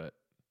knows, but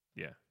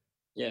yeah.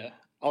 Yeah,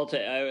 I'll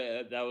take.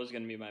 That was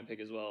going to be my pick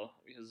as well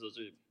because those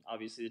are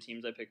obviously the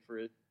teams I picked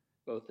for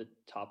both the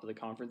top of the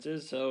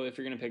conferences. So if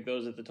you're going to pick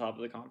those at the top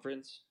of the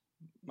conference,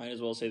 might as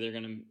well say they're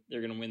going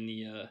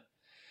to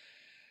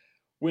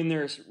win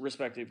their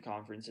respective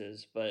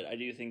conferences. But I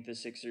do think the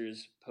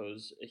Sixers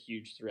pose a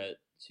huge threat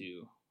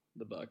to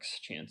the Bucks'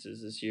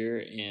 chances this year,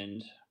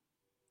 and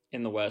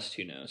in the West,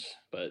 who knows?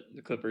 But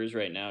the Clippers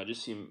right now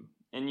just seem,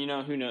 and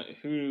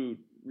who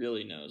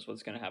really knows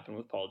what's going to happen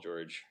with Paul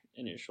George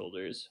in his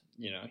shoulders.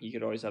 He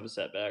could always have a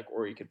setback,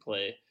 or he could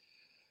play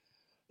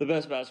the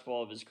best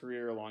basketball of his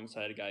career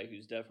alongside a guy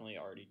who's definitely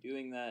already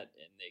doing that,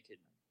 and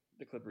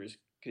the Clippers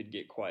could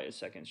get quite a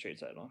second straight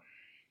title.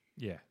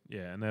 Yeah,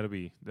 and that'll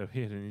be an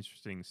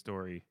interesting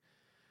story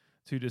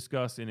to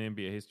discuss in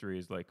NBA history,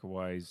 is like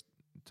Kawhi's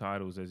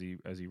titles as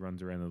he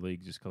runs around the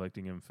league, just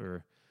collecting them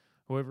for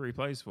whoever he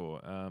plays for.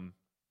 And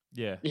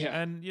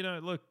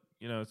look,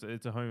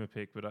 it's a homer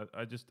pick, but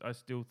I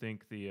still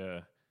think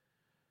the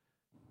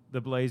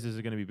Blazers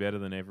are going to be better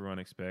than everyone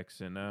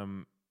expects, and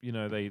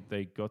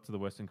they got to the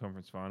Western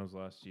Conference Finals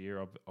last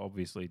year.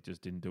 Obviously,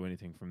 just didn't do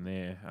anything from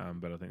there.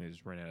 But I think they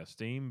just ran out of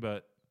steam.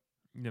 But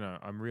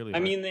I'm really. I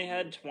mean, they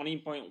had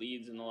 20-point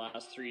leads in the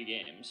last 3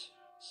 games.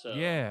 So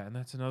yeah, and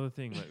that's another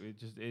thing. Like, it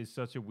just is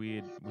such a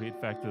weird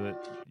factor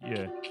that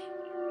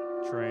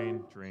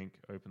train, drink,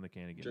 open the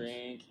can of Guinness.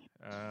 Drink.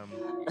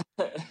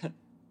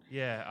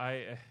 Yeah,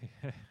 I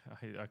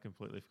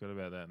completely forgot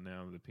about that.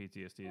 Now the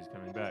PTSD is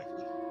coming back.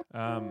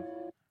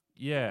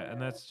 Yeah,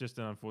 and that's just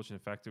an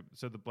unfortunate factor.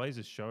 So the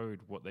Blazers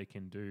showed what they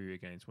can do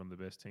against one of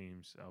the best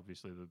teams.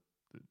 Obviously, the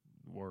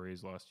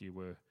Warriors last year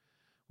were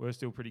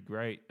still pretty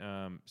great.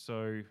 And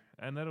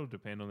that'll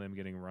depend on them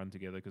getting a run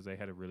together because they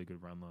had a really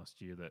good run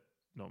last year that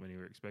not many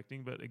were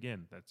expecting. But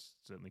again, that's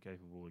certainly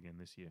capable again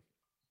this year.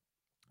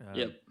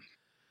 Yep.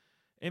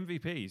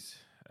 MVPs.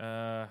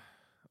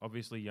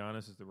 Obviously,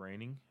 Giannis is the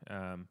reigning.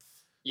 So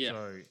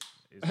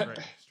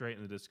it's straight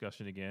in the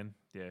discussion again.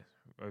 Yeah,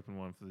 open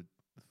one for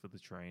the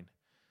train.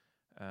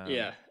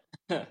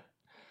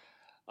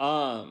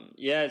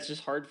 It's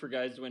just hard for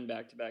guys to win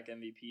back-to-back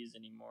MVPs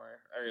anymore,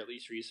 or at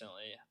least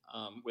recently,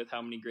 with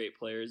how many great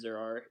players there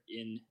are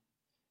in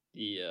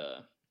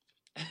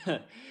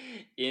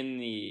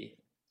the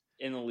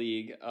in the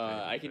league.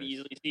 I could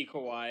easily see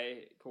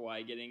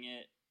Kawhi getting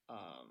it.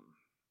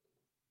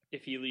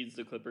 If he leads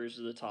the Clippers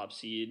to the top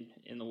seed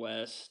in the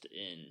West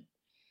in,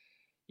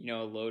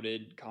 a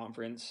loaded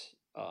conference,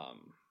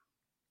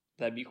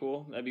 that'd be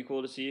cool. That'd be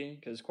cool to see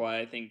because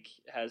Kawhi, I think,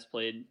 has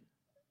played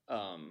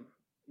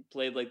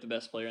like the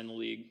best player in the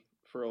league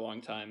for a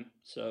long time.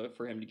 So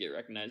for him to get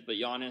recognized, but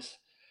Giannis,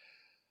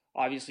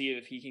 obviously,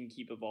 if he can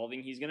keep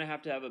evolving, he's going to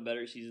have a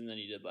better season than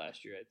he did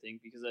last year, I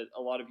think, because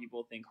a lot of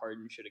people think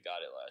Harden should have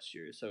got it last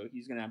year. So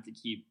he's going to have to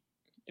keep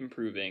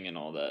improving and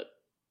all that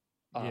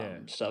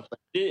stuff.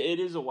 It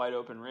is a wide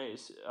open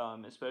race,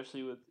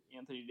 especially with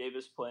Anthony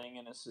Davis playing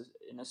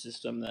in a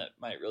system that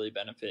might really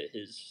benefit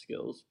his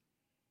skills.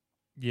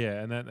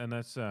 Yeah, and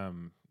that's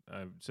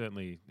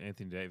certainly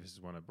Anthony Davis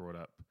is one I brought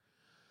up.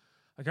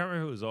 I can't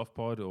remember if it was off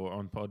pod or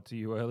on pod to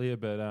you earlier,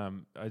 but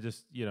I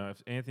just,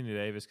 if Anthony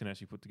Davis can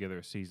actually put together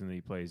a season that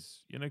he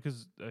plays,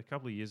 because a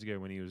couple of years ago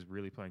when he was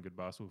really playing good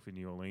basketball for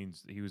New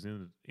Orleans, he was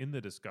in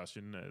the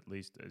discussion, at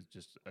least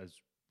as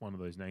one of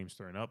those names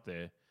thrown up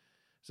there.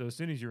 So as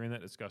soon as you're in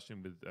that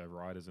discussion with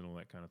writers and all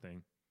that kind of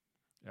thing,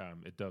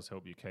 it does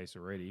help your case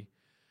already.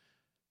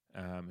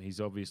 He's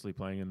obviously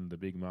playing in the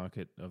big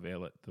market of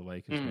the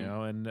Lakers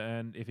now,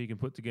 and if he can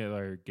put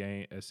together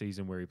a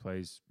season where he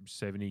plays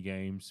 70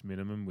 games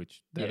minimum,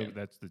 which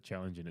that's the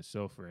challenge in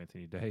itself for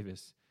Anthony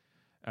Davis,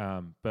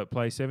 but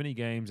play 70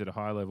 games at a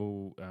high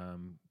level,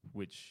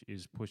 which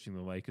is pushing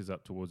the Lakers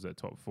up towards that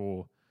top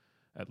four,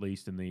 at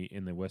least in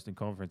the Western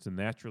Conference, and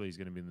naturally he's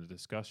going to be in the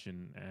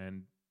discussion.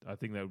 And I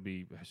think that would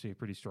be actually a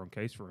pretty strong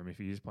case for him if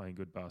he is playing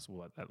good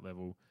basketball at that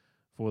level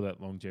for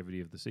that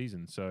longevity of the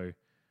season. So.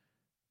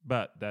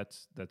 But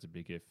that's a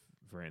big if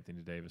for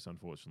Anthony Davis,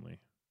 unfortunately.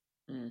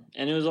 And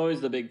it was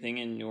always the big thing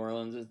in New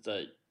Orleans is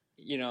that,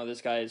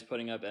 this guy is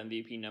putting up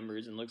MVP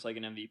numbers and looks like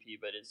an MVP,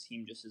 but his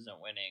team just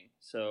isn't winning.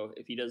 So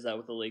if he does that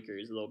with the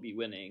Lakers, they'll be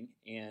winning,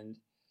 and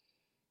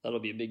that'll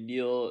be a big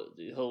deal.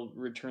 He'll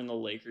return the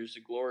Lakers to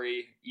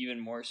glory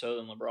even more so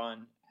than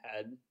LeBron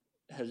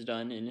has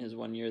done in his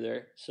 1 year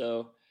there.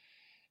 So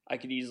I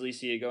could easily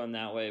see it going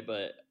that way,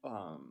 but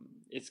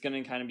it's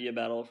going to kind of be a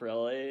battle for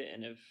LA,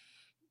 and if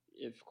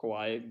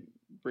Kawhi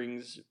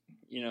brings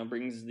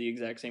the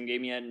exact same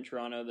game he had in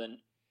Toronto, then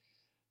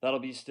that'll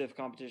be stiff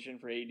competition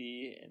for AD,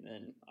 and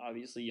then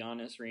obviously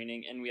Giannis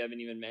reigning, and we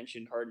haven't even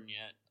mentioned Harden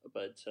yet,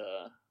 but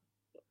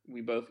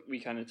we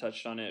kind of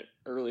touched on it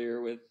earlier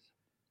with,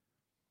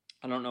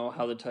 I don't know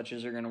how the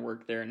touches are going to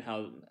work there and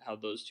how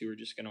those two are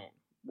just going to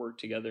work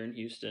together in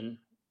Houston.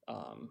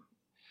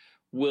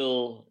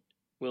 Will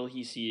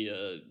he see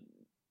a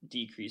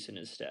decrease in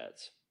his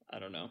stats? I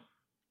don't know.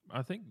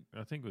 I think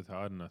with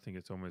Harden, I think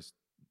it's almost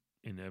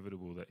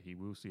inevitable that he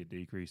will see a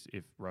decrease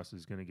if Russ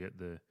is going to get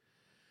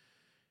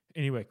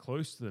anywhere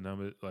close to the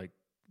number. Like,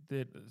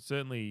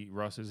 certainly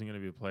Russ isn't going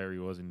to be the player he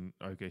was in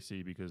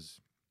OKC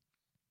because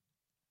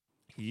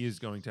he is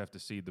going to have to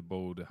cede the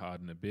ball to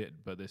Harden a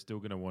bit, but they're still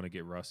going to want to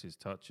get Russ his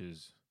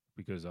touches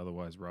because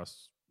otherwise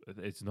Russ,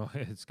 it's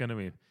going to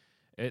be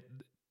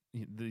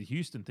the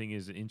Houston thing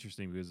is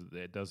interesting because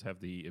it does have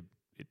the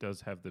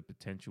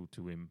potential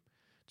to him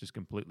just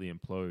completely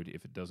implode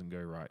if it doesn't go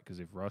right. Because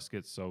if Russ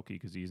gets sulky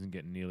because he isn't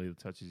getting nearly the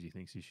touches he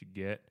thinks he should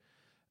get,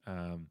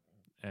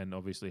 and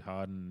obviously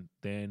Harden,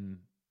 then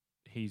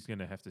he's going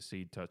to have to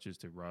cede touches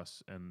to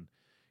Russ, and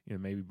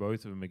maybe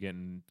both of them are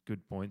getting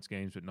good points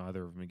games, but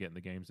neither of them are getting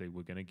the games they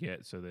were going to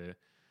get. So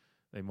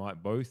they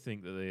might both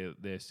think that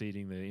they're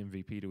ceding the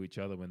MVP to each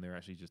other when they're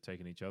actually just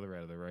taking each other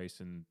out of the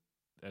race. And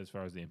as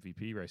far as the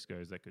MVP race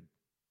goes, that could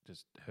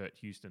just hurt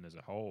Houston as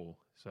a whole.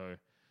 So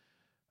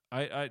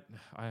I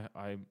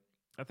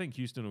think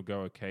Houston will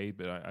go okay,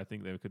 but I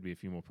think there could be a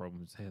few more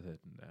problems there that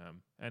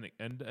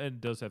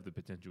and does have the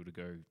potential to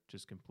go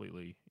just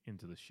completely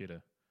into the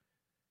shitter.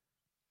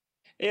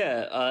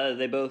 Yeah,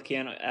 they both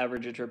can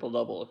average a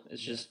triple-double.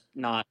 It's just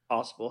not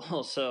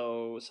possible.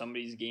 So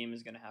somebody's game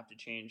is going to have to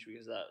change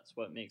because that's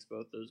what makes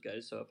both those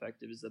guys so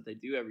effective is that they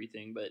do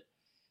everything. But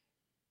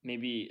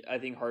maybe I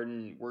think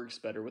Harden works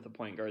better with a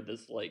point guard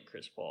that's like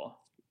Chris Paul,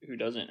 who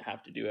doesn't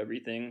have to do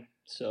everything.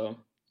 So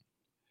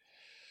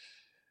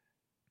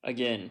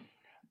again,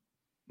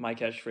 my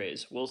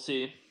catchphrase. We'll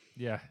see.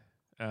 Yeah.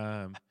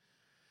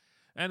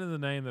 And in the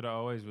name that I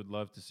always would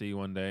love to see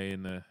one day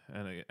and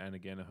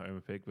again a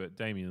homer pick, but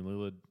Damian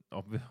Lillard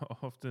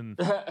often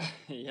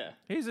yeah.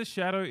 He's a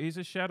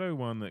shadow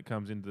one that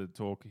comes into the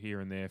talk here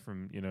and there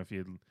from, if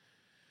you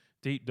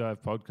deep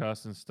dive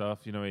podcasts and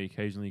stuff, he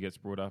occasionally gets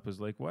brought up as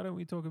like, why don't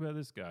we talk about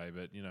this guy?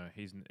 But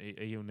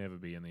he'll never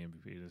be in the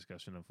MVP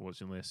discussion,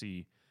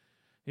 unfortunately.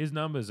 His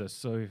numbers are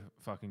so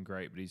fucking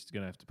great, but he's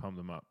going to have to pump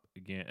them up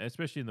again,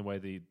 especially in the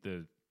way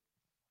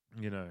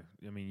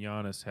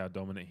Giannis, how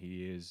dominant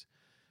he is.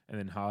 And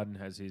then Harden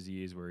has his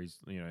years where he's,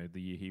 the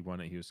year he won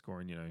it, he was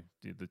scoring,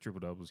 the triple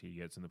doubles he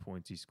gets and the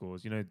points he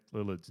scores.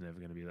 Lillard's never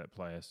going to be that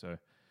player. So,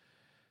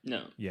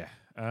 no. Yeah.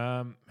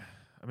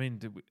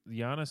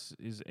 Giannis,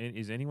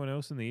 is anyone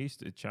else in the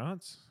East a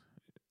chance?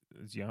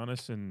 Is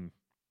Giannis and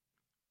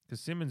because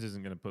Simmons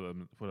isn't going to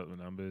put up the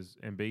numbers.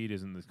 Embiid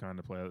isn't this kind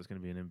of player that's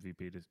going to be an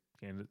MVP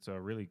candidate. So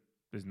really,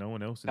 there's no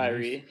one else in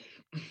Kyrie.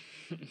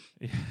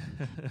 Yeah.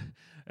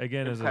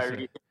 Again, as Kyrie. I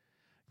say,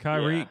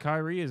 Yeah.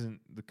 Kyrie isn't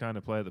the kind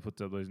of player that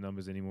puts up those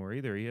numbers anymore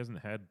either. He hasn't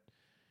had.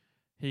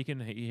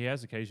 He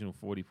has occasional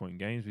 40-point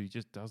games, but he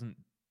just doesn't.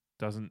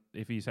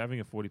 If he's having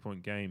a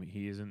 40-point game,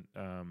 he isn't.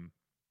 Harden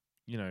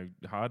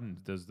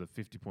does the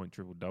 50-point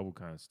triple double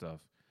kind of stuff.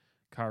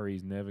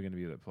 Kyrie's never going to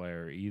be that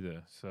player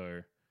either.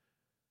 So,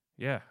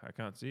 yeah, I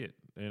can't see it.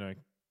 And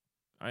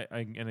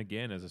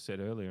again, as I said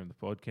earlier in the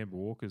pod, Kemba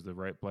Walker's the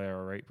right player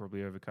I rate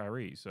probably over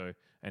Kyrie. So,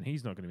 and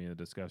he's not going to be in the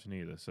discussion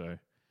either. So,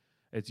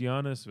 it's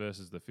Giannis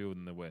versus the field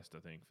in the West, I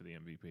think, for the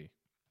MVP.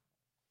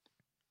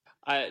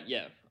 I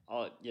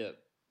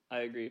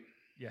agree.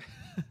 Yeah.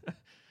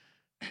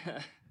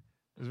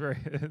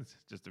 It's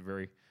just a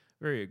very,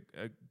 very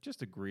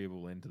just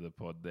agreeable end to the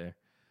pod there.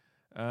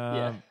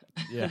 Yeah.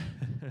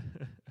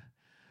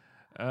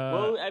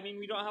 Well, I mean,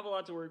 we don't have a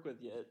lot to work with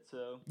yet,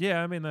 so.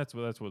 Yeah, I mean that's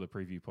what the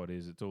preview pod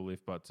is. It's all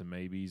if buts and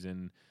maybes,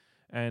 and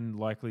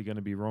likely going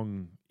to be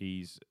wrong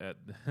ease at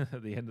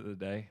the end of the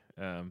day.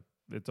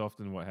 It's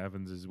often what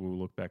happens is we'll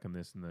look back on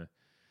this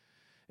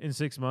in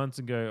 6 months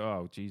and go,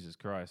 oh Jesus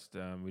Christ,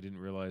 we didn't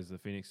realize the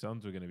Phoenix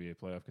Suns were going to be a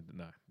playoff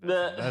contender.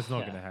 No, that's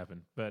not going to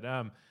happen. But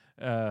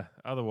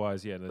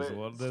otherwise, yeah, there's a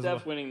lot.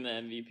 Steph winning the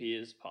MVP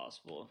is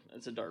possible.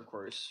 It's a dark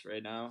horse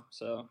right now,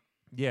 so.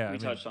 Yeah, we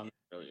touched on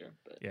that earlier.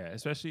 But. Yeah,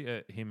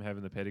 especially him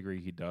having the pedigree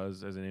he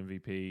does as an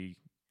MVP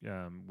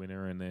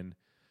winner, and then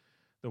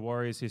the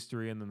Warriors'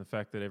 history, and then the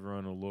fact that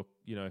everyone will look,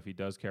 if he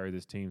does carry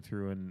this team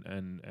through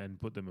and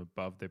put them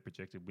above their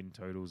projected win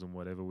totals and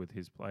whatever with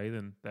his play,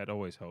 then that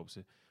always helps.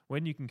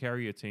 When you can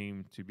carry a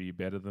team to be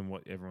better than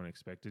what everyone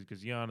expected,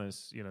 because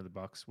Giannis, the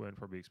Bucks weren't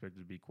probably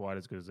expected to be quite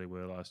as good as they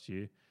were last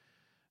year,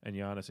 and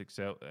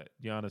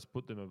Giannis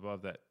put them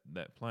above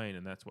that plane,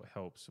 and that's what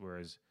helps.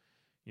 Whereas,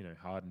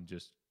 Harden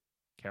just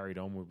carried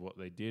on with what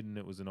they did, and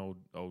it was an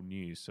old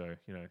news. So,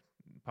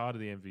 part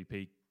of the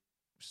MVP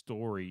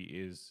story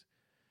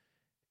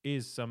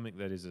is something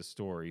that is a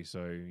story.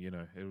 So,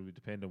 it will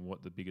depend on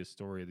what the biggest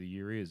story of the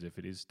year is. If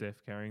it is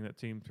Steph carrying that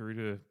team through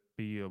to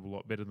be a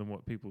lot better than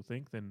what people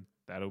think, then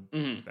that'll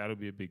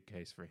be a big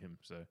case for him.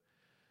 So,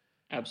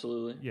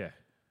 absolutely. Yeah.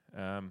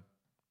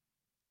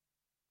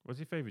 What's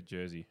your favorite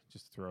jersey?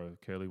 Just to throw a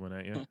curly one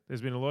at you.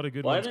 There's been a lot of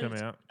good ones come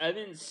out. I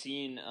haven't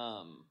seen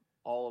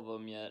all of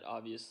them yet,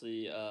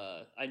 obviously.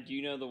 I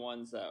do know the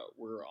ones that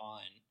were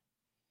on,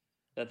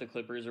 that the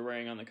Clippers are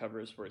wearing on the cover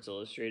of Sports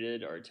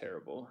Illustrated are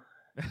terrible.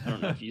 I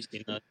don't know if you've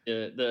seen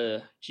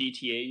the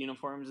GTA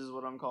uniforms is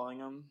what I'm calling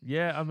them.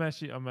 Yeah, I'm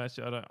actually I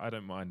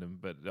don't mind them,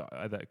 but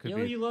that could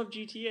be. You love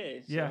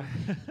GTA. So. Yeah.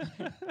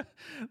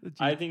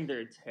 I think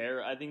they're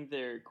I think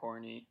they're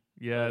corny.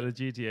 Yeah, the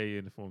GTA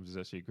uniforms is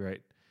actually a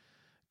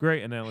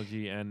great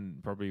analogy,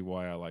 and probably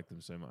why I like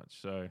them so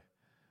much. So.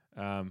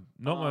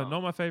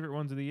 Not my favorite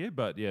ones of the year,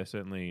 but yeah,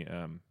 certainly.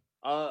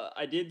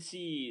 I did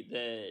see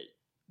that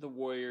the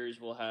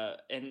Warriors will have,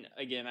 and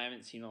again, I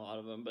haven't seen a lot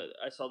of them, but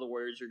I saw the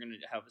Warriors are going to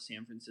have a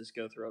San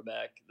Francisco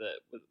throwback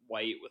with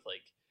white with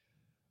like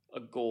a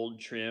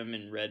gold trim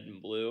and red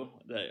and blue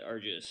that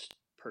are just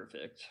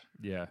perfect.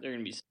 Yeah, they're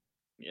going to be.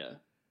 Yeah.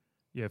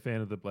 Yeah,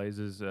 fan of the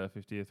Blazers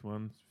 50th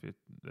one.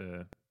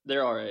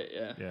 They're all right.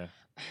 Yeah.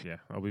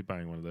 I'll be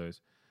buying one of those.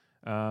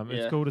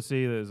 It's cool to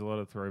see there's a lot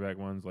of throwback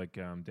ones, like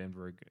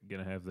Denver are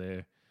going to have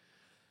their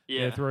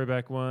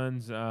throwback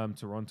ones.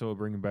 Toronto are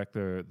bringing back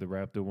the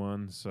Raptor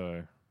ones.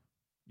 So,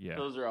 yeah.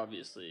 Those are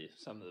obviously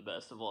some of the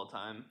best of all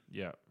time.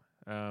 Yeah.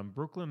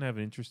 Brooklyn have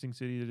an interesting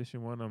City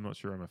Edition one. I'm not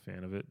sure I'm a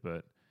fan of it,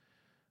 but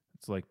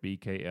it's like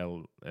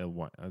BKLLY.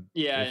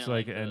 It's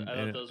I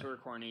thought those were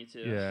corny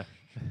too. Yeah.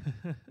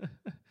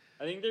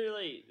 I think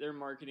they're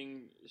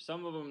marketing,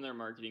 some of them they're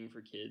marketing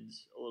for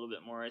kids a little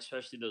bit more,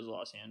 especially those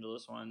Los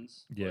Angeles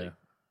ones. Yeah.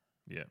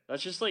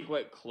 That's just like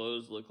what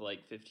clothes looked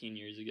like 15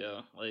 years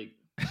ago. Like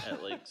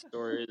at like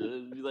stores, it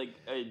would be like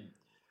a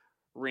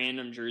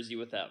random jersey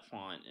with that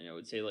font, and it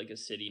would say like a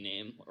city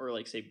name or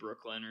like say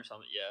Brooklyn or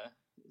something. Yeah,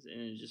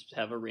 and just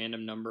have a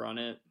random number on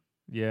it.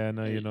 Yeah,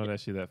 no, you're not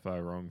actually that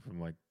far wrong from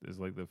like there's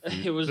like the.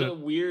 It was a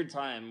weird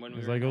time when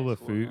we were like all the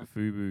school,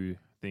 FUBU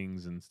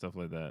things and stuff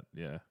like that.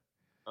 Yeah.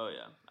 Oh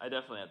yeah, I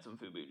definitely had some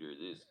FUBU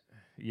jerseys.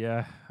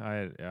 Yeah, I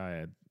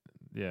had.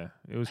 Yeah,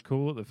 it was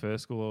cool at the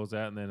first school I was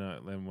at, and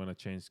then when I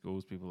changed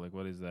schools, people were like,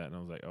 "What is that?" And I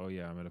was like, "Oh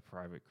yeah, I'm at a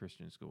private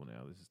Christian school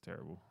now. This is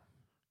terrible."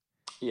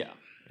 Yeah.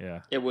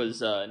 It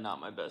was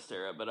not my best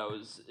era, but I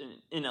was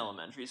in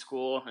elementary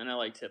school, and I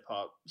liked hip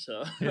hop,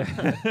 so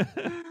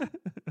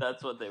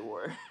that's what they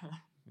wore.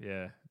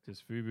 Yeah,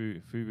 just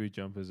FUBU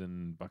jumpers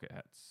and bucket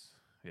hats.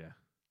 Yeah.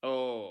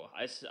 Oh,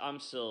 I'm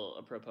still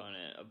a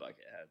proponent of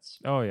bucket hats.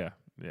 Oh yeah.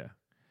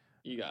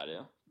 You got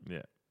to.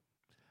 Yeah.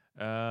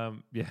 I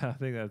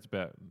think that's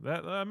about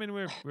that. I mean,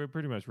 we're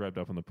pretty much wrapped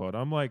up on the pod.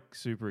 I'm like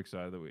super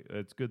excited that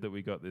it's good that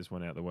we got this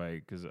one out of the way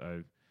because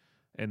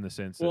in the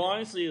sense that,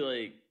 honestly,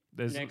 like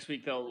next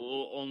week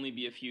there'll only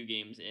be a few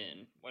games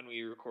in when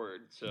we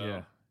record.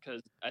 So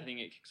because I think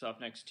it kicks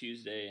off next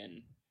Tuesday,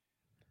 and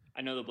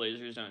I know the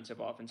Blazers don't tip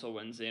off until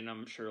Wednesday, and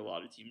I'm sure a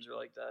lot of teams are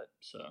like that.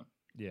 So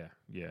yeah.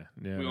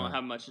 We won't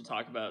have much to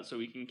talk about, so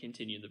we can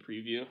continue the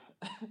preview.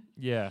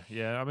 Yeah.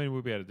 I mean,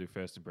 we'll be able to do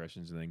first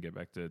impressions and then get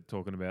back to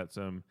talking about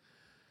some.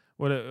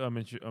 Well,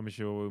 I'm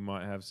sure we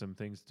might have some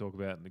things to talk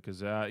about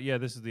because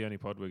this is the only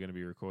pod we're going to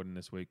be recording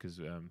this week because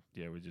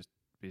we're just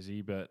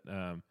busy. But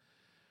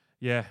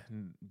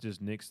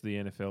just nix the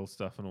NFL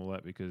stuff and all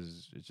that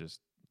because it's just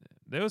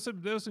there was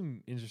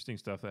some interesting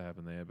stuff that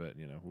happened there. But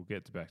we'll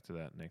get back to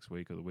that next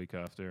week or the week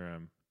after.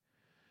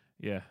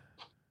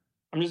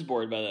 I'm just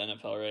bored by the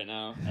NFL right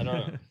now.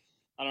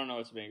 I don't know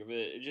what to make of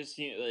it. It just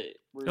seems like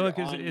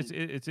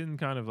it's in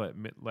kind of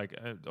like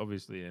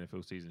obviously the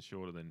NFL season's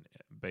shorter than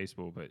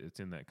baseball, but it's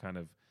in that kind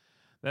of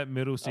that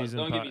middle season.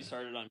 Don't get me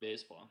started on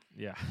baseball.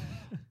 Yeah,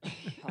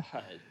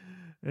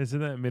 it's in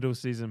that middle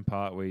season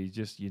part where you're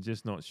just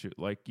not sure.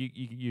 Like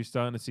you're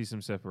starting to see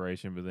some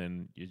separation, but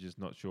then you're just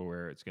not sure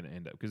where it's going to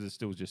end up because it's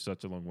still just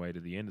such a long way to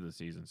the end of the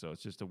season. So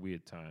it's just a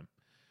weird time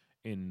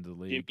in the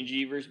league. Jimmy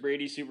G versus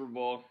Brady Super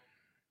Bowl.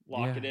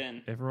 Lock it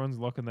in. Everyone's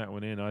locking that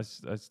one in.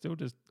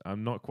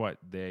 I'm not quite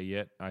there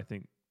yet. I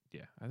think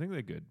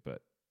they're good,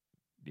 but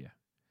yeah.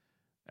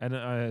 And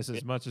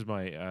as much as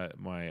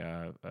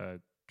my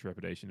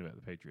trepidation about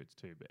the Patriots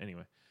too. But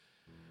anyway,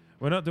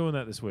 we're not doing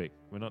that this week.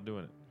 We're not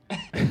doing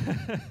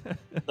it.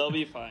 They'll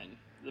be fine.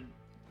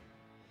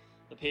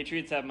 The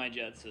Patriots have my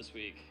Jets this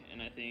week,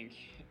 and I think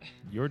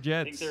your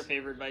Jets. I think they're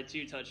favored by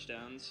 2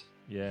 touchdowns.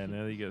 Yeah,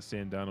 now that you got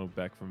Sam Darnold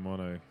back from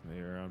mono,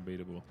 they're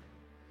unbeatable.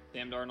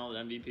 Sam Darnold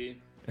MVP.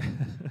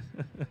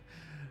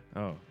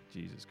 Oh,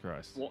 Jesus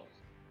Christ.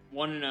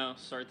 1-0,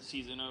 start the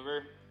season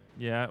over.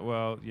 Yeah,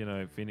 well,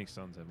 Phoenix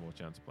Suns have more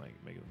chance of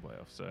making the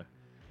playoffs, so.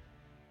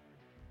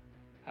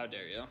 How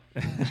dare you?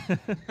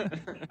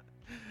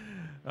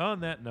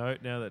 On that note,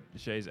 now that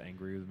Shay's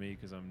angry with me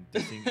because I'm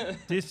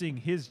dissing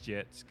his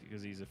Jets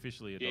because he's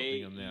officially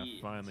adopting them now,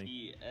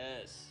 finally.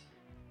 Jets.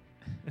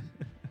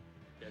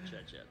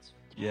 Jets.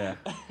 Yeah.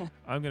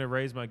 I'm going to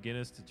raise my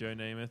Guinness to Joe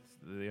Namath,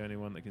 the only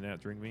one that can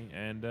outdrink me.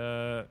 And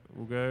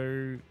we'll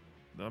go...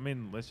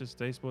 let's just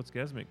stay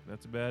sportsgasmic.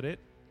 That's about it.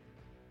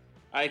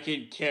 I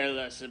could care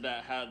less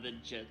about how the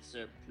Jets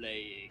are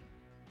playing.